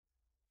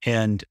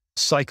and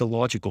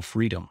psychological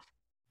freedom.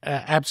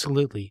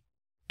 Absolutely.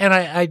 And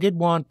I did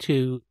want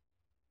to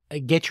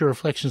get your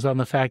reflections on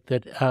the fact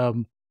that,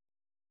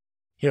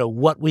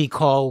 what we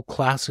call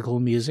classical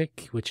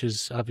music, which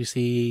is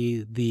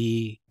obviously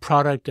the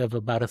product of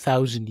about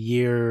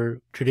 1,000-year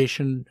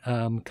tradition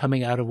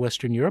coming out of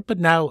Western Europe, but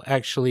now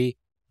actually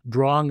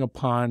drawing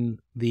upon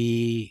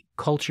the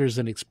cultures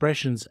and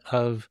expressions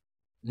of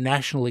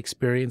national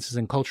experiences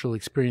and cultural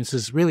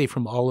experiences really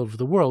from all over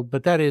the world.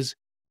 But that is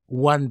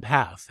one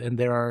path, and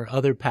there are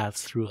other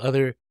paths through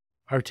other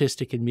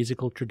artistic and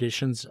musical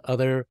traditions,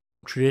 other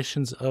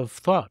traditions of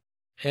thought.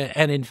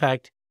 And in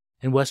fact,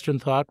 in Western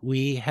thought,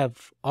 we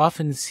have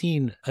often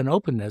seen an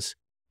openness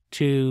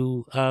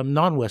to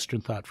non-Western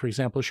thought. For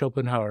example,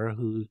 Schopenhauer,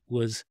 who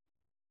was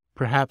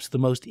perhaps the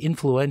most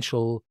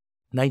influential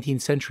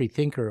 19th century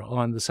thinker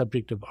on the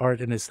subject of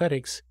art and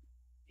aesthetics,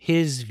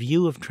 his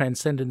view of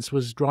transcendence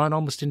was drawn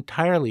almost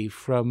entirely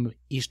from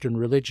Eastern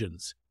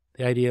religions.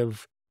 The idea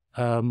of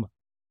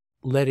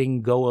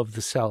letting go of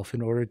the self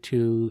in order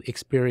to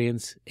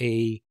experience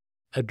a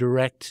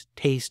direct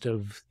taste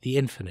of the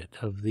infinite,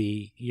 of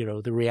the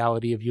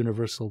reality of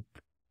universal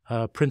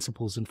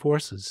principles and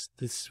forces.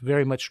 This is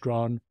very much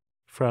drawn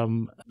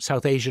from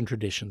South Asian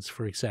traditions,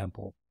 for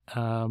example,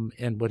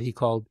 and what he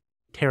called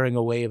tearing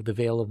away of the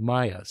veil of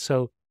Maya.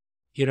 So,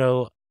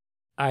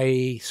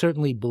 I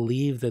certainly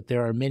believe that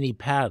there are many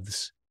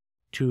paths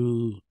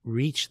to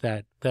reach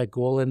that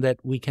goal, and that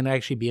we can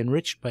actually be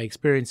enriched by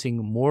experiencing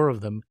more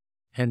of them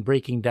and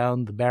breaking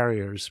down the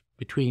barriers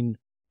between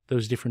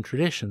those different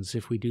traditions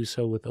if we do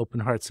so with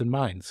open hearts and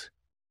minds.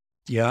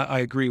 Yeah, I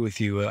agree with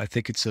you. I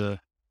think it's an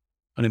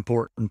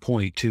important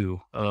point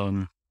too.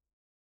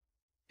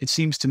 It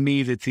seems to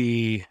me that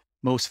the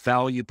most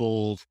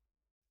valuable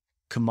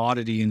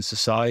commodity in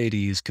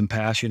society is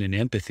compassion and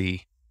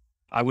empathy.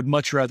 I would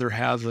much rather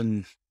have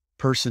a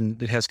person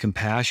that has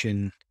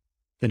compassion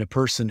than a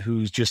person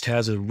who just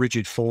has a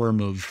rigid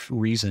form of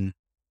reason.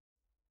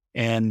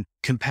 And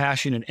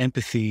compassion and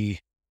empathy,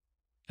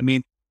 I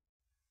mean,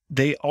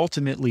 they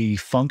ultimately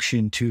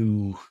function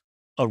to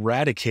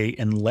eradicate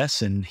and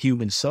lessen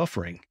human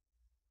suffering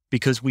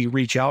because we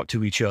reach out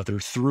to each other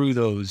through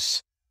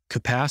those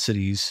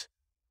capacities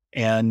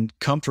and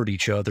comfort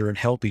each other and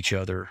help each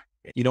other.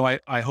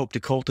 I hope to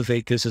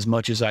cultivate this as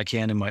much as I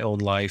can in my own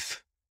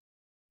life.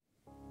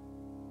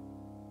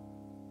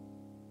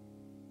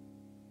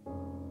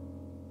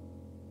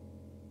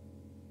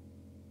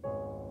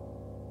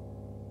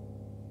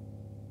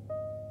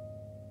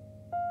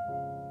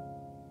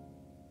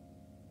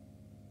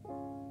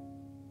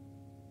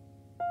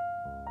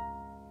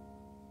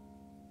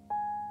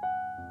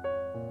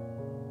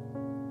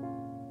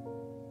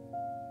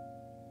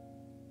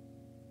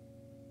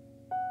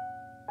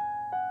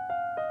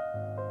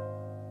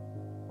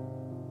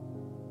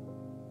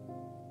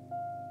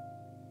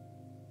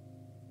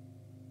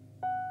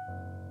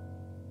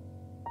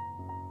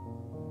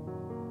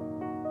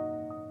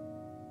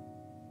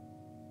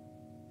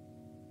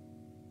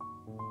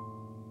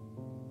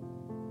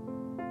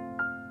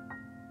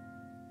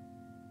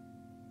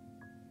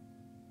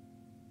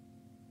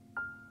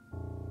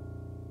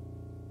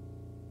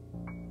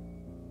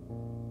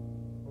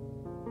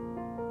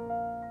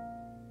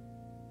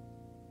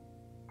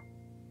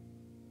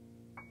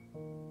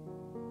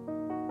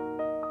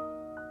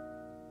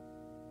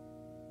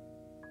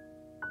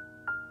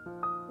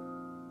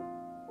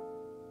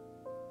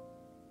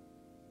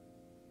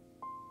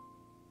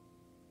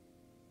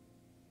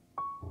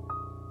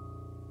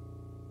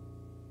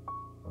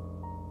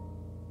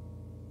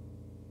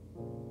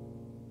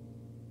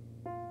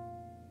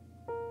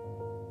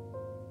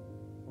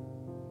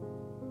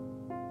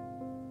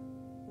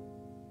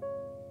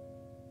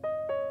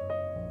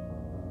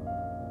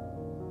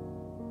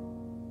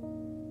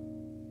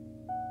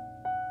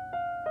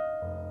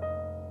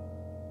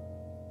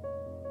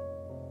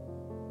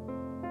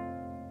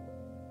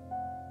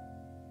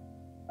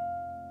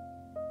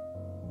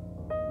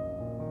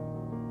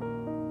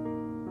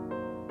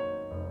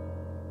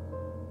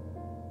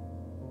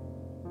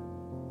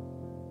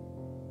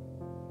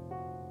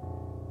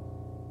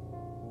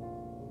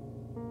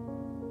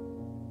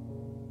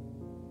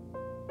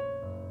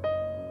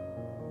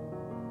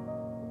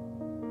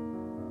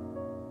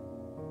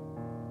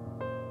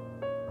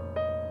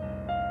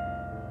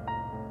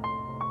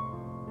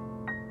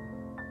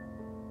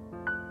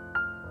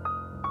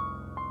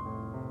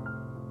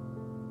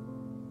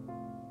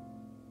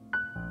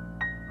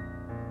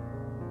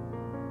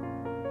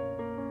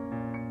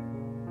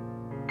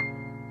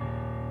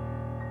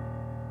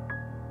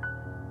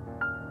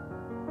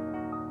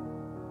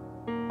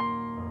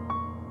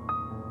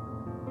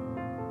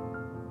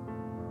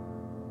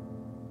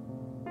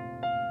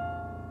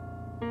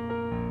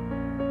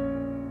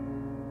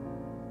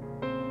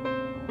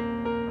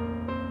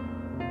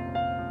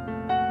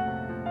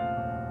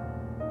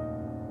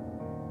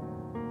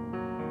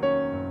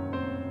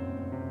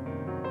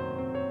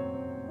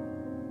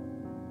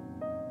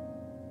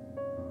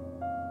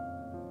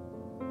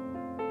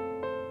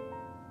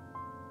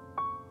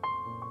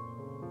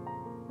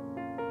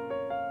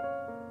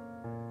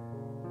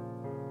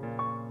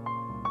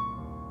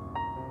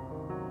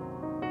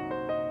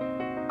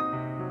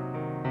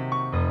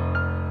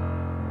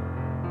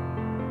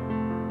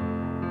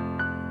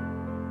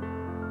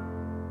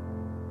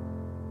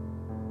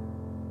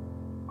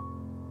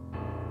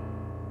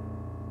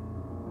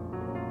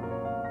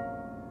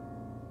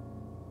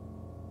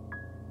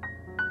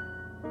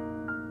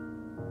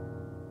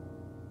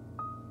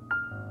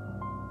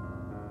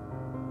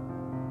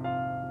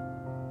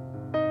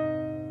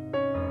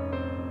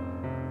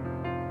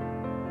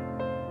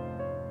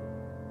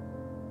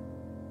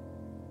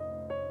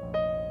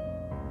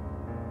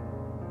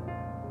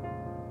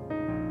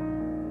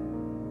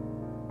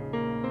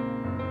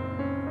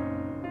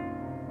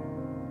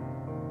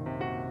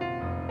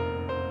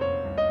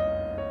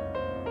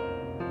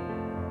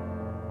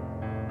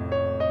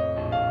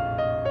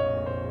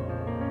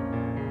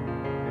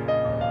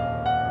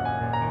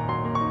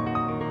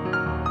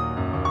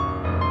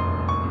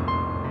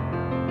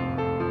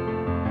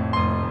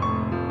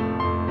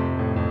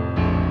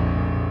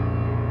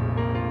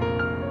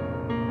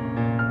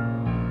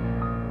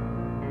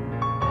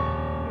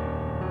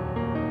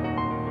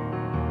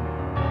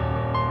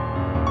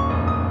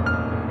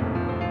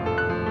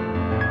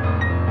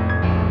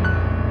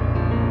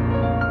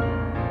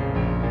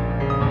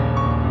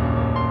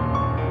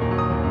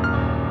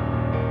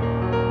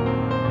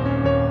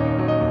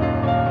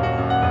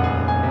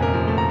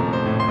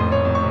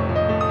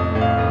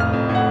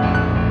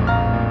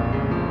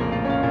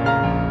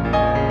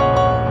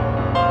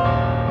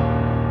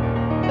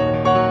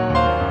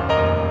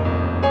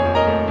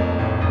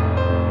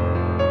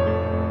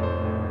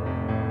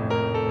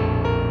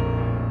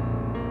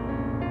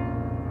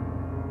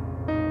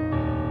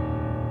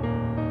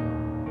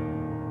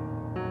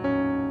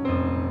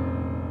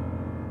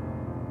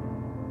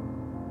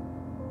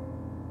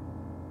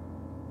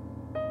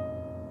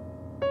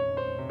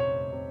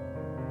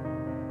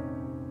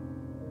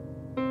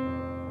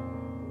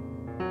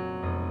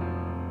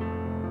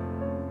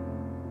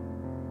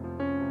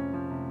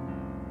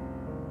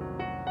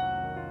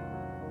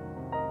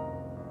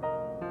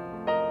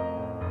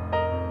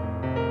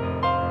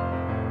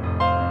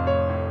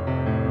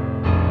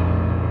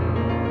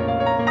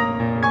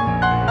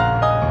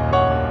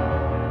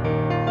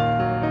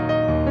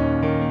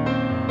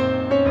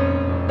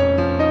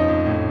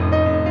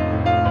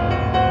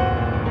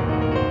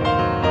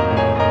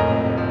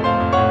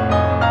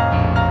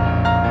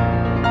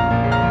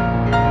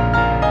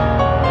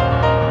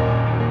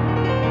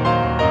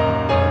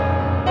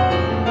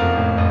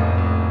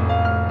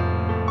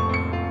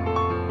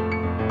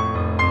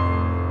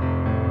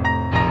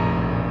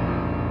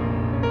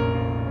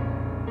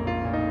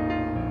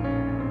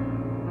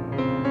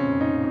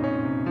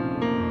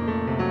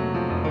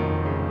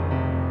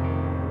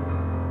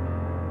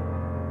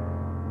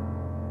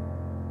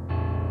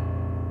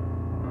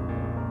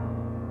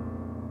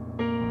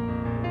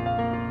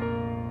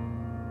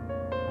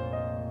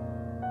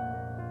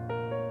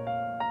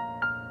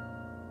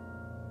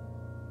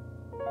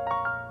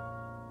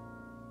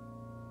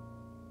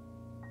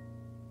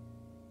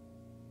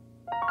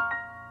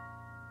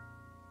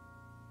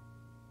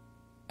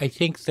 I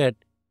think that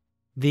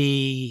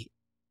the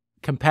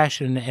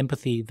compassion and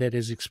empathy that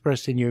is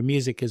expressed in your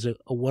music is a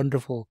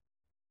wonderful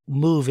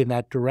move in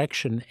that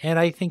direction. And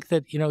I think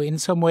that, in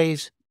some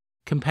ways,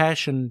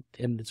 compassion,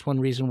 and it's one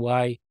reason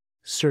why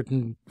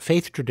certain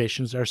faith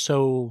traditions are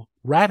so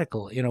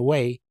radical in a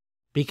way,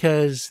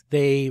 because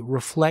they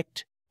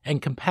reflect,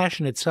 and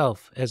compassion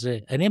itself as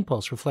an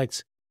impulse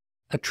reflects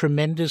a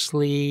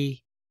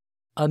tremendously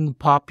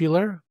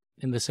unpopular,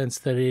 in the sense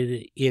that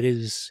it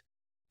is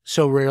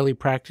so rarely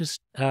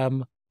practiced,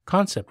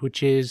 concept,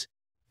 which is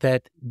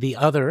that the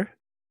other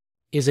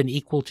is an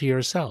equal to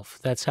yourself.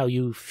 That's how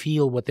you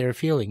feel what they're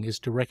feeling, is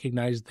to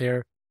recognize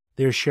their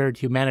shared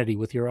humanity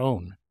with your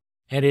own.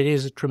 And it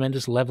is a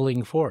tremendous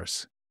leveling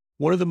force.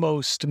 One of the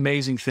most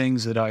amazing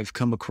things that I've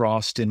come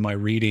across in my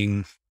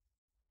reading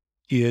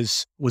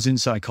was in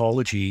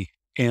psychology,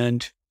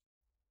 and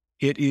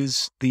it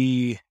is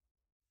the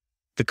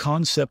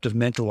concept of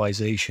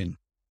mentalization.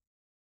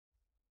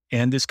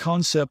 And this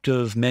concept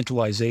of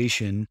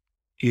mentalization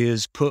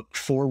is put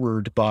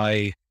forward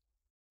by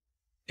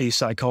a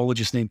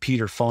psychologist named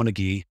Peter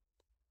Fonagy.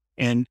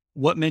 And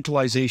what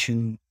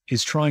mentalization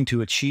is trying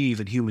to achieve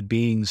in human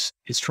beings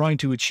is trying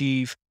to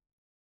achieve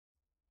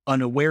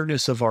an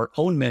awareness of our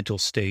own mental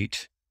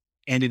state,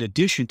 and in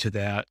addition to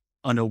that,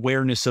 an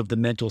awareness of the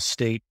mental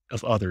state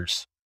of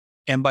others.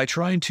 And by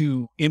trying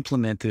to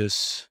implement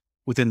this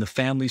within the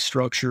family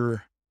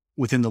structure,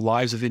 within the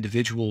lives of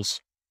individuals,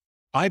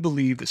 I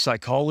believe that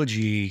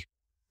psychology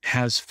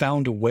has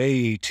found a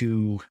way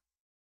to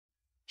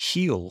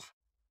heal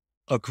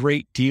a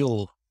great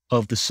deal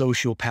of the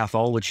social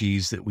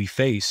pathologies that we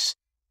face,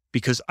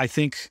 because I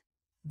think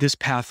this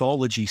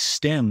pathology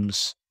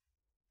stems,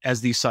 as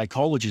these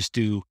psychologists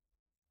do,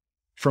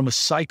 from a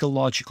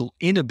psychological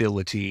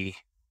inability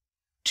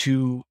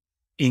to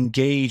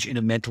engage in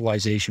a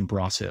mentalization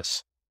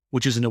process,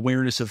 which is an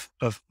awareness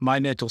of my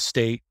mental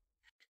state,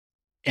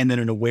 and then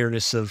an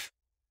awareness of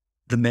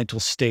the mental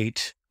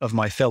state of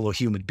my fellow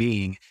human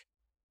being.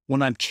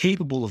 When I'm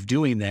capable of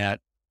doing that,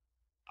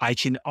 I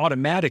can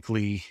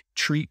automatically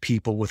treat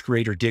people with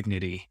greater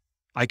dignity.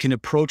 I can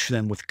approach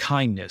them with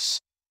kindness.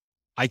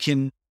 I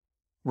can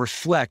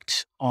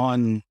reflect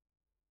on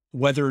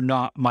whether or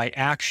not my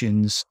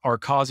actions are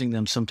causing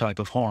them some type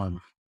of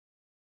harm.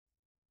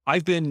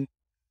 I've been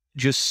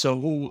just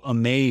so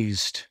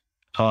amazed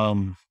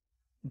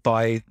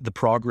by the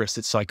progress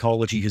that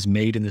psychology has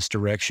made in this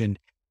direction.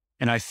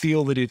 And I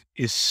feel that it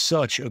is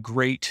such a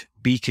great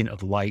beacon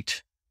of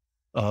light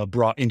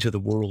brought into the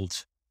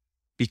world,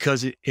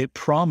 because it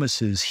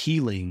promises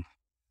healing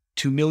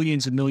to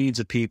millions and millions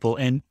of people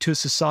and to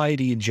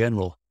society in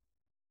general.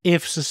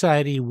 If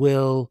society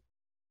will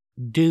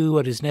do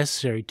what is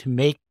necessary to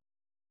make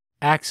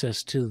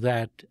access to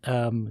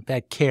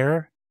that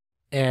care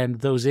and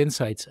those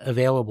insights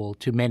available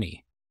to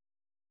many.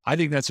 I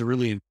think that's a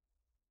really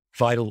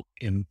vital,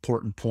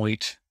 important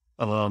point.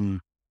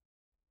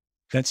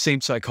 That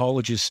same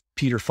psychologist,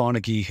 Peter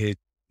Fonagy, had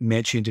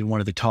mentioned in one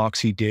of the talks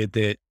he did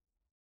that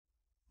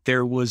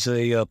there was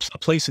a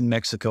place in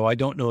Mexico, I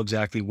don't know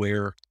exactly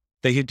where,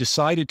 they had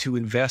decided to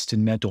invest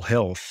in mental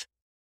health.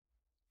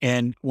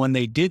 And when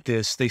they did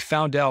this, they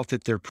found out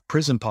that their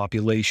prison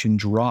population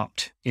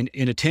dropped. In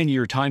a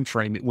 10-year time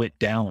frame, it went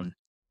down.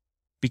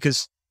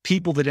 Because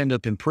people that end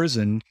up in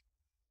prison,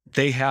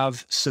 they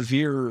have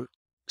severe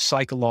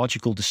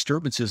psychological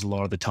disturbances a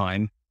lot of the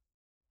time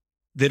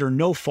that are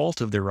no fault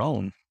of their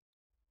own.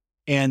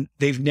 And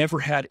they've never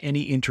had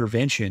any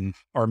intervention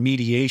or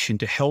mediation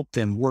to help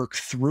them work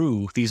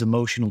through these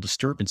emotional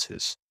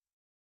disturbances.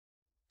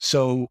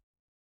 So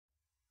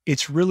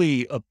it's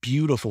really a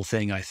beautiful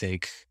thing, I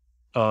think,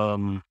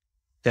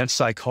 that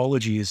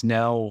psychology is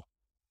now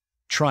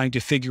trying to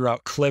figure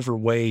out clever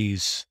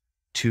ways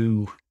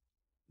to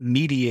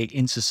mediate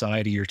in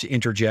society, or to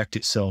interject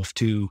itself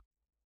to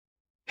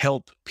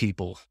help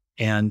people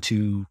and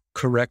to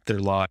correct their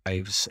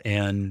lives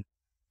and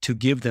to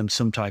give them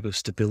some type of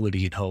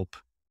stability and hope.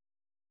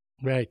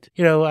 Right.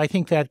 I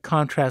think that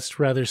contrasts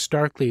rather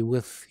starkly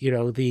with,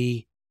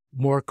 the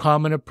more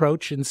common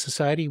approach in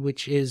society,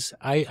 which is,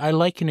 I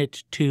liken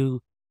it to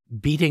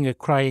beating a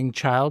crying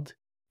child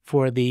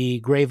for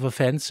the grave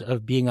offense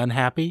of being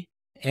unhappy,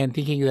 and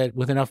thinking that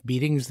with enough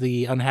beatings,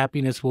 the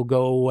unhappiness will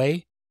go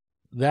away.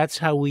 That's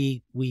how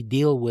we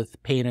deal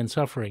with pain and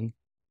suffering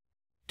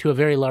to a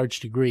very large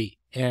degree.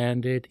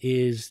 And it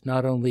is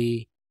not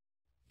only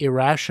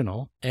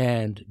irrational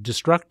and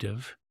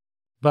destructive,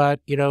 but,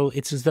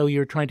 it's as though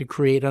you're trying to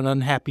create an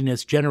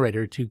unhappiness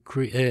generator to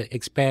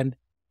expand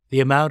the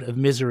amount of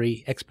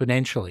misery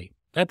exponentially.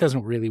 That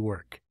doesn't really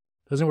work.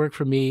 Doesn't work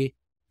for me.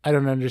 I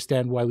don't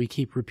understand why we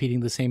keep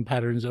repeating the same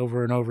patterns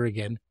over and over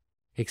again,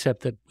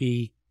 except that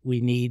we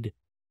need,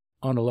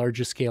 on a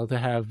larger scale, to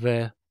have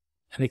an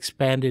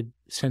expanded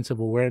sense of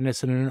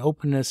awareness and an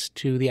openness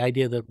to the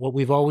idea that what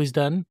we've always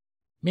done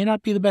may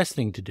not be the best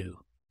thing to do.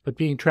 But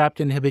being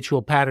trapped in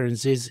habitual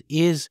patterns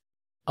is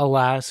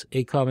alas,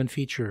 a common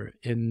feature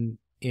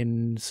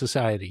in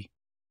society.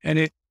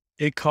 And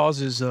it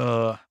causes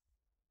a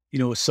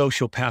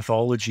social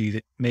pathology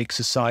that makes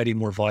society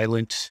more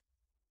violent.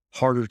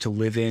 harder to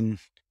live in.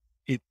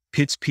 It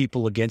pits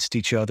people against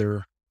each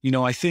other.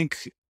 I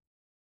think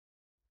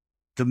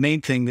the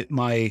main thing that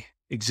my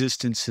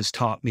existence has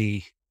taught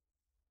me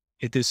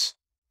at this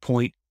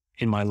point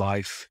in my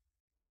life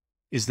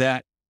is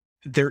that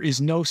there is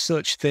no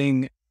such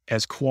thing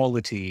as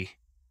quality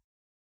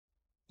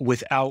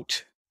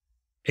without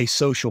a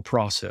social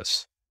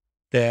process,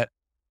 that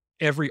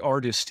every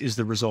artist is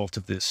the result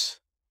of this.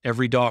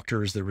 Every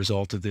doctor is the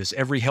result of this.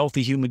 Every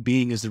healthy human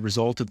being is the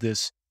result of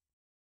this.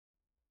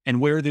 And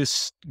where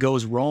this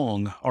goes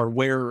wrong, or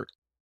where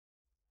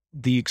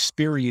the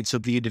experience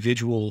of the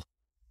individual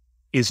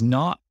is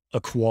not a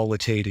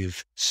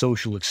qualitative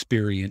social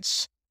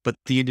experience, but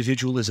the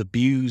individual is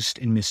abused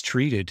and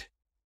mistreated,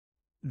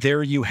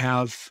 there you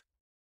have,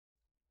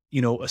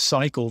 a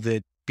cycle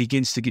that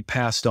begins to get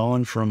passed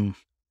on from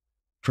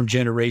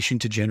generation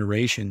to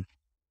generation.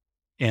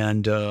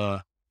 And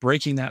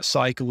breaking that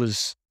cycle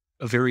is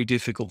a very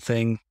difficult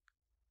thing.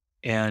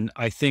 And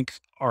I think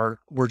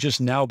we're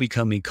just now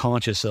becoming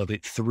conscious of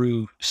it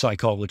through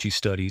psychology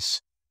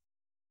studies.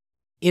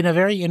 In a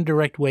very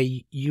indirect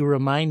way, you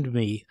remind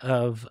me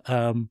of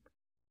a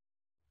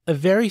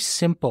very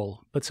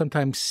simple, but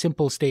sometimes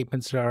simple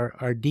statements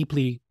are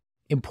deeply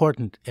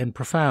important and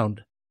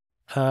profound.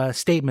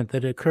 Statement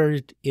that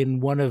occurred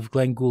in one of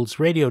Glenn Gould's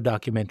radio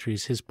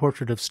documentaries, his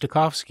portrait of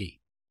Stokowski.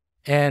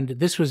 And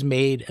this was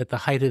made at the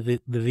height of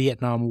the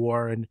Vietnam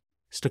War, and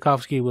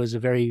Stokowski was a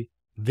very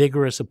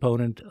vigorous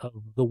opponent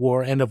of the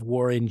war and of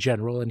war in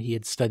general, and he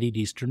had studied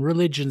Eastern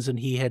religions, and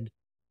he had,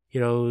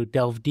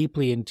 delved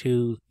deeply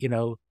into,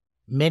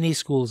 many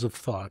schools of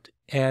thought.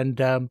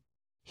 And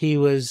he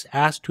was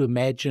asked to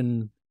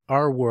imagine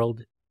our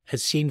world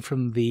as seen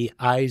from the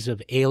eyes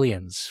of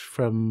aliens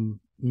from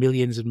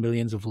millions and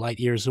millions of light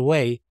years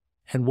away,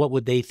 and what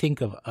would they think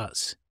of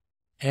us?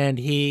 And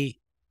he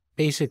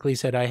basically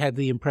said, I had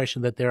the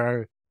impression that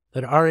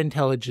our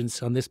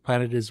intelligence on this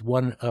planet is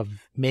one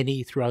of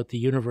many throughout the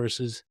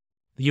universe,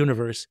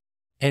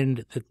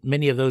 and that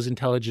many of those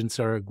intelligences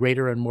are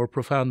greater and more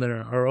profound than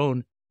our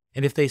own.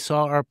 And if they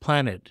saw our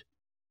planet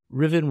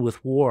riven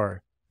with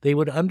war, they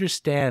would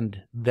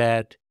understand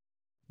that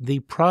the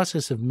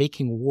process of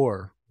making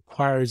war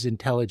requires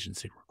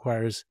intelligence. It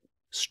requires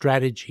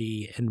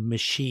strategy and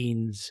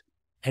machines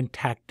and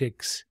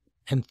tactics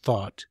and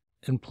thought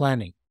and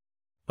planning.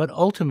 But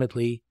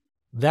ultimately,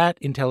 that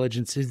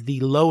intelligence is the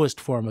lowest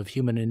form of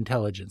human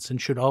intelligence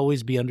and should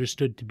always be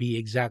understood to be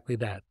exactly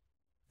that,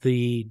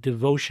 the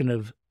devotion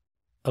of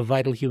a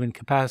vital human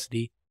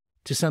capacity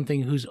to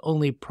something whose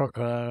only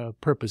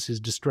purpose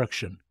is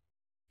destruction.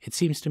 It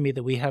seems to me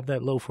that we have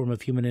that low form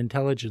of human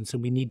intelligence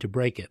and we need to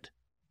break it.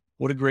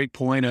 What a great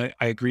point. I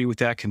agree with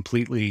that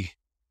completely.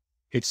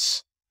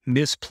 It's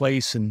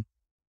misplaced and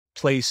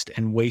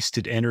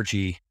wasted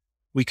energy.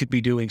 We could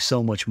be doing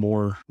so much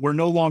more. We're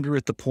no longer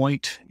at the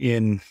point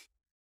in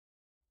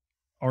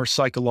our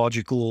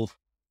psychological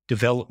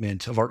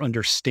development, of our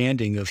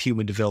understanding of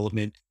human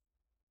development.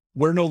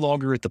 We're no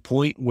longer at the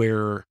point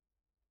where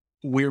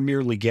we're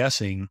merely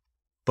guessing,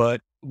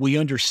 but we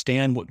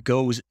understand what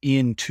goes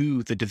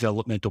into the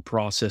developmental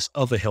process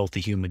of a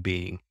healthy human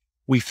being.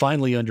 We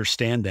finally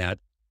understand that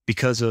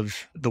because of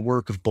the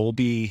work of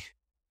Bowlby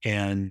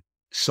and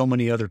so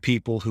many other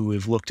people who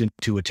have looked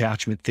into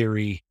attachment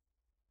theory.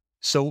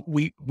 So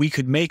we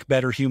could make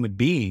better human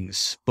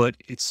beings, but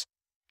it's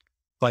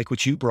like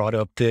what you brought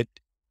up, that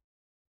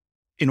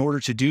in order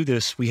to do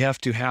this, we have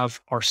to have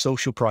our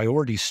social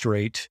priorities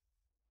straight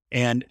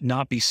and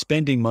not be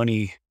spending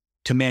money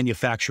to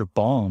manufacture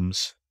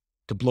bombs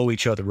to blow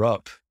each other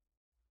up,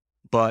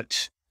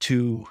 but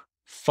to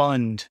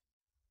fund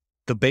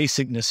the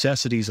basic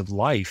necessities of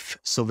life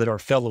so that our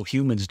fellow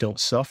humans don't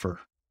suffer.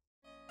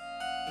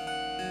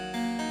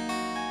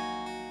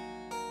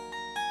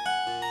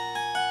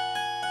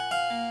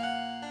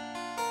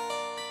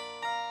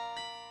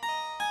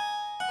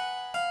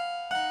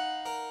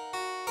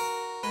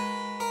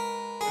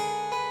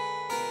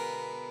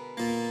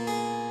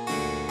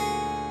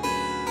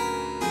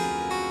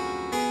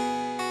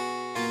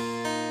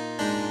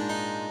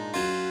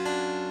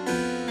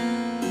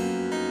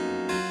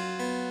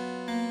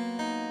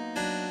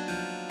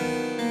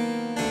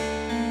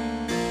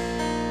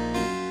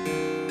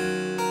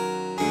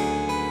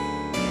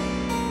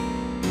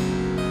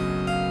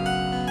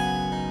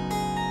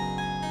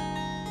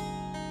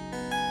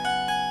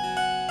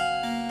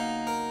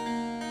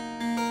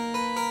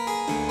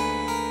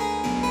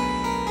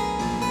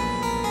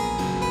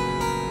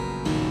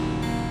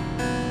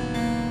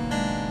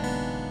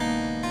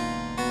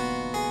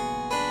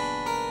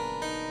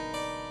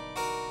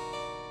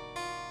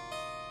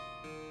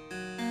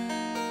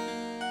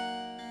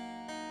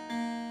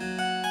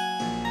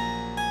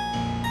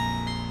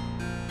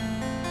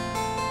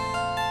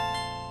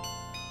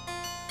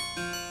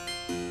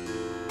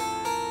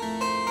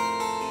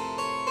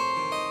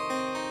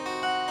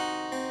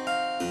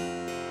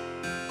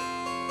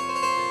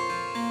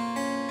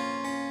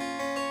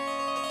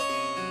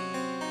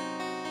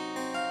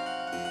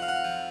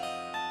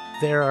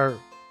 There are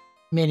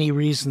many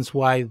reasons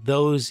why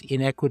those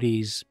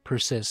inequities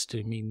persist.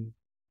 I mean,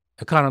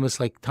 economists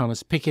like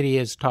Thomas Piketty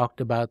has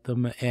talked about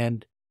them.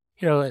 And,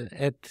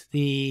 at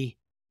the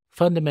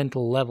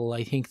fundamental level,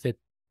 I think that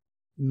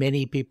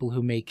many people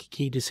who make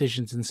key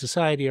decisions in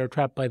society are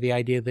trapped by the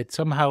idea that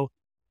somehow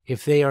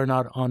if they are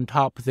not on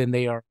top, then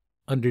they are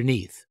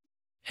underneath.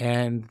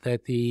 And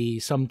that the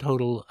sum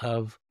total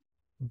of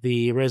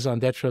the raison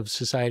d'etre of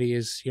society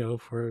is,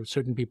 for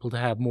certain people to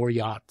have more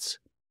yachts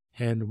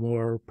and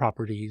more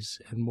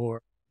properties and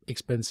more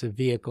expensive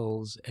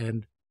vehicles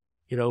and,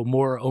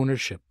 more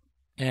ownership.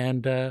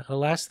 And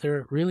alas,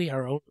 there really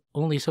are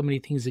only so many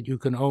things that you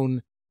can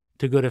own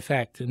to good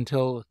effect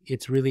until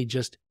it's really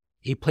just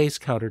a place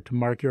counter to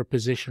mark your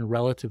position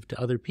relative to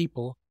other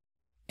people.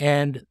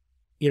 And,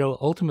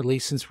 ultimately,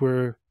 since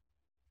we're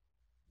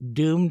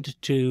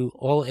doomed to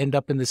all end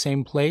up in the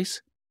same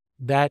place,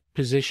 that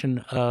position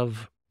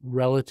of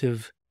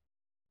relative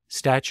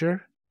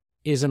stature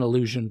is an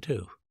illusion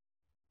too.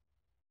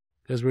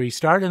 Because we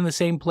start in the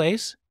same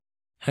place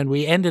and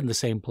we end in the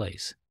same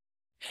place.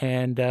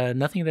 And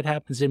nothing that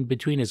happens in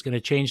between is going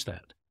to change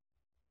that.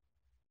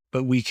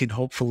 But we can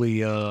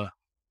hopefully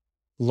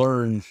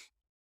learn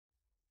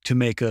to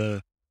make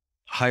a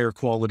higher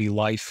quality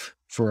life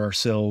for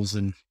ourselves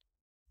and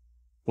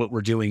what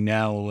we're doing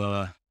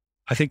now.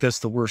 I think that's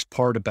the worst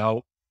part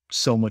about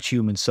so much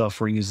human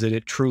suffering, is that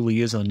it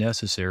truly is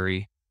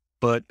unnecessary.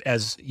 But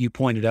as you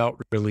pointed out,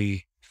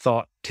 really,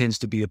 thought tends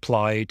to be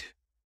applied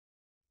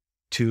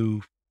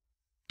to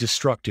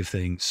destructive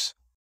things.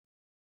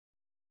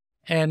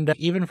 And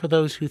even for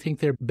those who think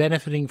they're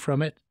benefiting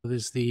from it,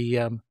 there's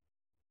the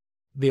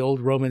old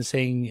Roman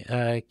saying,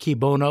 "Qui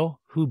bono,"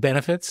 who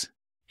benefits?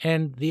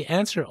 And the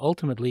answer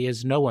ultimately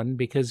is no one,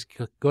 because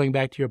going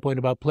back to your point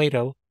about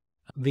Plato,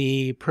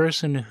 the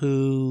person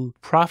who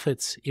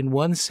profits in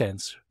one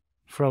sense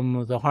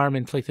from the harm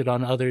inflicted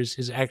on others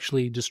is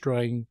actually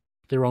destroying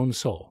their own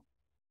soul.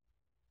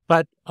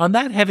 But on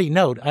that heavy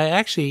note, I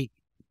actually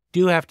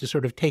do have to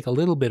sort of take a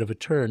little bit of a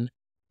turn,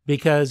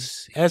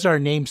 because as our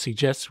name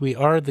suggests, we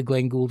are the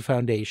Glenn Gould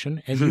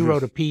Foundation, and you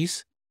wrote a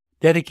piece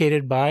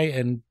dedicated by,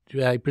 and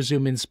I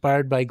presume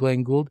inspired by,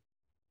 Glenn Gould.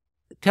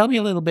 Tell me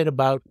a little bit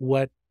about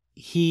what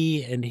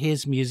he and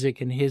his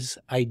music and his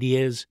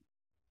ideas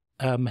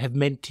have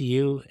meant to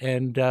you,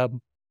 and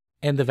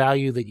the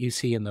value that you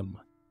see in them.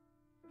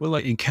 Well, I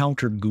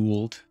encountered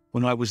Gould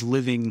when I was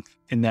living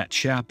in that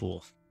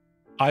chapel.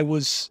 I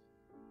was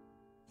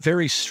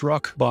very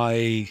struck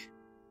by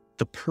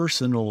the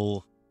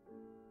personal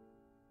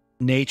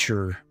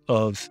nature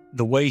of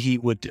the way he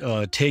would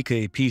take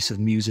a piece of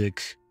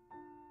music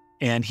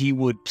and he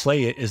would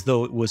play it as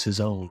though it was his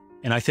own.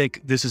 And I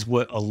think this is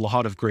what a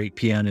lot of great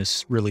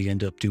pianists really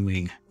end up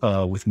doing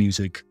with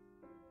music.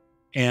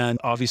 And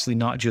obviously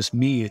not just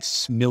me,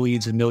 it's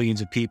millions and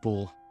millions of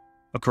people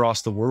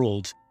across the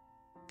world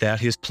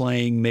that his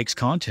playing makes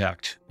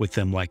contact with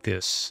them like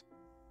this.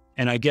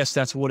 And I guess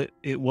that's what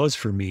it was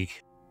for me.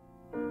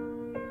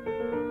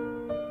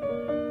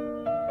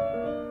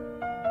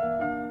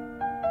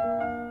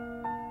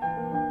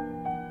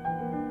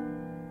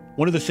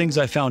 One of the things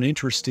I found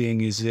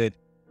interesting is that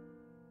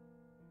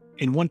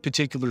in one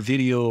particular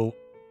video,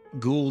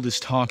 Gould is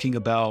talking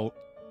about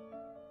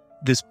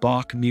this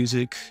Bach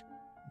music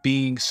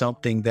being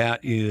something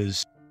that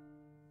is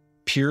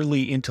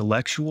purely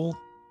intellectual.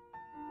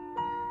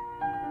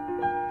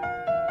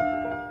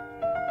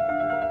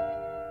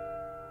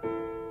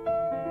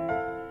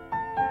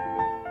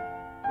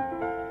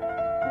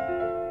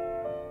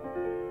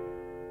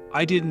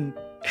 I didn't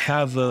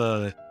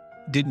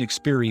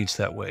experience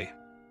that way.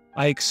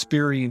 I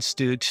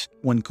experienced it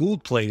when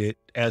Gould played it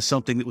as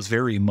something that was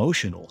very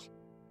emotional.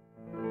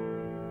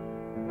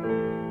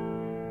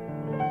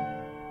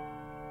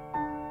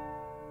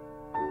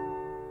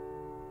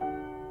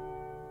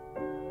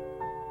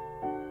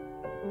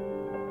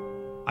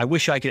 I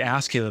wish I could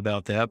ask him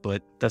about that,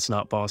 but that's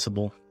not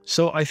possible.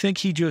 So I think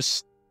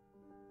his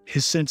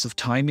sense of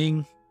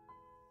timing,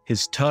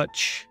 his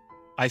touch,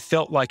 I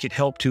felt like it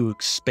helped to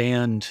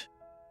expand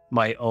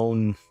my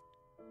own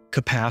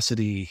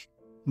capacity,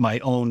 my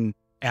own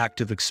act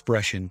of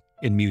expression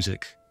in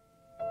music.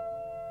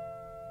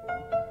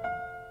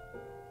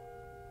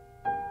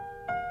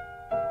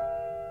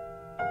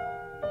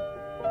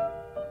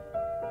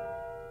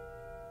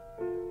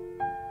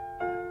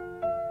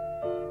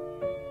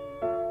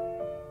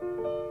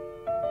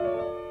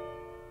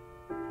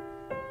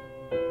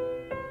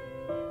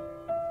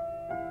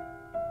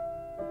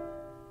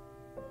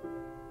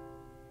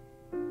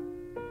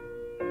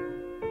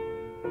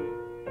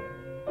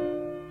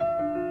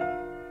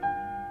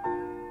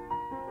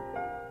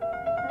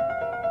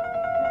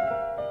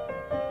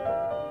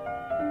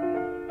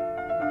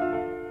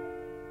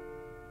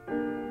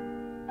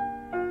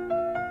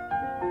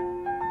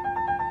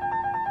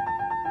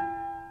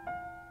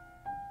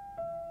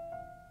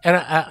 And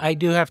I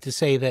do have to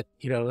say that,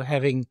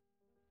 having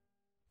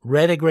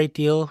read a great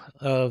deal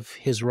of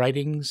his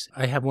writings,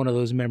 I have one of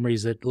those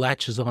memories that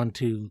latches on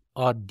to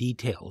odd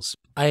details.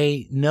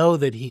 I know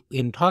that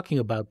in talking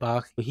about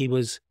Bach, he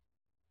was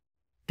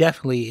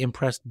definitely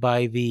impressed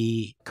by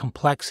the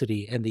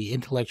complexity and the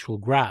intellectual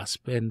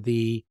grasp and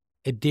the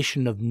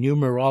addition of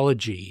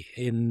numerology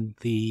in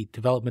the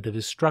development of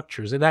his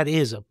structures. And that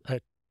is a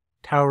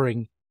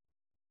towering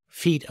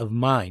feat of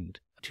mind.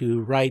 To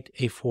write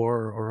a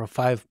 4 or a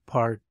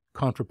 5-part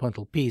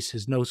contrapuntal piece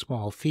is no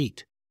small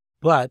feat.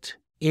 But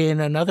in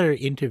another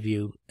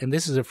interview, and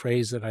this is a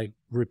phrase that I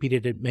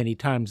repeated it many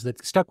times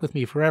that stuck with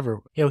me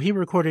forever, he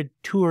recorded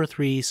 2 or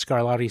 3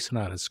 Scarlatti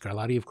sonatas.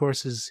 Scarlatti, of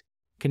course, is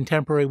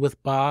contemporary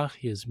with Bach.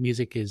 His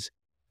music is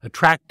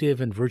attractive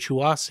and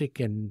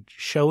virtuosic and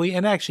showy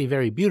and actually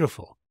very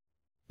beautiful,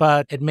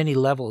 but at many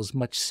levels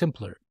much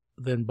simpler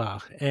than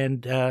Bach.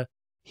 And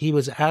he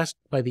was asked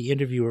by the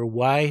interviewer,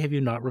 why have you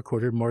not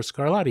recorded more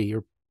Scarlatti?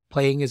 Your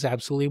playing is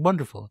absolutely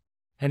wonderful.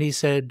 And he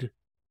said,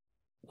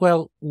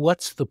 well,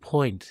 what's the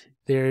point?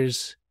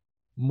 There's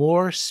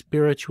more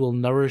spiritual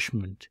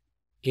nourishment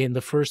in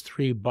the first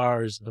 3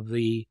 bars of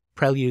the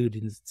Prelude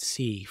in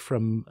C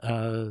from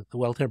the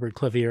Well-Tempered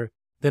Clavier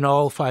than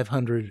all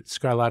 500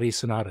 Scarlatti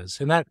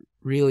sonatas. And that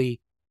really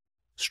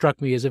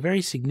struck me as a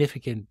very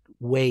significant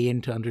way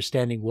into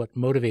understanding what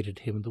motivated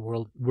him, the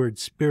word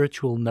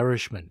spiritual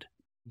nourishment.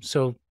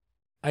 So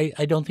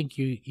I don't think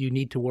you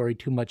need to worry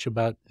too much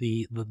about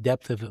the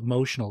depth of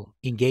emotional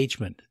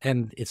engagement,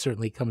 and it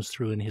certainly comes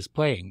through in his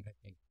playing, I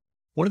think.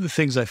 One of the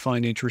things I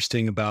find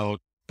interesting about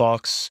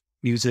Bach's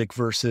music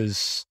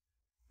versus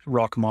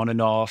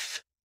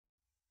Rachmaninoff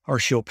or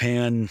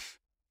Chopin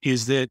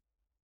is that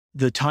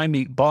the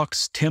timing,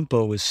 Bach's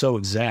tempo is so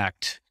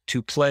exact.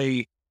 To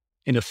play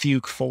in a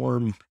fugue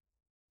form,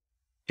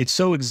 it's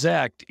so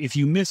exact. If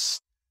you miss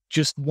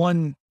just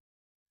one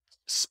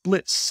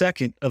split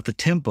second of the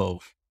tempo,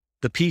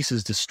 the piece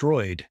is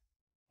destroyed.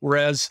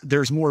 Whereas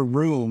there's more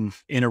room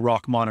in a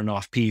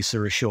Rachmaninoff piece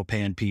or a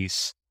Chopin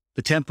piece.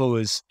 The tempo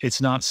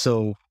it's not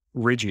so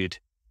rigid.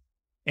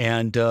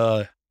 And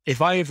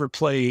if I ever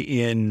play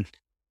in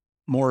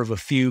more of a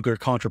fugue or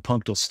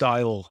contrapuntal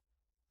style,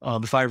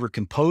 if I ever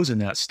compose in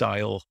that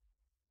style,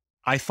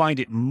 I find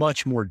it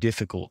much more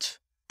difficult,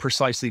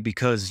 precisely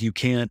because you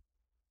can't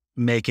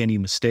make any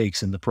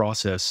mistakes in the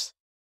process.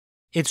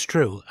 It's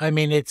true. I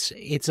mean,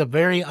 it's a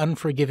very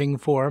unforgiving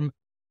form.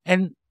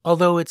 And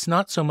although it's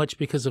not so much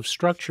because of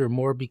structure,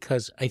 more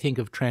because I think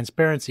of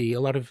transparency.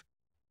 A lot of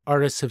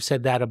artists have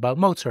said that about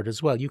Mozart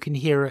as well. You can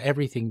hear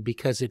everything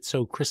because it's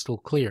so crystal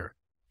clear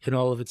in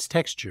all of its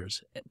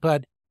textures.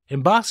 But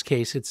in Bach's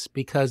case, it's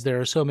because there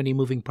are so many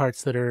moving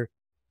parts that are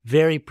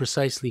very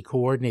precisely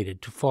coordinated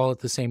to fall at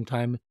the same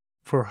time,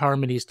 for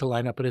harmonies to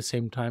line up at the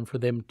same time, for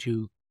them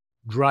to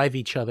drive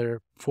each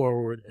other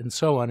forward, and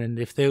so on. And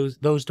if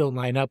those don't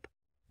line up,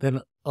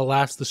 then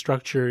alas, the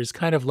structure is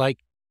kind of like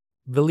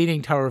the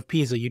Leaning Tower of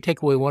Pisa. You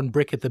take away one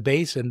brick at the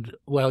base and,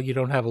 well, you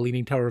don't have a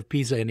Leaning Tower of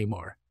Pisa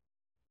anymore.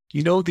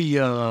 You know,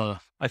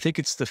 I think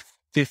it's the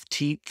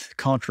 15th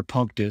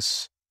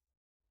Contrapunctus,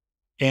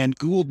 and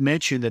Gould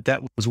mentioned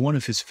that was one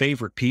of his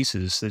favorite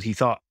pieces that he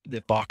thought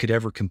that Bach could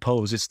ever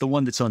compose. It's the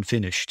one that's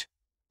unfinished.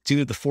 It's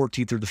either the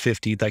 14th or the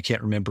 15th. I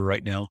can't remember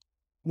right now.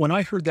 When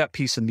I heard that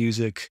piece of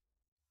music,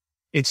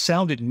 it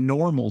sounded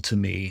normal to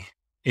me,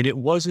 and it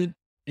wasn't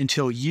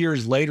until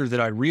years later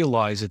that I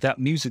realized that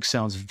music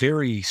sounds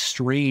very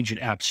strange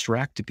and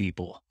abstract to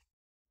people.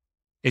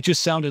 It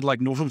just sounded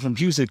like normal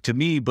music to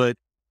me, but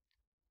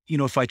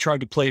if I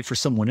tried to play it for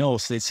someone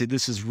else, they'd say,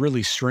 this is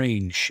really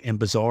strange and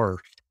bizarre.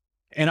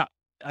 And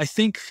I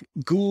think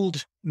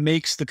Gould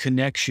makes the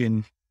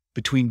connection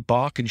between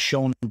Bach and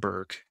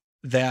Schoenberg,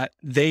 that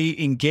they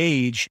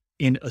engage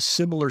in a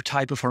similar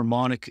type of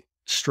harmonic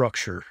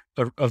structure,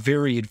 a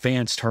very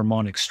advanced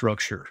harmonic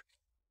structure.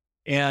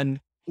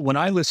 And when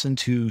I listen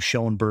to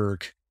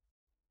Schoenberg,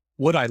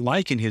 what I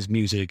like in his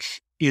music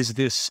is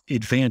this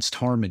advanced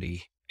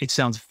harmony. It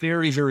sounds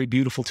very, very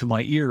beautiful to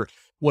my ear.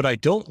 What I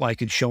don't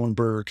like in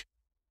Schoenberg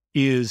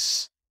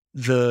is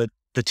the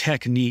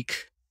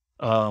technique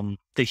that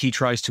he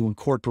tries to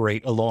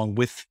incorporate along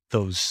with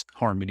those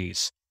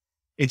harmonies.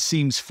 It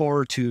seems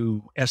far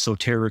too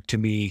esoteric to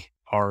me,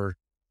 or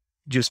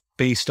just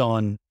based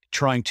on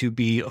trying to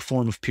be a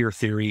form of pure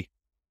theory.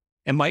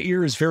 And my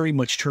ear is very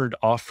much turned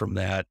off from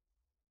that.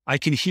 I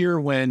can hear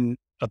when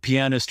a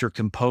pianist or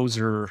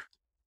composer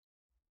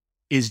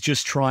is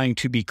just trying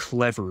to be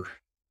clever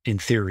in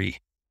theory.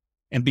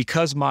 And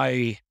because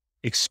my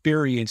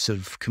experience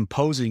of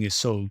composing is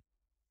so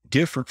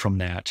different from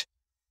that,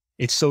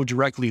 it's so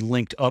directly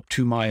linked up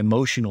to my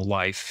emotional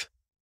life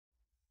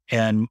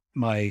and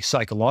my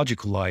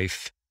psychological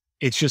life,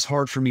 it's just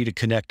hard for me to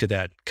connect to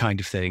that kind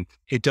of thing.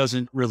 It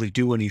doesn't really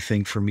do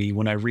anything for me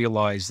when I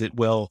realize that,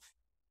 well,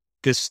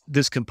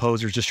 this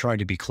composer is just trying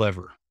to be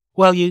clever.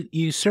 Well,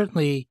 you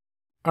certainly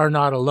are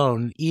not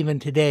alone. Even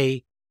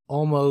today,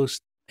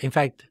 almost, in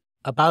fact,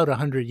 about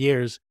 100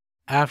 years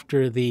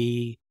after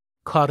the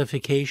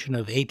codification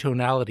of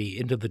atonality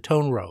into the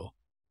tone row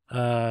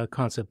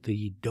concept,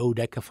 the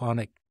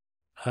dodecaphonic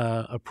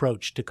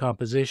approach to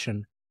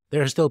composition,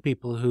 there are still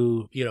people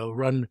who,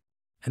 run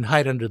and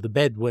hide under the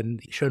bed when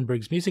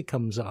Schoenberg's music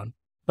comes on.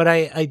 But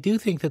I do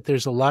think that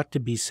there's a lot to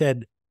be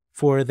said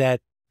for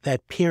that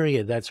that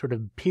period, that sort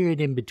of period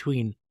in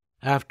between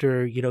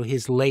after,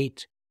 his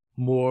late,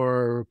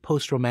 more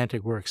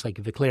post-romantic works like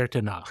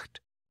Verklärte Nacht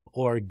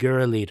or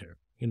Gurrelieder,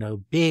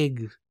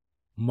 big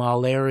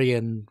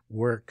Mahlerian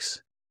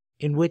works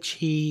in which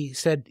he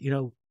said,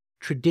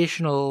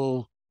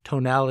 traditional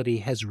tonality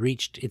has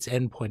reached its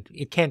endpoint.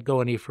 It can't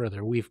go any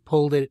further. We've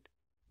pulled it.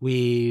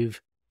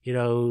 We've,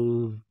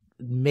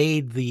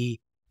 made the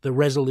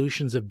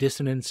resolutions of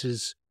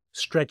dissonances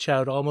stretch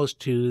out almost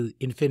to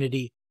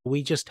infinity.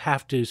 We just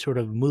have to sort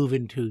of move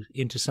into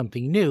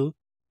something new.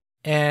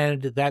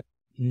 And that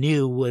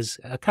new was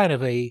a kind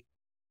of a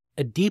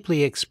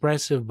deeply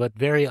expressive but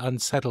very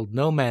unsettled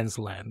no man's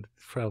land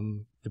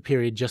from the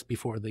period just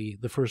before the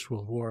First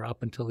World War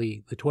up until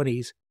the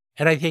 20s.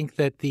 And I think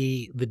that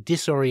the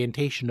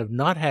disorientation of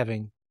not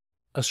having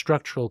a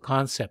structural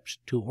concept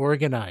to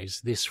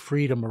organize this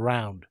freedom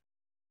around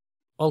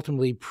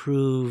ultimately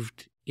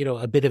proved,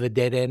 a bit of a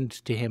dead end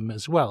to him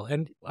as well.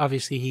 And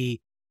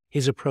obviously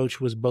his approach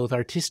was both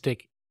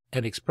artistic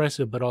and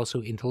expressive, but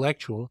also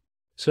intellectual.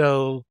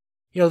 So,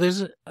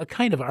 there's a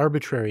kind of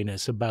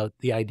arbitrariness about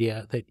the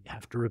idea that you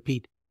have to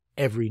repeat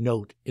every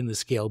note in the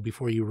scale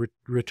before you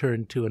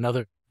return to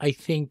another. I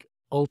think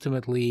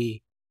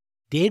ultimately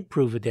did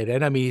prove a dead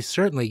end. I mean, he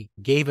certainly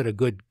gave it a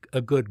good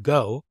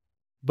go,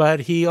 but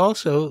he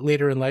also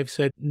later in life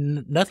said,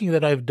 nothing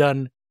that I've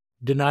done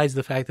denies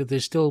the fact that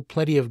there's still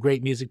plenty of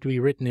great music to be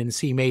written in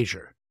C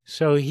major.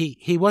 So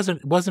he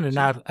wasn't an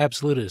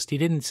absolutist. He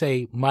didn't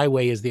say my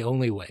way is the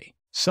only way.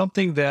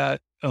 Something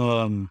that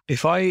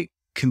if I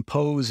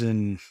compose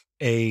in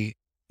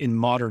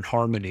modern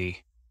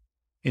harmony,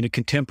 in a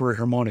contemporary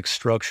harmonic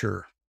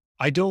structure,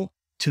 I don't,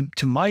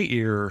 to my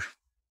ear,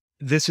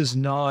 this is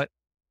not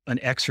an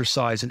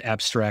exercise in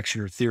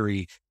abstraction or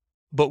theory,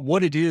 but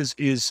what it is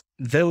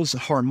those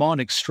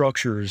harmonic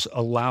structures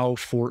allow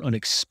for an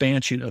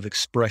expansion of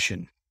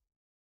expression.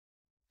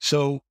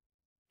 So,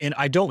 and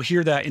I don't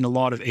hear that in a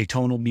lot of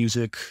atonal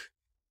music,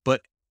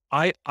 but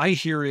I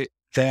hear it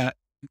that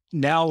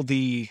now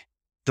the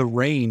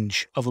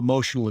range of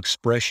emotional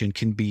expression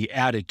can be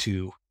added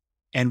to,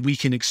 and we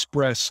can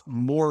express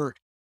more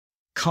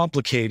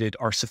complicated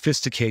or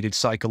sophisticated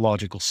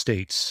psychological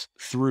states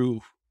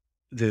through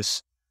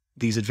these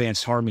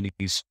advanced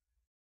harmonies.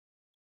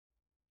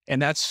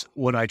 And that's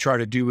what I try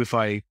to do if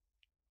I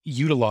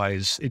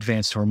utilize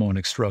advanced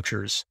harmonic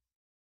structures.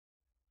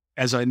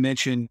 As I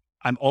mentioned,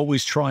 I'm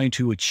always trying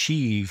to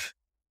achieve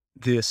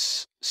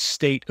this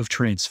state of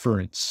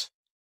transference.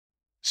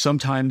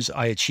 Sometimes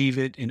I achieve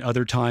it, and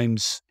other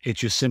times it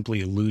just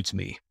simply eludes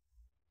me.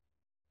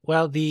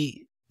 Well,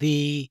 the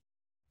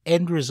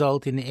end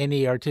result in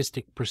any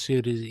artistic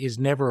pursuit is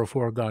never a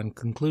foregone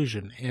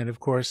conclusion. And of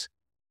course,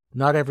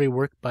 not every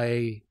work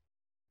by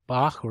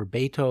Bach or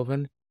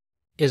Beethoven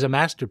is a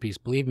masterpiece.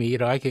 Believe me,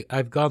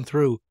 I've gone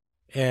through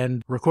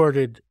and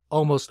recorded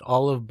almost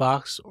all of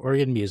Bach's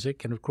organ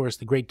music, and of course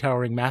the great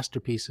towering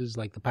masterpieces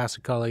like the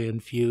Passacaglia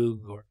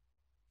Fugue or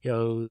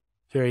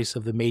various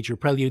of the major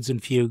preludes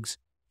and fugues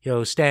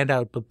stand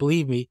out. But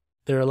believe me,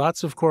 there are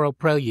lots of choral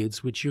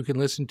preludes which you can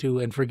listen to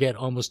and forget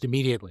almost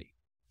immediately.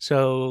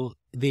 So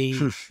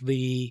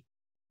the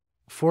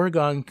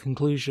foregone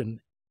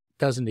conclusion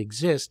doesn't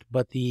exist,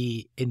 but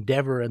the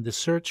endeavor and the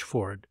search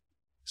for it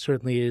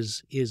certainly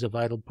is a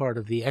vital part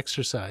of the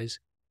exercise.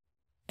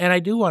 And I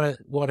do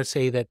want to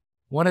say that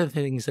one of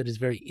the things that is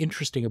very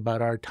interesting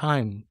about our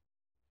time,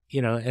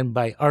 and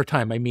by our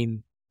time I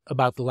mean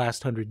about the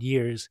last 100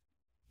 years,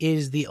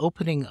 is the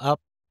opening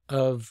up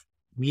of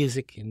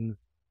music in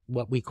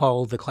what we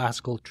call the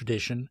classical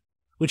tradition,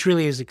 which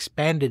really has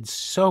expanded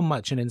so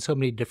much and in so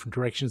many different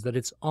directions that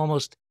it's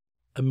almost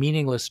a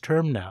meaningless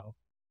term now,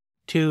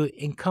 to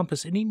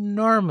encompass an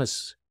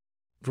enormous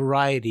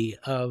variety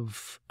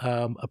of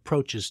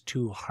approaches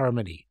to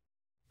harmony,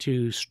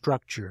 to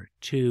structure,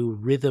 to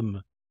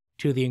rhythm,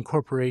 to the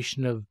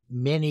incorporation of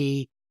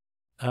many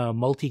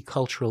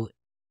multicultural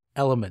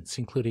elements,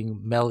 including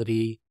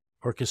melody,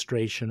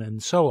 orchestration,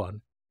 and so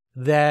on,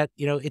 that,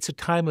 it's a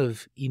time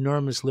of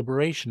enormous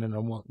liberation. And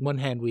on one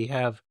hand, we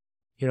have,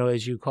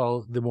 as you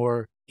call, the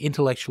more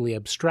intellectually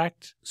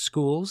abstract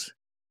schools,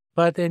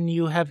 but then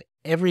you have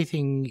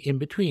everything in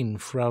between,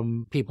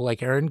 from people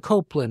like Aaron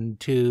Copland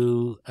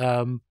to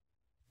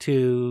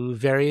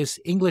various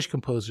English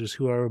composers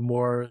who are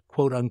more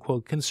quote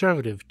unquote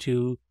conservative,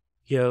 to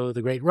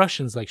the great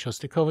Russians like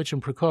Shostakovich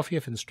and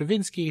Prokofiev and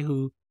Stravinsky,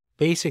 who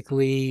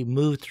basically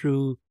moved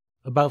through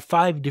about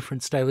 5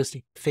 different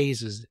stylistic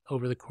phases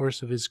over the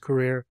course of his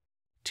career,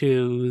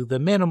 to the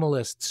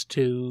minimalists,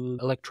 to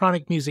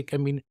electronic music. I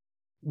mean,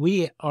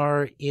 we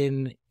are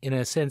in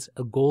a sense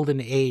a golden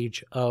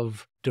age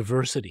of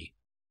diversity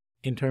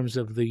in terms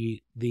of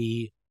the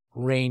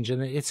range,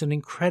 and it's an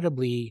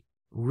incredibly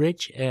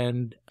rich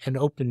and an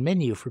open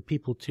menu for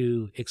people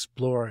to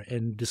explore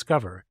and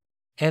discover.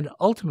 And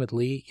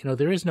ultimately,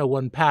 there is no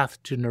one path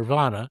to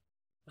nirvana,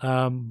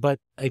 but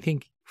I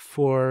think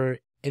for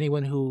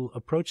anyone who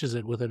approaches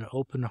it with an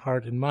open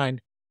heart and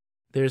mind,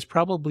 there's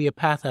probably a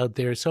path out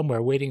there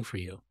somewhere waiting for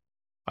you.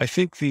 I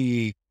think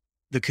the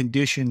the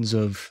conditions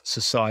of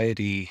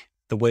society,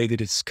 the way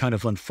that it's kind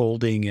of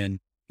unfolding and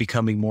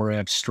becoming more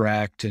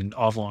abstract and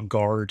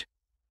avant-garde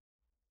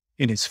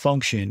in its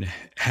function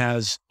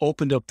has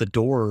opened up the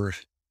door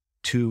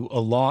to a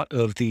lot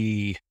of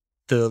the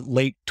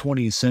late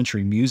 20th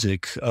century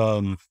music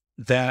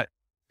that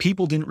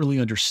people didn't really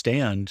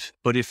understand.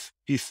 But if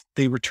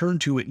they return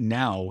to it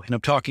now, and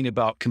I'm talking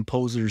about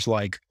composers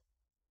like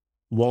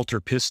Walter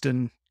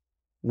Piston,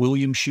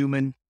 William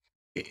Schumann,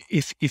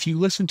 if you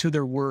listen to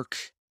their work,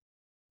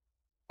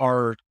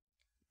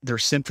 their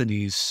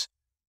symphonies,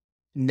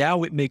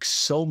 now it makes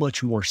so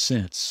much more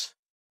sense.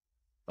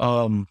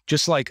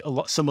 Just like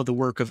some of the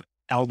work of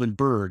Alban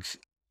Berg.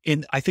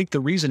 And I think the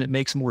reason it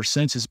makes more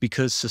sense is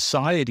because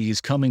society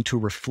is coming to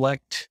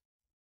reflect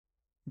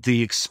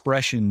the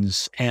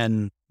expressions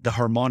and the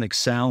harmonic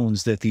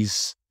sounds that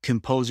these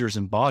composers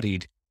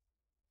embodied.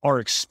 Our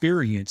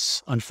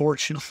experience,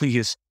 unfortunately,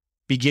 is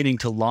beginning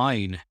to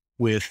line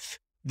with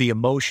the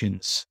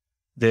emotions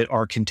that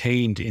are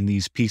contained in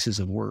these pieces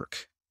of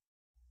work.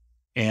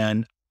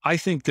 And I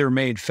think there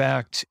may, in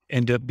fact,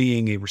 end up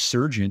being a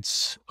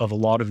resurgence of a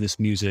lot of this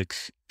music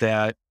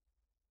that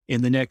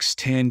in the next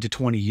 10 to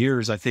 20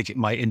 years, I think it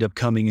might end up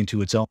coming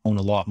into its own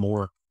a lot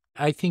more.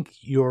 I think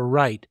you're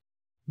right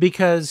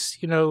because,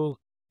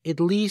 at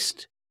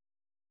least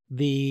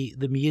the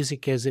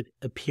music as it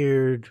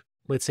appeared,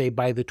 let's say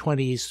by the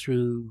 20s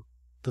through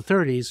the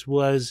 30s,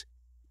 was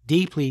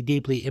deeply,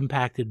 deeply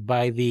impacted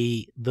by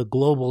the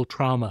global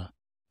trauma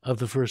of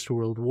the First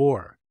World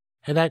War.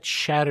 And that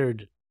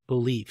shattered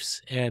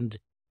beliefs. And,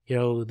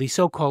 the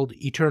so-called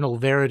eternal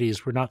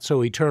verities were not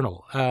so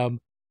eternal.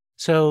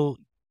 So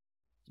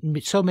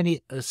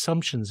many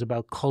assumptions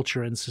about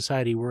culture and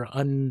society were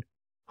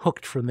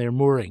unhooked from their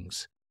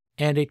moorings.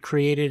 And it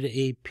created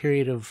a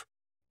period of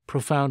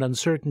profound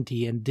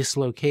uncertainty and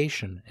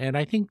dislocation. And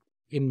I think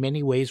in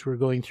many ways we're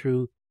going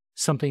through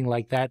something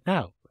like that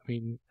now. I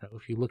mean,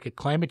 if you look at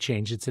climate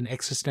change, it's an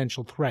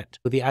existential threat.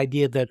 The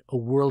idea that a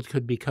world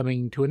could be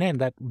coming to an end,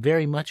 that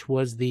very much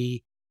was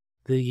the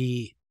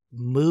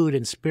mood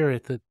and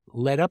spirit that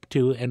led up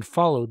to and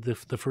followed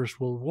the First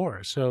World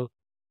War. So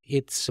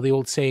it's the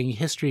old saying,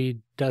 history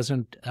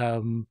doesn't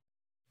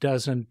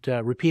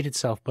repeat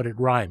itself, but it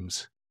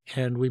rhymes.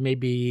 And we may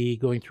be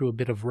going through a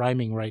bit of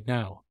rhyming right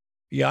now.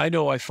 Yeah, I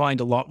know I find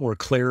a lot more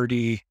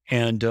clarity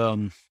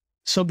and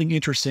something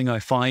interesting I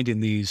find in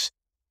these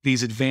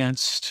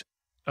advanced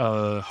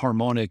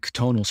harmonic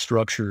tonal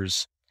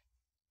structures.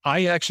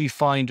 I actually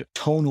find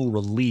tonal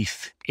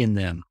relief in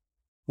them,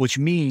 which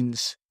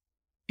means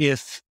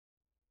if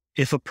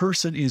a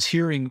person is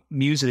hearing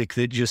music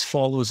that just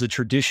follows a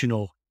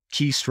traditional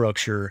key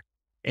structure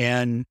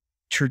and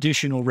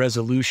traditional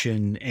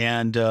resolution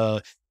and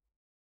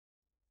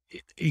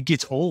it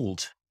gets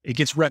old, it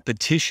gets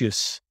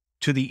repetitious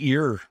to the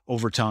ear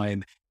over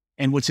time.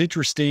 And what's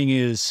interesting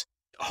is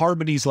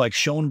harmonies like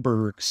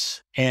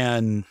Schoenberg's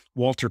and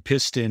Walter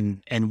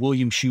Piston and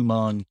William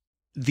Schumann,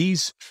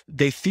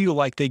 they feel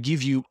like they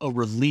give you a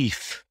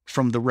relief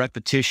from the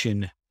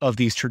repetition of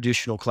these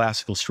traditional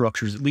classical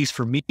structures. At least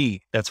for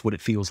me, that's what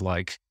it feels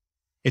like.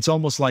 It's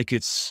almost like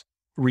it's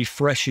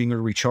refreshing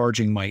or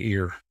recharging my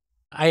ear.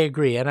 I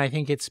agree. And I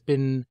think it's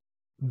been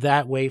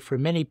that way for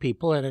many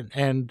people.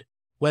 And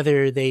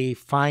whether they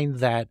find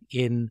that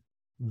in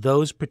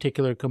those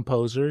particular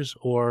composers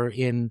or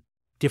in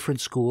different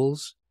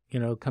schools,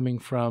 coming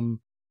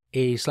from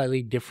a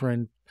slightly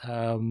different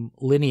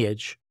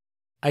lineage,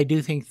 I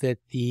do think that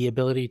the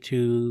ability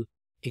to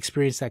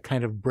experience that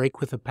kind of break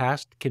with the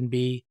past can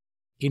be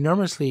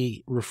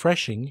enormously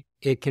refreshing.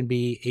 It can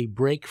be a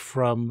break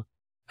from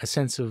a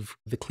sense of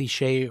the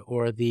cliche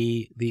or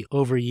the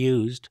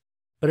overused,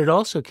 but it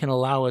also can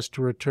allow us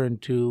to return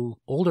to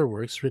older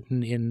works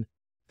written in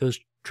those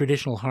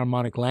traditional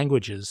harmonic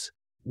languages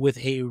with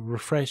a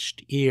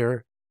refreshed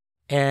ear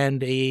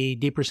and a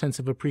deeper sense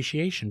of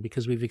appreciation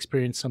because we've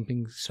experienced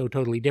something so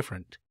totally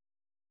different.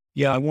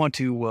 Yeah, I want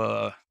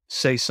to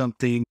say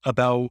something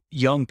about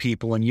young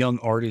people and young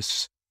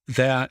artists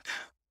that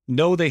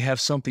know they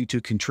have something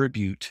to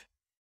contribute,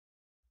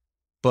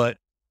 but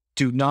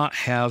do not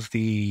have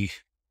the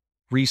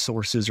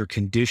resources or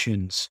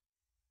conditions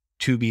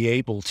to be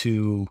able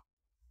to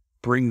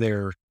bring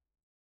their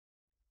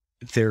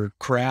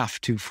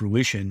craft to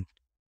fruition.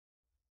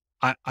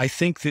 I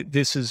think that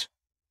this is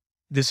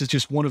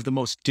just one of the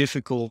most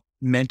difficult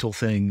mental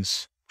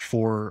things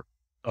for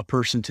a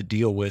person to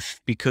deal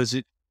with because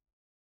it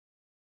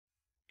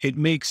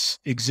makes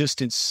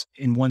existence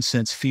in one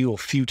sense feel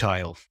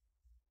futile,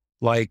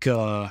 like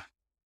you're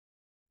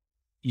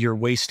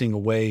wasting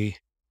away,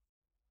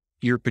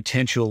 your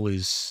potential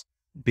is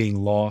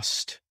being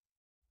lost.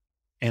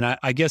 And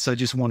I guess I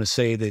just want to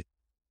say that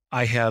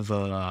I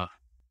have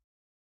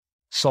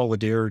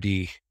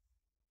solidarity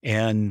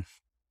and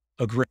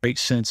a great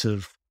sense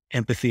of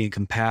empathy and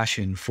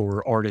compassion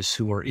for artists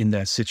who are in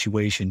that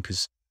situation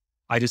because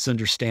I just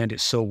understand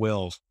it so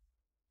well.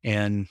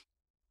 And,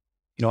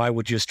 I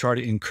would just try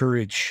to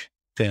encourage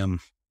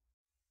them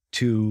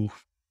to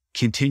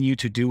continue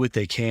to do what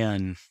they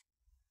can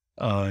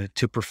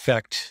to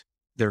perfect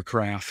their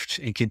craft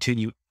and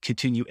continue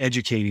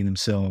educating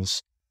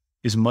themselves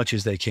as much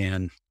as they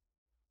can.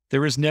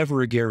 There is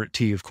never a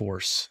guarantee, of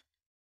course,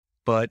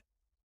 but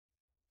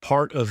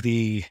part of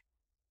the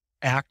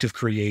act of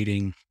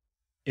creating,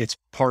 it's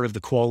part of the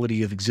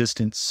quality of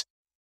existence.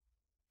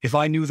 If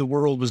I knew the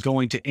world was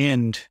going to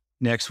end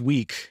next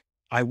week,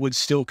 I would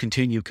still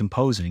continue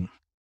composing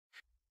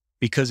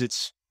because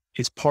it's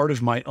part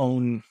of my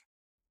own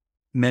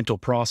mental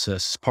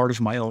process, part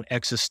of my own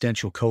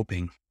existential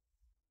coping.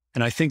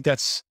 And I think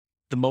that's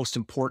the most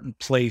important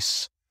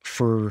place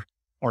for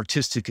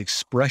artistic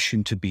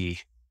expression to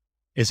be,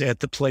 is at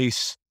the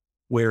place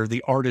where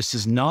the artist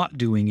is not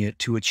doing it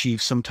to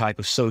achieve some type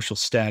of social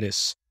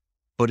status,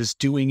 but is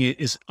doing it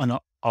as an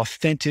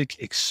authentic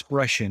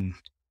expression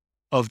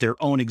of their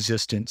own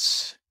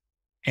existence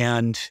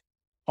and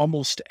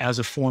almost as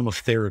a form of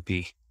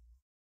therapy.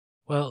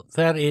 Well,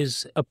 that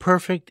is a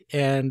perfect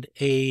and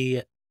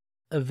a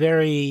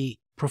very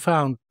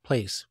profound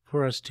place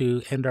for us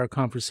to end our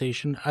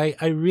conversation. I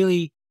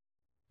really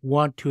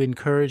want to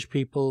encourage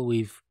people.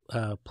 We've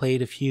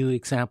played a few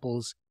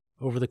examples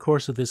over the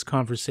course of this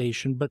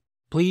conversation, but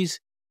please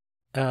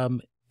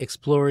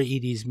explore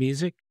Edie's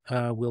music.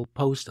 We'll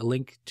post a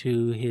link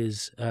to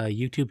his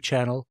YouTube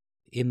channel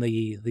in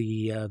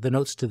the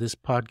notes to this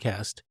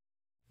podcast.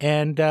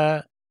 And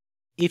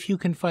if you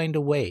can find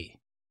a way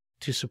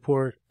to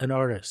support an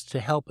artist, to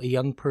help a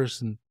young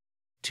person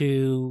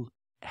to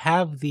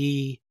have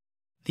the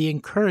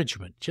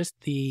encouragement, just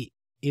the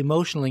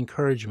emotional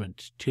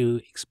encouragement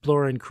to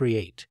explore and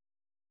create,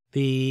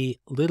 the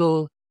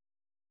little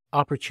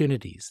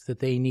opportunities that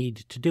they need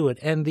to do it,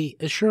 and the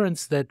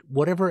assurance that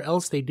whatever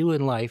else they do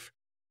in life,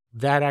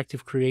 that act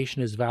of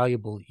creation is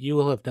valuable. You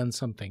will have done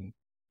something.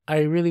 I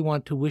really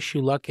want to wish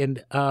you luck.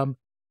 And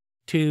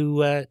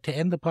to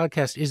end the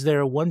podcast, is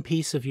there one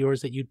piece of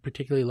yours that you'd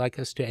particularly like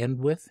us to end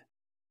with?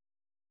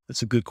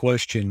 That's a good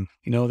question.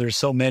 There's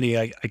so many,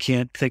 I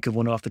can't think of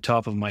one off the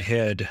top of my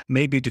head.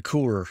 Maybe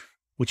Dekur,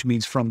 which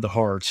means from the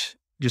heart,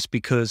 just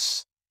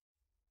because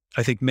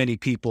I think many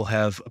people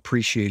have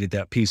appreciated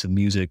that piece of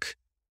music.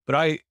 But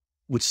I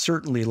would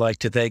certainly like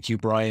to thank you,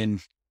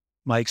 Brian.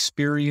 My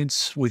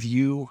experience with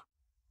you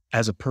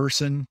as a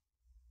person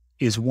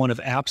is one of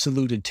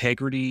absolute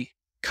integrity,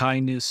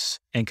 kindness,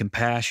 and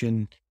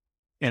compassion.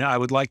 And I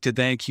would like to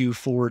thank you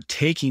for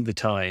taking the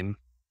time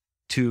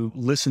to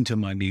listen to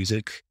my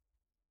music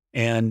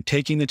and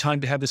taking the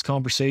time to have this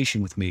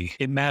conversation with me.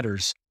 It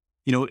matters.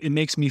 It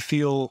makes me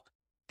feel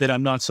that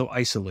I'm not so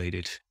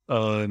isolated.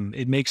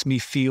 It makes me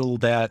feel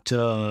that,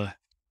 that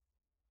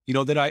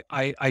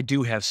I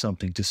do have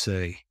something to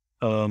say,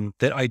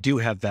 that I do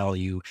have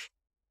value.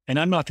 And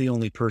I'm not the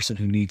only person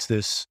who needs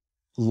this.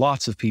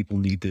 Lots of people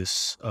need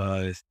this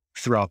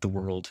throughout the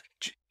world.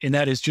 And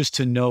that is just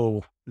to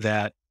know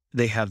that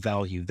they have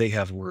value, they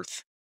have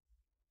worth.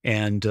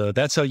 And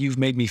that's how you've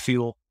made me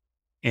feel.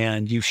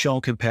 And you've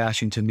shown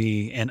compassion to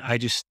me. And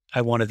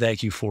I want to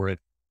thank you for it.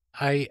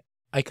 I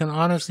can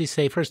honestly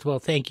say, first of all,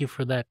 thank you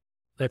for that.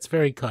 That's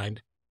very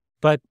kind.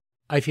 But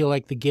I feel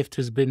like the gift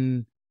has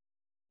been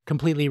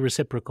completely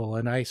reciprocal.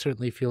 And I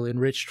certainly feel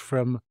enriched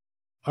from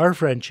our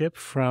friendship,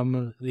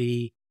 from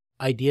the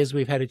ideas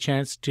we've had a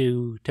chance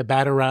to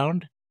bat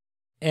around.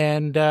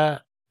 And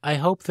I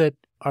hope that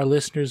our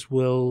listeners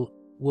will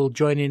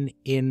join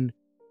in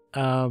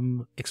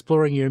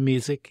exploring your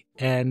music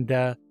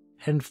and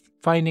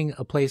finding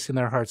a place in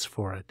their hearts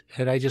for it.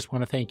 And I just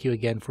want to thank you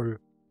again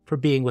for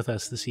being with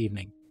us this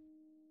evening.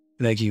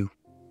 Thank you.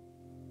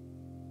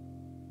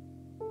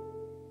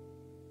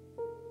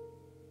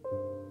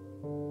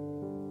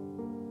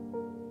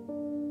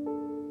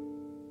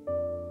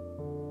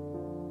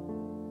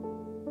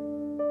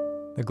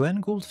 The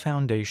Glenn Gould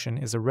Foundation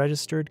is a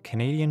registered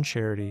Canadian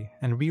charity,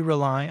 and we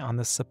rely on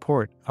the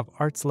support of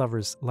arts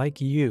lovers like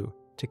you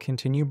to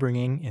continue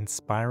bringing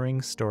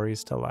inspiring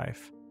stories to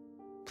life.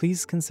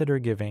 Please consider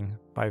giving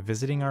by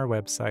visiting our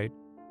website,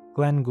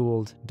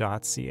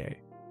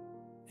 glenngould.ca.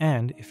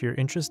 And if you're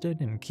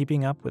interested in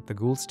keeping up with the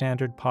Gould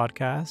Standard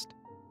podcast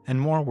and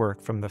more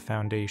work from the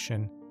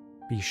Foundation,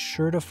 be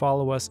sure to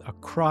follow us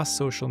across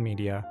social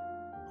media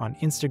on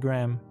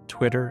Instagram,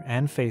 Twitter,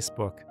 and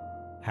Facebook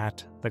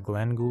at the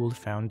Glenn Gould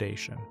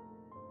Foundation.